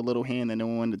the one with the little hand that no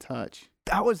one wanted to touch.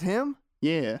 That was him?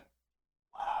 Yeah.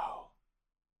 Wow.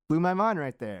 Blew my mind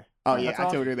right there. Oh That's yeah,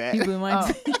 I told her that. He blew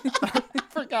my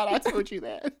Forgot I told you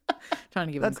that. Trying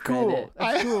to give That's him credit. cool.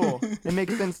 That's cool. It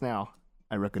makes sense now.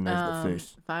 I recognize the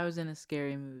face. If I was in a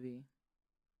scary movie,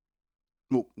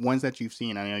 Well, ones that you've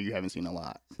seen, I know you haven't seen a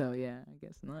lot. so yeah, I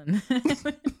guess none.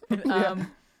 Yeah.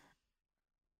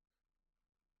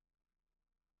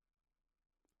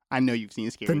 I know you've seen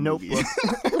scary The movies.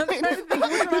 Notebook. I'm trying to think which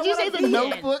one I Did you say wanna the be in.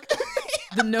 Notebook?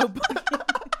 The Notebook.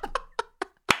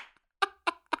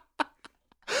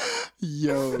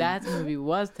 Yo. That movie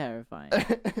was terrifying.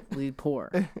 Lead poor.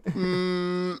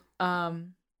 Mm,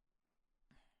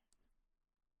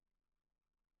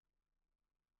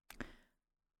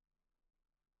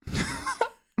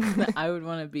 I would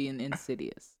want to be in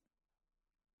Insidious.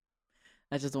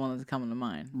 That's just the one that's coming to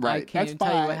mind. I Right, can't that's even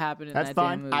tell you what fine. happened in That's that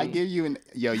fine. damn movie. I give you an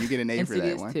you get an A for that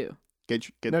Insidious one. 2. Good.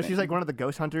 No, thing. she's like one of the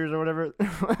ghost hunters or whatever.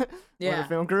 One of Yeah. the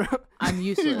film crew. I'm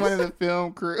She's useless. one of the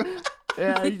film crew.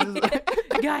 Yeah, you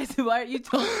just Guys, why you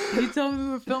told me we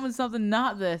were filming something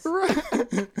not this?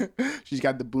 Do She's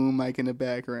got the boom mic in the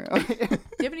background. you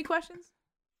have any questions?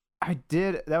 I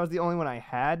did. That was the only one I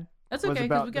had. That's Was okay because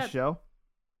about we the got show.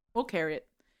 we'll carry it.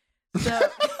 So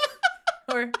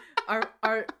or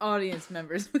our audience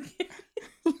members.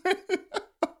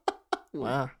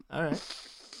 Wow. All right.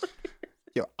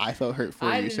 Yo, I felt hurt for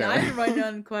I you, didn't sir. write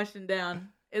down question down.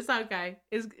 It's okay.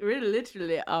 It's really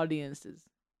literally audiences.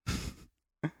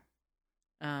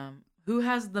 Who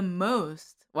has the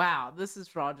most? Wow, this is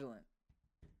fraudulent.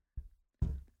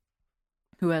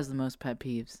 Who has the most pet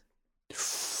peeves?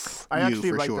 I You, actually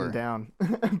for write sure. them down,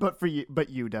 but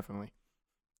you definitely.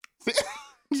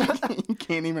 You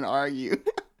can't even argue.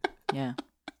 Yeah,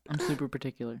 I'm super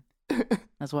particular.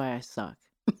 That's why I suck.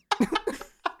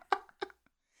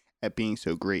 At being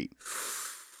so great.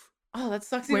 Oh, that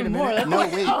sucks Wait a even more. minute. That's No,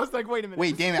 why- wait. I was like, wait a minute.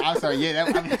 Wait, damn it. I'm sorry. Yeah,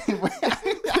 I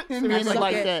didn't mean it suck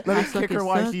like at- that. Let I me suck kick her at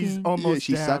while she's sucking. almost Yeah,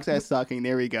 she down. sucks at sucking.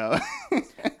 There we go.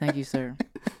 Thank you, sir.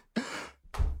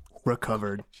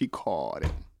 Recovered. She called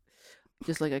it.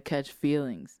 Just like I catch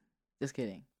feelings. Just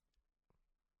kidding.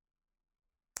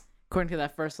 According to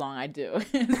that first song, I do.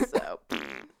 So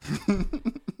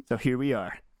So here we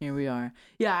are. here we are.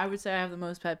 Yeah, I would say I have the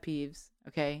most pet peeves.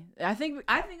 Okay, I think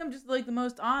I'm just like the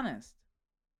most honest.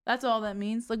 That's all that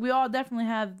means. Like we all definitely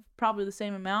have probably the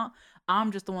same amount.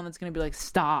 I'm just the one that's gonna be like,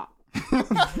 stop.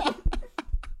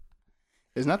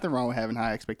 There's nothing wrong with having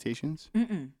high expectations.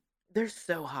 Mm-mm. They're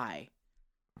so high.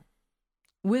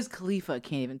 Wiz Khalifa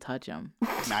can't even touch them.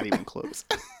 Not even close.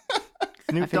 I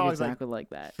Snoop figured Dogg's Zach like would like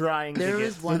that. trying There to get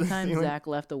was to one the time ceiling. Zach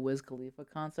left a Wiz Khalifa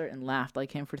concert and laughed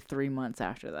like him for 3 months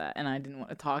after that, and I didn't want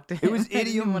to talk to him. It was I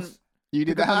didn't wanna- idioms. You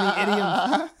did Pick up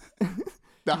on the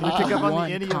The You pick up on the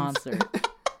one idioms. concert.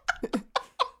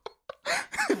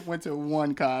 Went to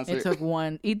one concert. It took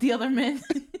one. Eat the other men.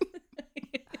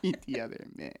 Eat the other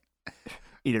man.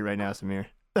 Eat it right now, Samir.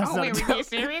 That's not a joke.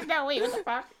 serious? No, wait, what the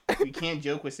fuck? We can't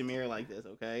joke with Samir like this,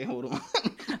 okay? Hold on.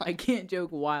 I can't joke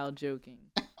while joking.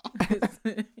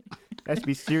 Has to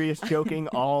be serious joking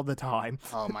all the time.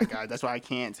 Oh my god, that's why I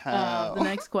can't tell. The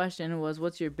next question was,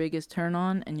 what's your biggest turn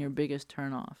on and your biggest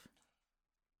turn off?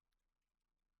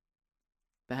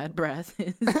 Bad breath.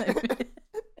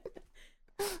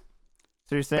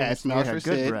 So you're saying Bad Samir smells had for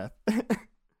good Sid. breath.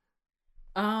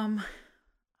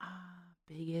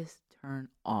 Biggest turn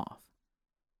off.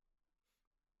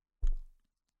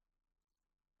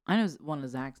 I know one of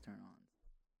Zach's turn ons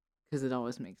because it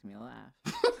always makes me laugh.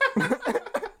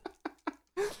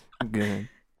 Good.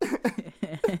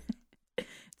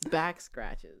 It's back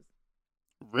scratches.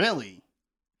 Really?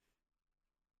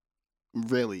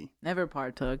 Really? Never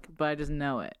partook, but I just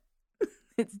know it.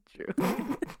 It's true.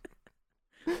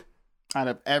 Out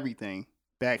of everything,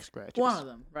 back scratches. One of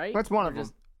them, right? That's one Or of them.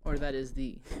 just- Or that is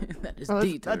the that is Oh,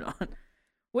 the that's- turn on.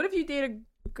 What if you date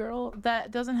a girl that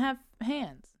doesn't have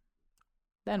hands?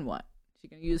 Then what? She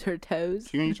gonna use her toes?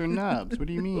 She gonna use her nubs. What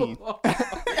do you mean?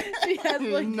 She has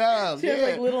like Nubs, she has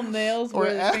like yeah. little nails Or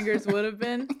where the el- fingers would have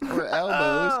been. Or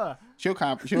elbows. Ah, She'll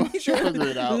figure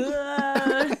it out.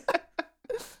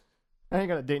 I ain't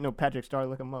gonna date no Patrick Star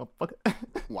looking motherfucker.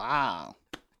 Wow.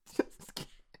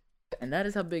 And that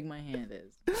is how big my hand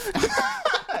is.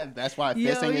 That's why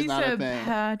Yo, fisting is you not a said thing.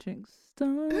 Patrick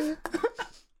Star.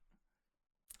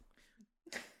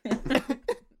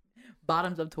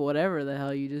 Bottoms up to whatever the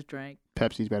hell you just drank.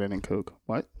 Pepsi's better than Coke.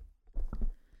 What?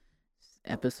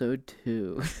 Episode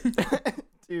 2.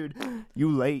 Dude,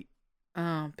 you late.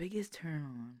 Biggest turn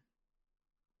on.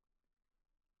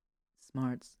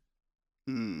 Smarts.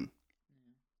 Hmm.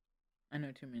 I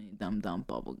know too many dumb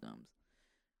bubble gums.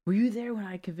 Were you there when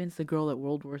I convinced the girl that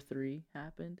World War III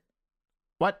happened?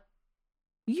 What?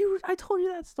 I told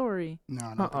you that story.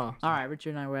 No, no. Uh-uh. All right,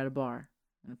 Richard and I were at a bar.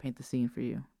 I'm gonna paint the scene for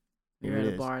you. We Here were it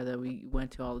at a is. bar that we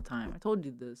went to all the time. I told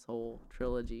you this whole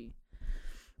trilogy.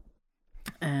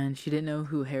 And she didn't know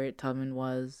who Harriet Tubman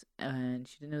was, and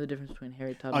she didn't know the difference between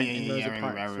Harriet Oh Tubman yeah, and yeah, Rosa yeah. I remember,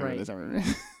 Parks, I remember right? this. I remember.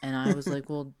 And I was like,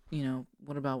 well,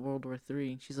 what about World War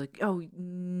III? And she's like, oh,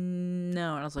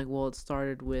 no. And I was like, well, it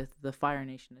started with the Fire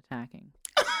Nation attacking.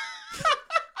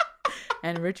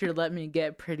 And Richard let me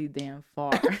get pretty damn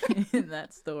far in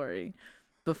that story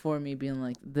before me being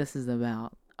like, this is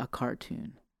about a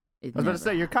cartoon. It I was about to never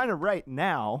say, you're happened. kind of right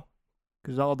now,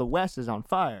 because all the West is on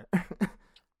fire.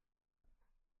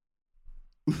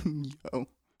 Yo,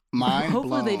 mind Hopefully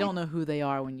blown. they don't know who they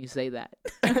are when you say that.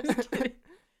 I'm just kidding.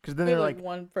 Because then They're they're like like,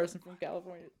 one person from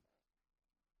California.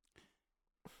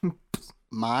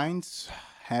 Mine's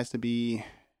has to be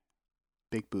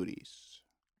big booties.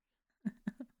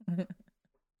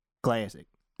 classic.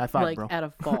 High five, Like bro. at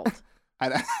a fault.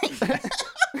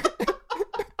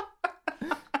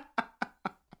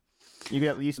 You could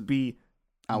at least be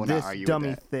I would not this argue dummy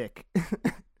with thick.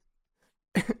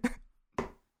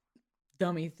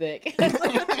 Dummy thick.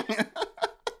 that.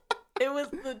 It was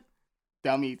the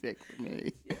Dummy thick for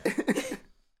me.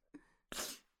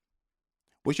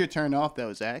 What's your turn off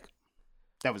though, Zach?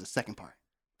 That was the second part.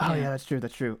 Oh Yeah. yeah, that's true.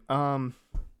 That's true. I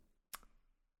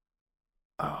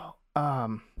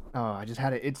just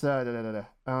had it. It's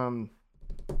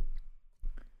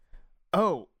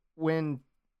Oh, when.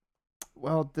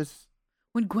 Well, this.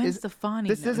 when Gwen Is- Stefani.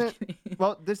 this no, I'm isn't- kidding.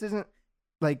 Well, this isn't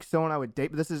like someone I would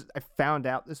date, but I found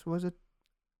out this was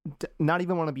not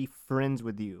even want to be friends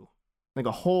with you, like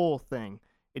a whole thing.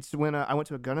 It's when I went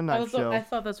to a gun and knife show. I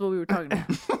thought that's what we were talking about.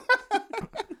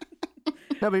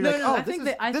 No, but you're No, like,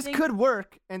 no, I this think could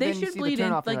work, and They then you should see bleed the in.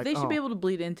 turn off. Like they should be oh. able to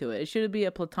bleed into it. It should be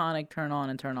a platonic turn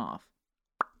on and turn off.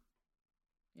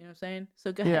 You know what I'm saying?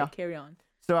 So go ahead, Yeah. carry on.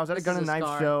 So I was at a This gun is and a knife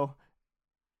scar. show.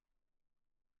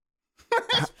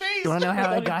 His face. You wanna know how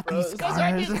I Bloody got these froze.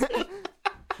 scars?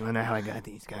 You wanna know how I got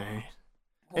these scars?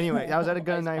 Anyway, I was at a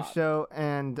gun and Ice knife pop. show,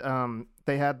 and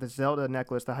they had the Zelda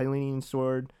necklace, the Hylian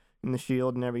sword, and the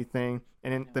shield and everything.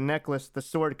 And in the necklace, the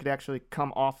sword could actually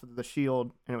come off of the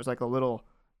shield, and it was like a little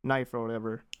knife or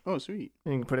whatever. Oh, sweet.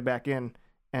 And you can put it back in.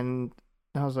 And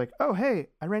I was like, oh, hey,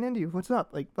 I ran into you. What's up?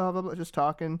 Like, blah, blah, blah, just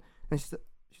talking. And she's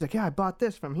like, yeah, I bought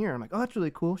this from here. I'm like, oh, that's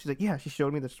really cool. She's like, yeah, she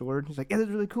showed me the sword. She's like, yeah, that's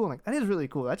really cool. I'm like, that is really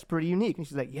cool. That's pretty unique. And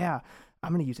she's like, yeah,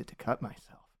 I'm going to use it to cut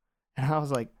myself. And I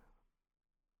was like,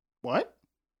 What?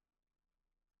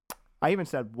 I even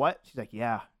said, what? She's like,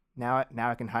 yeah, now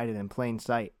I can hide it in plain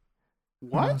sight.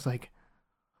 And I What? was like,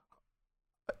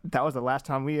 that was the last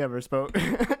time we ever spoke.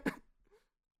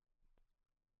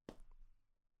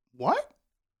 What?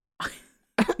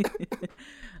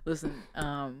 Listen,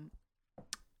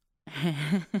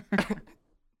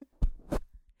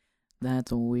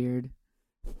 that's weird.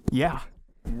 Yeah.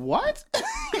 What?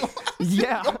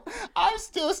 Yeah. I'm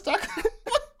still stuck.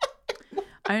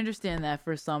 I understand that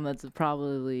for some, that's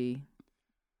probably.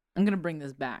 I'm gonna bring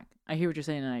this back. I hear what you're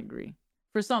saying, and I agree.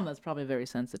 For some, that's probably a very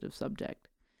sensitive subject,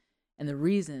 and the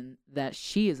reason that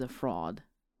she is a fraud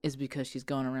is because she's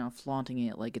going around flaunting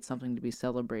it like it's something to be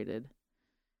celebrated.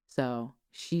 So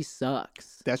she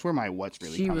sucks. That's where my what's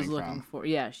really She coming was looking from. for,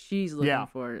 yeah, she's looking Yeah.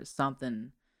 for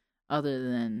something other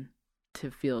than to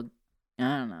feel,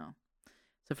 I don't know.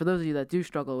 So for those of you that do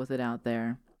struggle with it out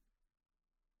there,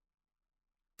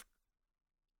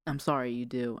 I'm sorry you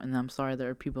do, and I'm sorry there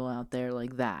are people out there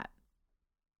like that.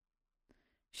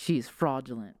 She's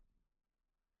fraudulent.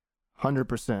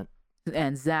 100%.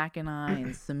 And Zach and I and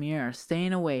Samir are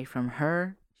staying away from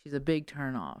her. She's a big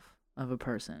turnoff of a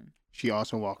person. She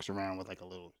also walks around with like a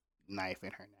little knife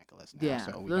in her necklace now. Yeah.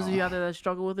 So For we those of don't- you out there that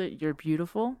struggle with it, you're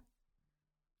beautiful.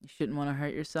 You shouldn't want to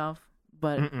hurt yourself.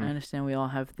 But I Mm-mm. understand we all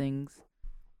have things.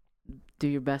 Do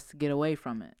your best to get away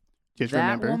from it. Just That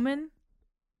remember, woman,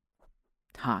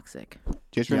 toxic.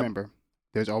 just Yep. remember,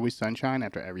 there's always sunshine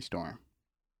after every storm.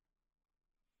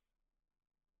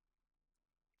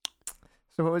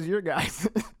 So what was your guys?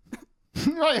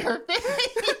 Right, her face.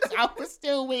 I was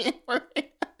still waiting for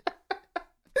it.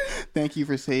 Thank you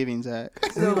for saving Zach.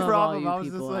 We No love all problem. you I was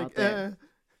just people like, out there.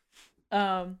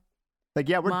 like,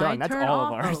 yeah, we're My done. That's turn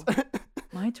all of off? ours.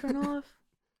 My turn off?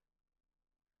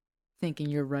 Thinking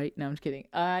you're right. No, I'm just kidding.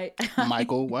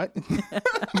 Michael, what? Does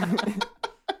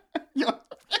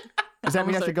that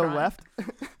mean I Almost should go crying. left?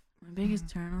 My biggest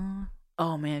turn off?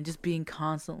 Oh man, just being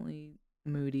constantly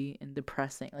moody and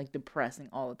depressing. Like depressing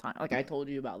all the time. Like I told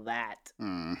you about that.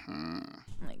 Mm-hmm.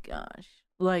 Oh my gosh.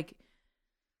 Like,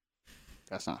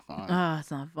 That's not fun.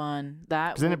 it's not fun.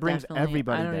 That 'Cause then will it brings definitely-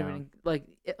 everybody I don't down. even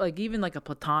like even like a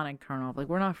platonic turn off. Like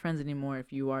we're not friends anymore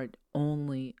if you are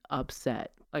only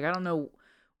upset. Like I don't know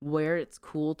where it's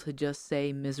cool to just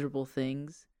say miserable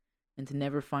things and to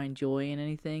never find joy in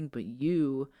anything, but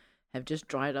you have just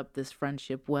dried up this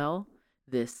friendship well,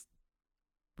 and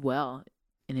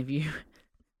if you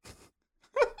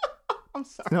I'm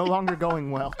sorry. No longer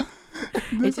going well.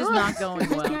 it's just not going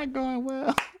It's well. not going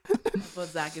well. That's what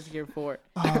Zach is here for.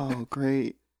 Oh,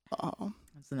 great. Oh,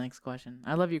 That's the next question.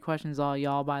 I love your questions, all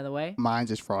y'all. By the way,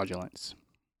 mine's is fraudulence.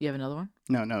 you have another one?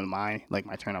 No, mine. Like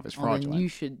my turn off is Well, then fraudulent. you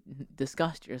should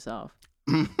disgust yourself.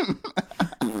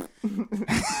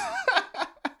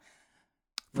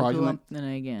 Fraudulent.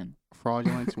 And again,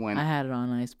 Fraudulence when. I had it on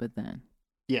ice, but then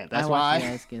Yeah, I that's watched the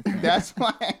why. ice get thin. That's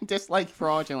why I dislike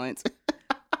fraudulence.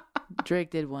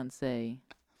 Drake did once say,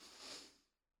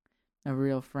 "A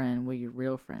real friend, where your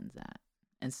real friends at?"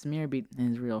 And Smear beat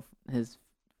his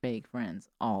fake friends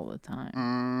all the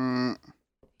time.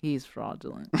 He's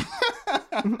fraudulent.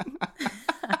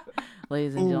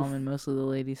 Ladies and Oof. gentlemen, most of the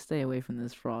ladies stay away from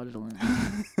this fraudulent.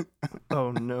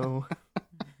 Oh no.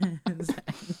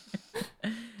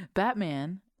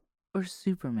 Batman or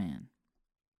Superman?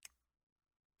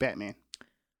 Batman.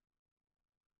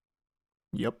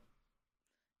 Yep.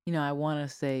 You know, I want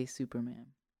to say Superman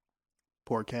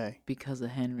Poor K. because of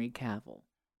Henry Cavill.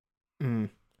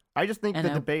 I just think And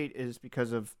the I- debate is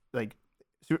because of like,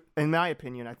 in my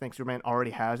opinion, I think Superman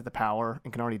already has the power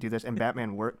and can already do this, and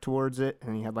Batman worked towards it,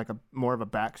 and he had like a more of a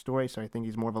backstory. So I think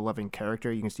he's more of a loving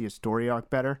character. You can see his story arc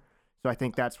better. So I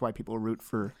think that's why people root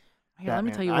for Here, let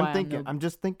me Batman. tell you why I'm thinking. I'm no... I'm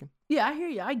just thinking. Yeah, I hear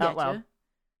you. I get loud. you.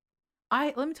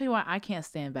 Let me tell you why I can't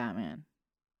stand Batman.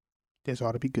 This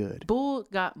ought to be good. Bull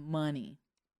got money.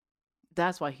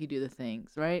 That's why he do the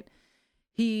things, right?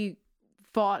 He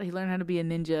fought. He learned how to be a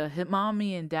ninja. His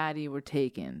mommy and daddy were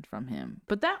taken from him,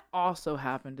 but that also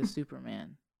happened to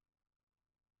Superman.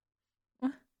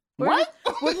 What?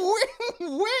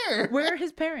 Where? Where are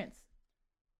his parents?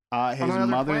 His another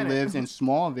mother planet. lives in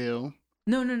Smallville.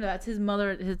 No, that's his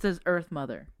mother. It's his Earth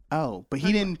mother. Oh, but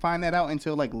he didn't find that out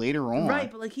until like later on.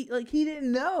 Right, but he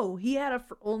didn't know. He had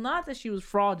not that she was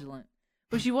fraudulent,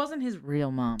 but she wasn't his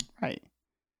real mom. Right.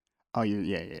 Oh,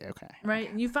 yeah, okay. Right,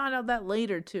 and you found out that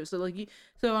later too. So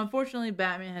so unfortunately,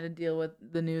 Batman had to deal with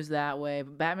the news that way.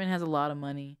 But Batman has a lot of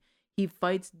money. He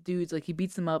fights dudes, like he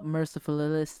beats them up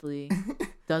mercilessly,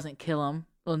 doesn't kill them.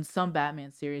 Well, in some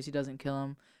Batman series, he doesn't kill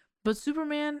them. But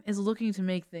Superman is looking to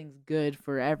make things good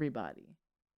for everybody.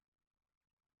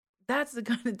 That's the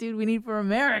kind of dude we need for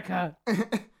America.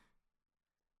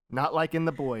 Not like in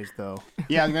The Boys, though.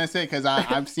 Yeah, I was gonna say because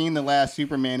I've seen the last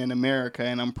Superman in America,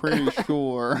 and I'm pretty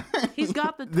sure He's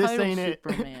got the This title ain't it.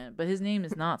 Superman, but his name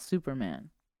is not Superman.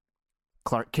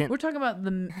 Clark Kent. We're talking about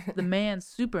the man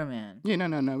Superman. Yeah,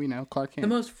 no, we know Clark Kent. The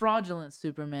most fraudulent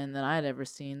Superman that I'd ever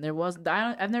seen.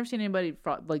 I've never seen anybody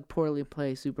poorly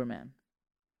play Superman.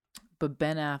 But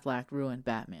Ben Affleck ruined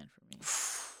Batman for me.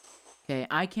 Okay,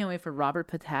 I can't wait for Robert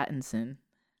Pattinson.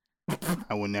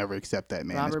 I will never accept that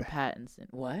man. Robert Pattinson.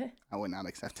 What? I would not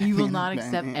accept that. You will man not as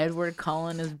accept Batman. Edward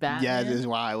Cullen as Batman? Yeah, this is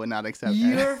why I would not accept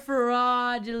You're that.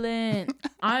 fraudulent.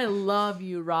 I love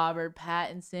you, Robert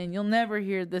Pattinson. You'll never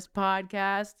hear this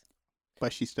podcast.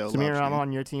 But she still Samir, loves I'm you.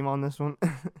 on your team on this one.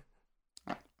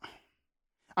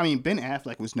 I mean, Ben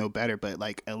Affleck was no better, but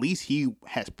like at least he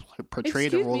has portrayed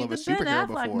Excuse the role me, of a the Ben superhero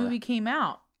Affleck before. movie came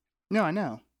out. No, I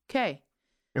know. Okay.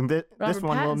 And this Robert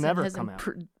one will Pattinson never hasn't come out.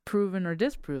 proven or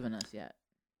disproven us yet.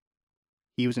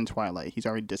 He was in Twilight. He's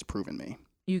already disproven me.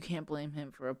 You can't blame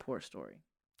him for a poor story.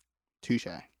 Touche.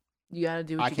 You gotta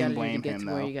do I what you can gotta do to blame get him, to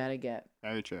where though. you gotta get.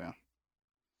 Very true.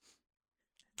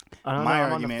 I don't My know, I'm on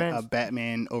the argument fence. of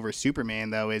Batman over Superman,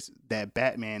 though, is that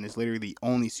Batman is literally the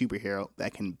only superhero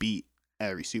that can beat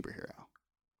every superhero.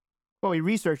 Well, he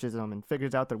researches them and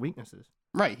figures out their weaknesses.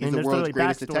 Right. He's And the there's world's literally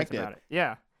greatest backstories detective. about it.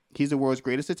 Yeah. He's the world's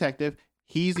greatest detective.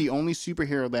 He's the only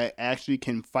superhero that actually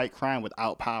can fight crime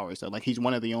without powers. So, like, he's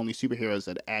one of the only superheroes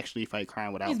that actually fight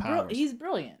crime without powers. He's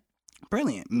brilliant.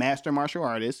 Brilliant. Master martial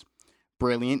artist.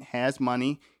 Brilliant. Has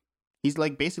money. He's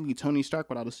like basically Tony Stark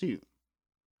without a suit.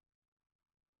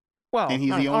 Well, And he's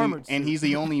not the an only armored and suit. he's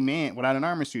the only man without an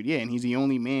armor suit. Yeah, and he's the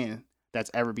only man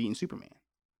that's ever beaten Superman.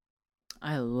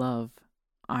 I love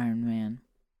Iron Man.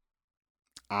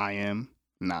 I am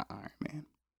not Iron Neither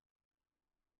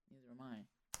am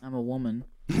I. I'm a woman.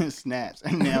 Man. Snaps.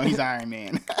 And now he's Iron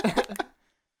Man.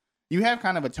 You have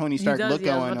kind of a Tony Stark he does, look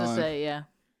yeah, I was going about on. to say, yeah.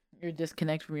 Your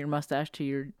disconnect from your mustache to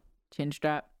your chin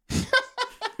strap.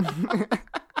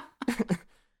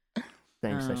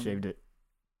 Thanks, I Um, shaved it.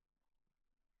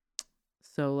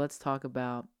 So let's talk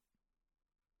about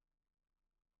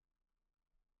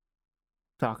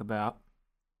Talk about.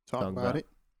 Talk Talk about about it.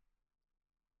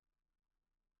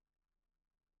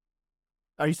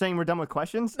 Are you saying we're done with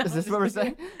questions? Is this what we're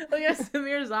saying? Look at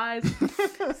Samir's eyes.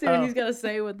 See what Oh. he's got to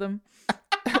say with them.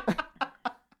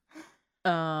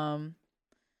 I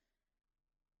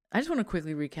just want to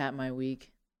quickly recap my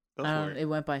week. Go for it. It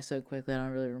went by so quickly, I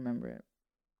don't really remember it.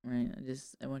 Right?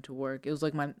 I went to work. It was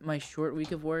like my short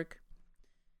week of work.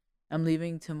 I'm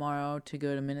leaving tomorrow to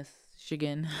go to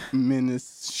Michigan.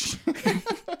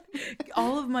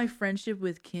 All of my friendship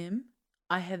with Kim,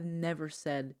 I have never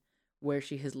said where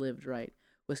she has lived, right?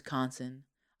 Wisconsin.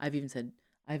 I've even said,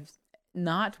 I've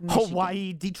not Michigan.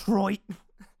 Hawaii, Detroit.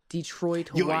 Detroit,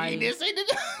 Yo, Hawaii. you didn't say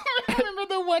remember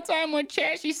the one time on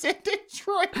chat she said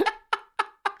Detroit?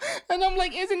 And I'm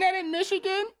like, isn't that in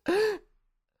Michigan? Yo,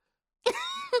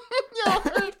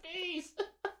 her face.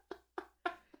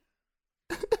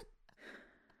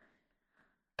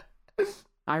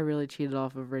 I really cheated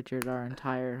off of Richard our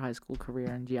entire high school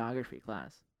career in geography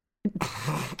class.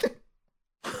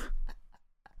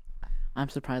 I'm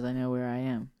surprised I know where I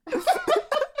am.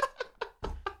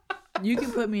 You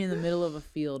can put me in the middle of a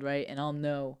field, right? And I'll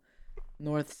know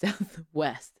north, south,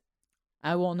 west.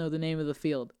 I won't know the name of the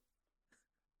field.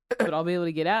 But I'll be able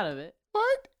to get out of it.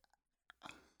 What?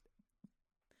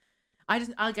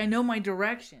 I know my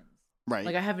directions. Right.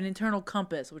 Like I have an internal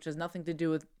compass, which has nothing to do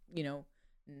with,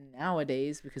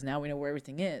 nowadays, because now we know where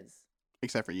everything is.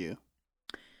 Except for you.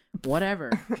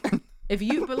 Whatever. If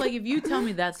you tell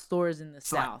me that store is in the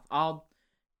south, I'll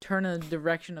turn in the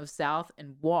direction of south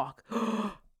and walk.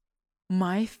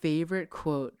 My favorite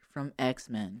quote from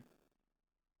X-Men.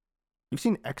 You've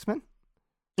seen X-Men?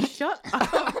 Shut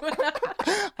up.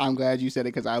 I'm glad you said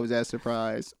it because I was as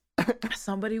surprised.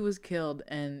 Somebody was killed,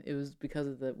 and it was because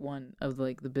of the one of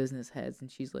like the business heads,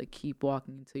 and she's like, keep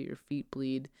walking until your feet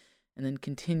bleed, and then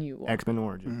continue walking. X-Men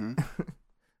Origin. Mm-hmm.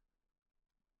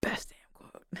 Best damn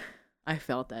quote. I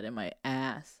felt that in my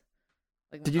ass.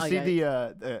 Like, Did you see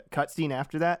the cutscene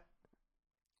after that?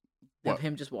 of What?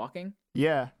 him just walking?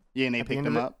 Yeah. Yeah, and they At the picked end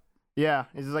him of it? up. Yeah.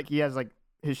 It's like he has like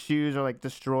his shoes are like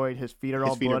destroyed, his feet are His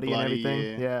all feet are bloody, and bloody,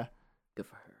 everything. Yeah. Good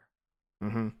for her.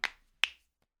 Mm-hmm.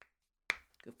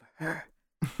 Good for her.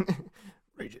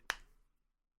 Rage it.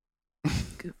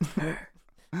 Good for her.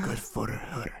 Good for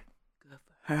her. Good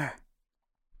for her.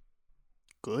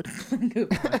 Good.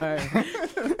 Good for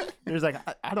her. There's like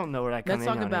I don't know where I come Let's in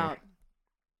talk on about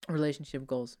relationship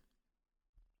goals.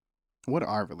 What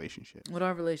are relationships? What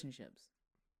are relationships?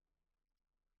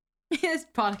 This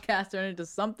podcast turned into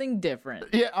something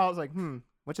different. here. Yeah, I was like,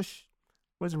 what's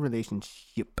a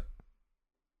relationship?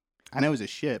 I know it's a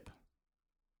ship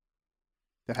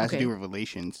that has to Okay. do with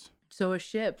relations. So a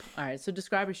ship. All right. So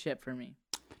describe a ship for me.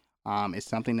 It's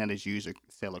something that is used to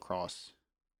sail across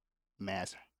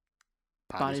mass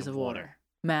Bodies of water.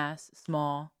 Mass,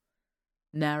 small,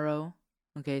 narrow.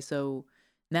 Okay. So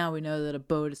now we know that a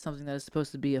boat is something that is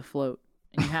supposed to be afloat,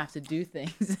 and you have to do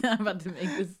things. I'm about to make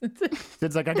this.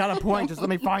 It's like I got a point. Just let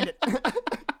me find it.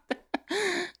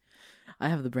 I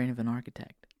have the brain of an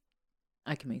architect.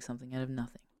 I can make something out of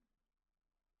nothing.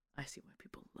 I see why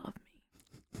people love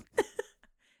me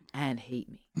and hate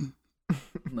me.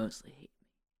 Mostly hate me.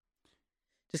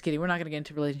 Just kidding. We're not going to get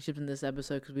into relationships in this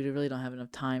episode because we really don't have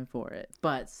enough time for it.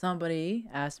 But somebody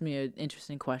asked me an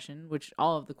interesting question, which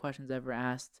all of the questions ever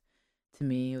asked to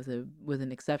me, with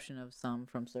an exception of some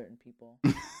from certain people.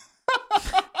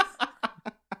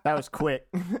 That was quick.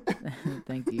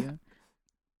 Thank you.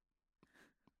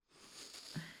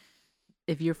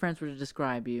 If your friends were to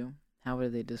describe you, how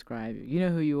would they describe you? You know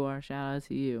who you are. Shout out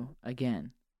to you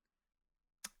again.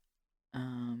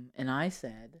 And I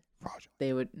said Fraudulent.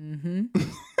 they would.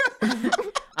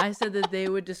 I said that they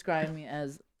would describe me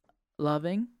as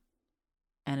loving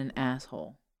and an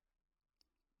asshole.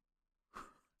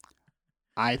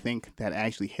 I think that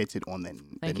actually hits it on the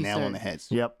Thank you, nail sir. on the head.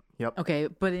 Yep. Okay,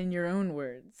 but in your own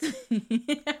words.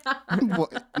 Well,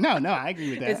 no, I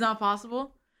agree with that. It's not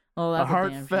possible. Oh, A that's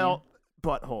heartfelt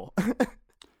butthole.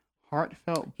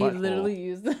 Heartfelt. He butthole. literally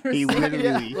used the. He receipt.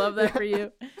 literally- Love that for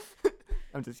you.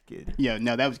 I'm just kidding. Yeah,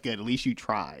 no, that was good. At least you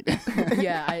tried.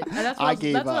 Yeah, that's what I I,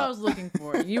 gave that's what I up. was looking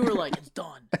for. You were like, it's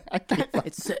done. I gave up.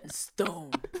 It's set in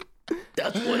stone.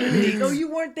 That's what it is. Oh,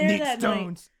 you weren't there Nick that night.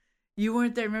 Stones. You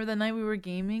weren't there. Remember that night we were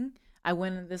gaming? I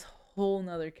went in this whole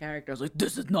nother character. I was like,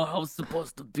 this is not how it's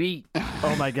supposed to be.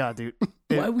 Oh my god, dude.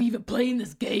 Why are we even playing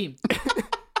this game?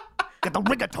 Get the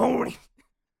rigatoni.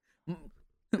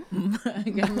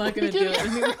 I'm not going to do it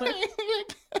anymore.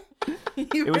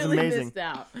 You It was really amazing. missed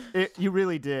out. You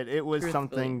really did. It was Truthfully.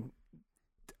 something.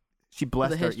 She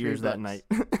blessed our history ears that books.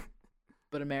 night.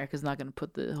 But America's not going to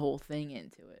put the whole thing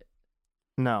into it.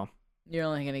 No. You're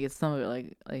only going to get some of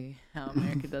it, like how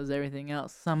America does everything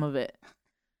else. Some of it.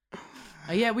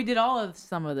 Oh, yeah, we did all of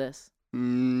some of this.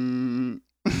 We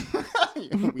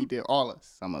did all of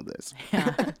some of this.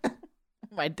 Yeah.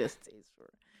 My distaste for.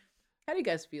 How do you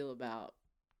guys feel about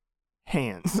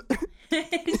Hands.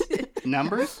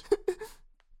 Numbers?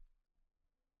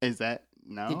 Is that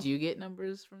no? Did you get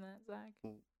numbers from that, Zach?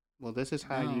 Well, this is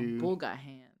how No, you. Bull got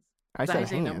hands. I Is that how you said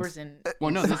say hands. numbers in Well,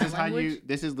 in no, this sign is how you. language?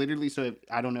 This is literally so.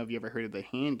 I don't know if you ever heard of the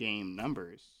hand game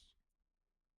numbers.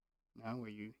 No, where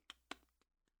you.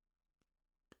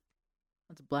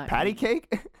 That's a black Patty man.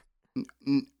 cake?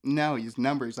 No, it's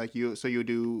numbers like you. So you'll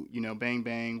do, bang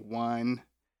bang, 1,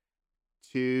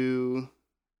 2,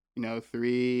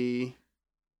 3.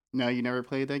 No, you never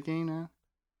played that game, no.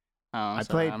 Oh, I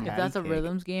sorry, played I'm If Patty that's a cake.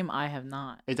 rhythms game, I have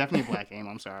not. It's definitely a black game.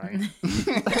 I'm sorry.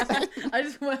 I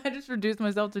just reduced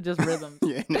myself to just rhythms.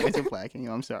 Yeah, no, it's a black game.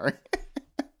 I'm sorry.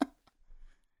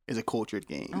 It's a cultured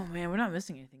game. Oh man, we're not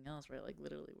missing anything else, right? Like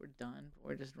literally, we're done.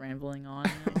 We're just rambling on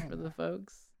now for the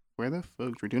folks. We're the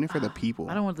folks. We're doing it for the people.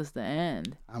 I don't want this to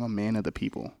end. I'm a man of the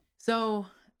people. So,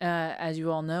 as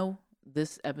you all know,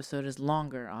 this episode is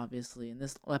longer, obviously, and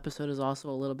this episode is also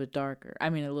a little bit darker. I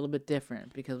mean, a little bit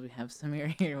different because we have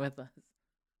Samir here with us.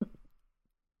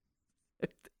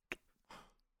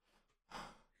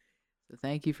 So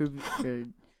thank you for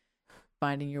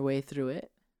finding your way through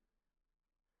it.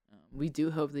 We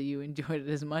do hope that you enjoyed it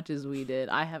as much as we did.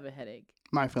 I have a headache.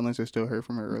 My feelings are still hurt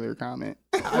from her earlier comment.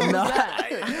 I'm not.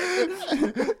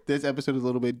 This episode is a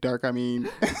little bit dark. I mean,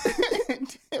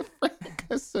 different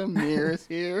because Samir is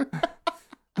here.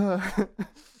 Oh,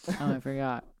 I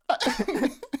forgot.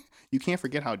 You can't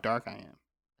forget how dark I am.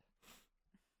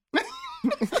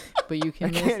 But you I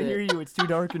can miss can't it. hear you. It's too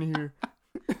dark in here.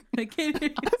 I can't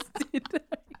hear you.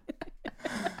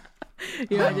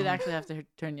 You know, I did actually have to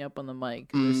turn you up on the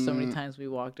mic. There's so many times we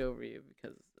walked over you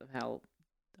because of how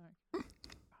dark.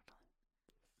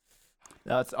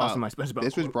 That's also my SpongeBob.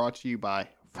 This was quote. brought to you by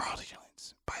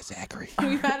Fraudulence by Zachary.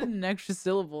 We added an extra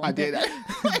syllable. I did.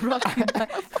 Brought to you by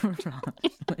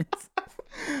Fraudulence.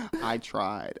 I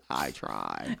tried.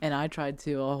 And I tried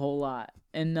to a whole lot,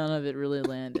 and none of it really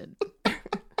landed.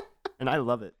 And I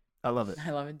love it. I love it. I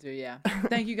love it too, yeah.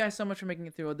 Thank you guys so much for making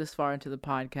it through this far into the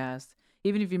podcast.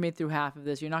 Even if you made through half of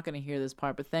this, you're not going to hear this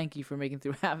part, but thank you for making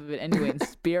through half of it anyway in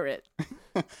spirit.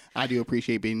 I do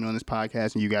appreciate being on this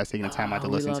podcast and you guys taking the time out to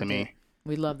We listen to loved me. it.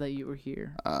 We love that you were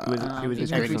here. It was Even an if we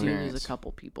excellent do experience. lose a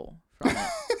couple people from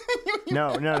it.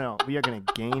 No. We are gonna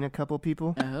gain a couple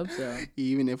people. I hope so.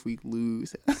 Even if we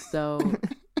lose. So,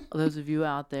 those of you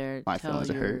out there, My tell feelings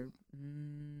are your... hurt.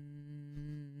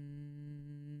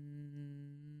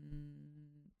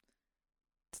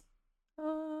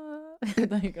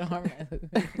 Like, harmonize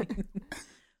with me.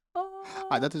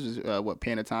 I thought this was what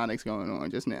Pentatonics going on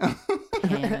just now.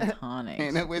 Pentatonics.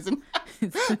 Panawism.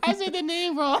 I said the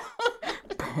name wrong.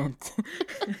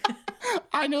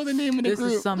 I know the name of the This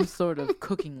group. is some sort of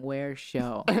cooking ware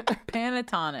show.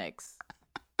 Pentatonics.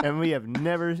 And we have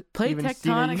never Plate even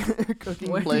seen any tectonics.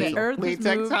 cooking. Where Plate- the earth plate is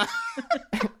moved.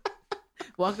 tecton-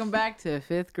 Welcome back to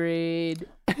 5th grade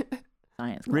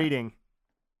science class. Reading.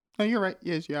 Oh, you're right.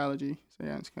 Yeah, geology.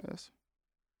 Science class.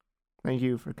 Thank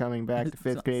you for coming back to It's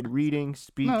fifth not grade. science. Reading,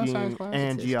 speaking, science class, it's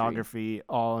and history. geography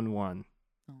all in one.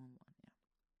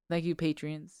 Thank you,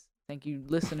 Patreons. Thank you,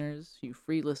 listeners. You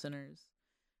free listeners.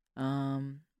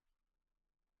 Follow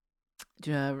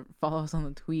us on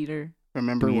the Twitter.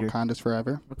 Remember, Twitter. Wakanda's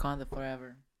forever. Wakanda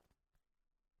forever.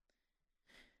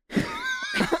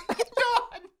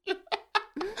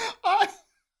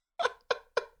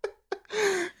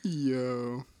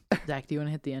 Yo. Zach, do you want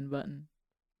to hit the end button?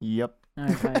 Yep. All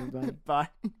right, bye, everybody. Bye.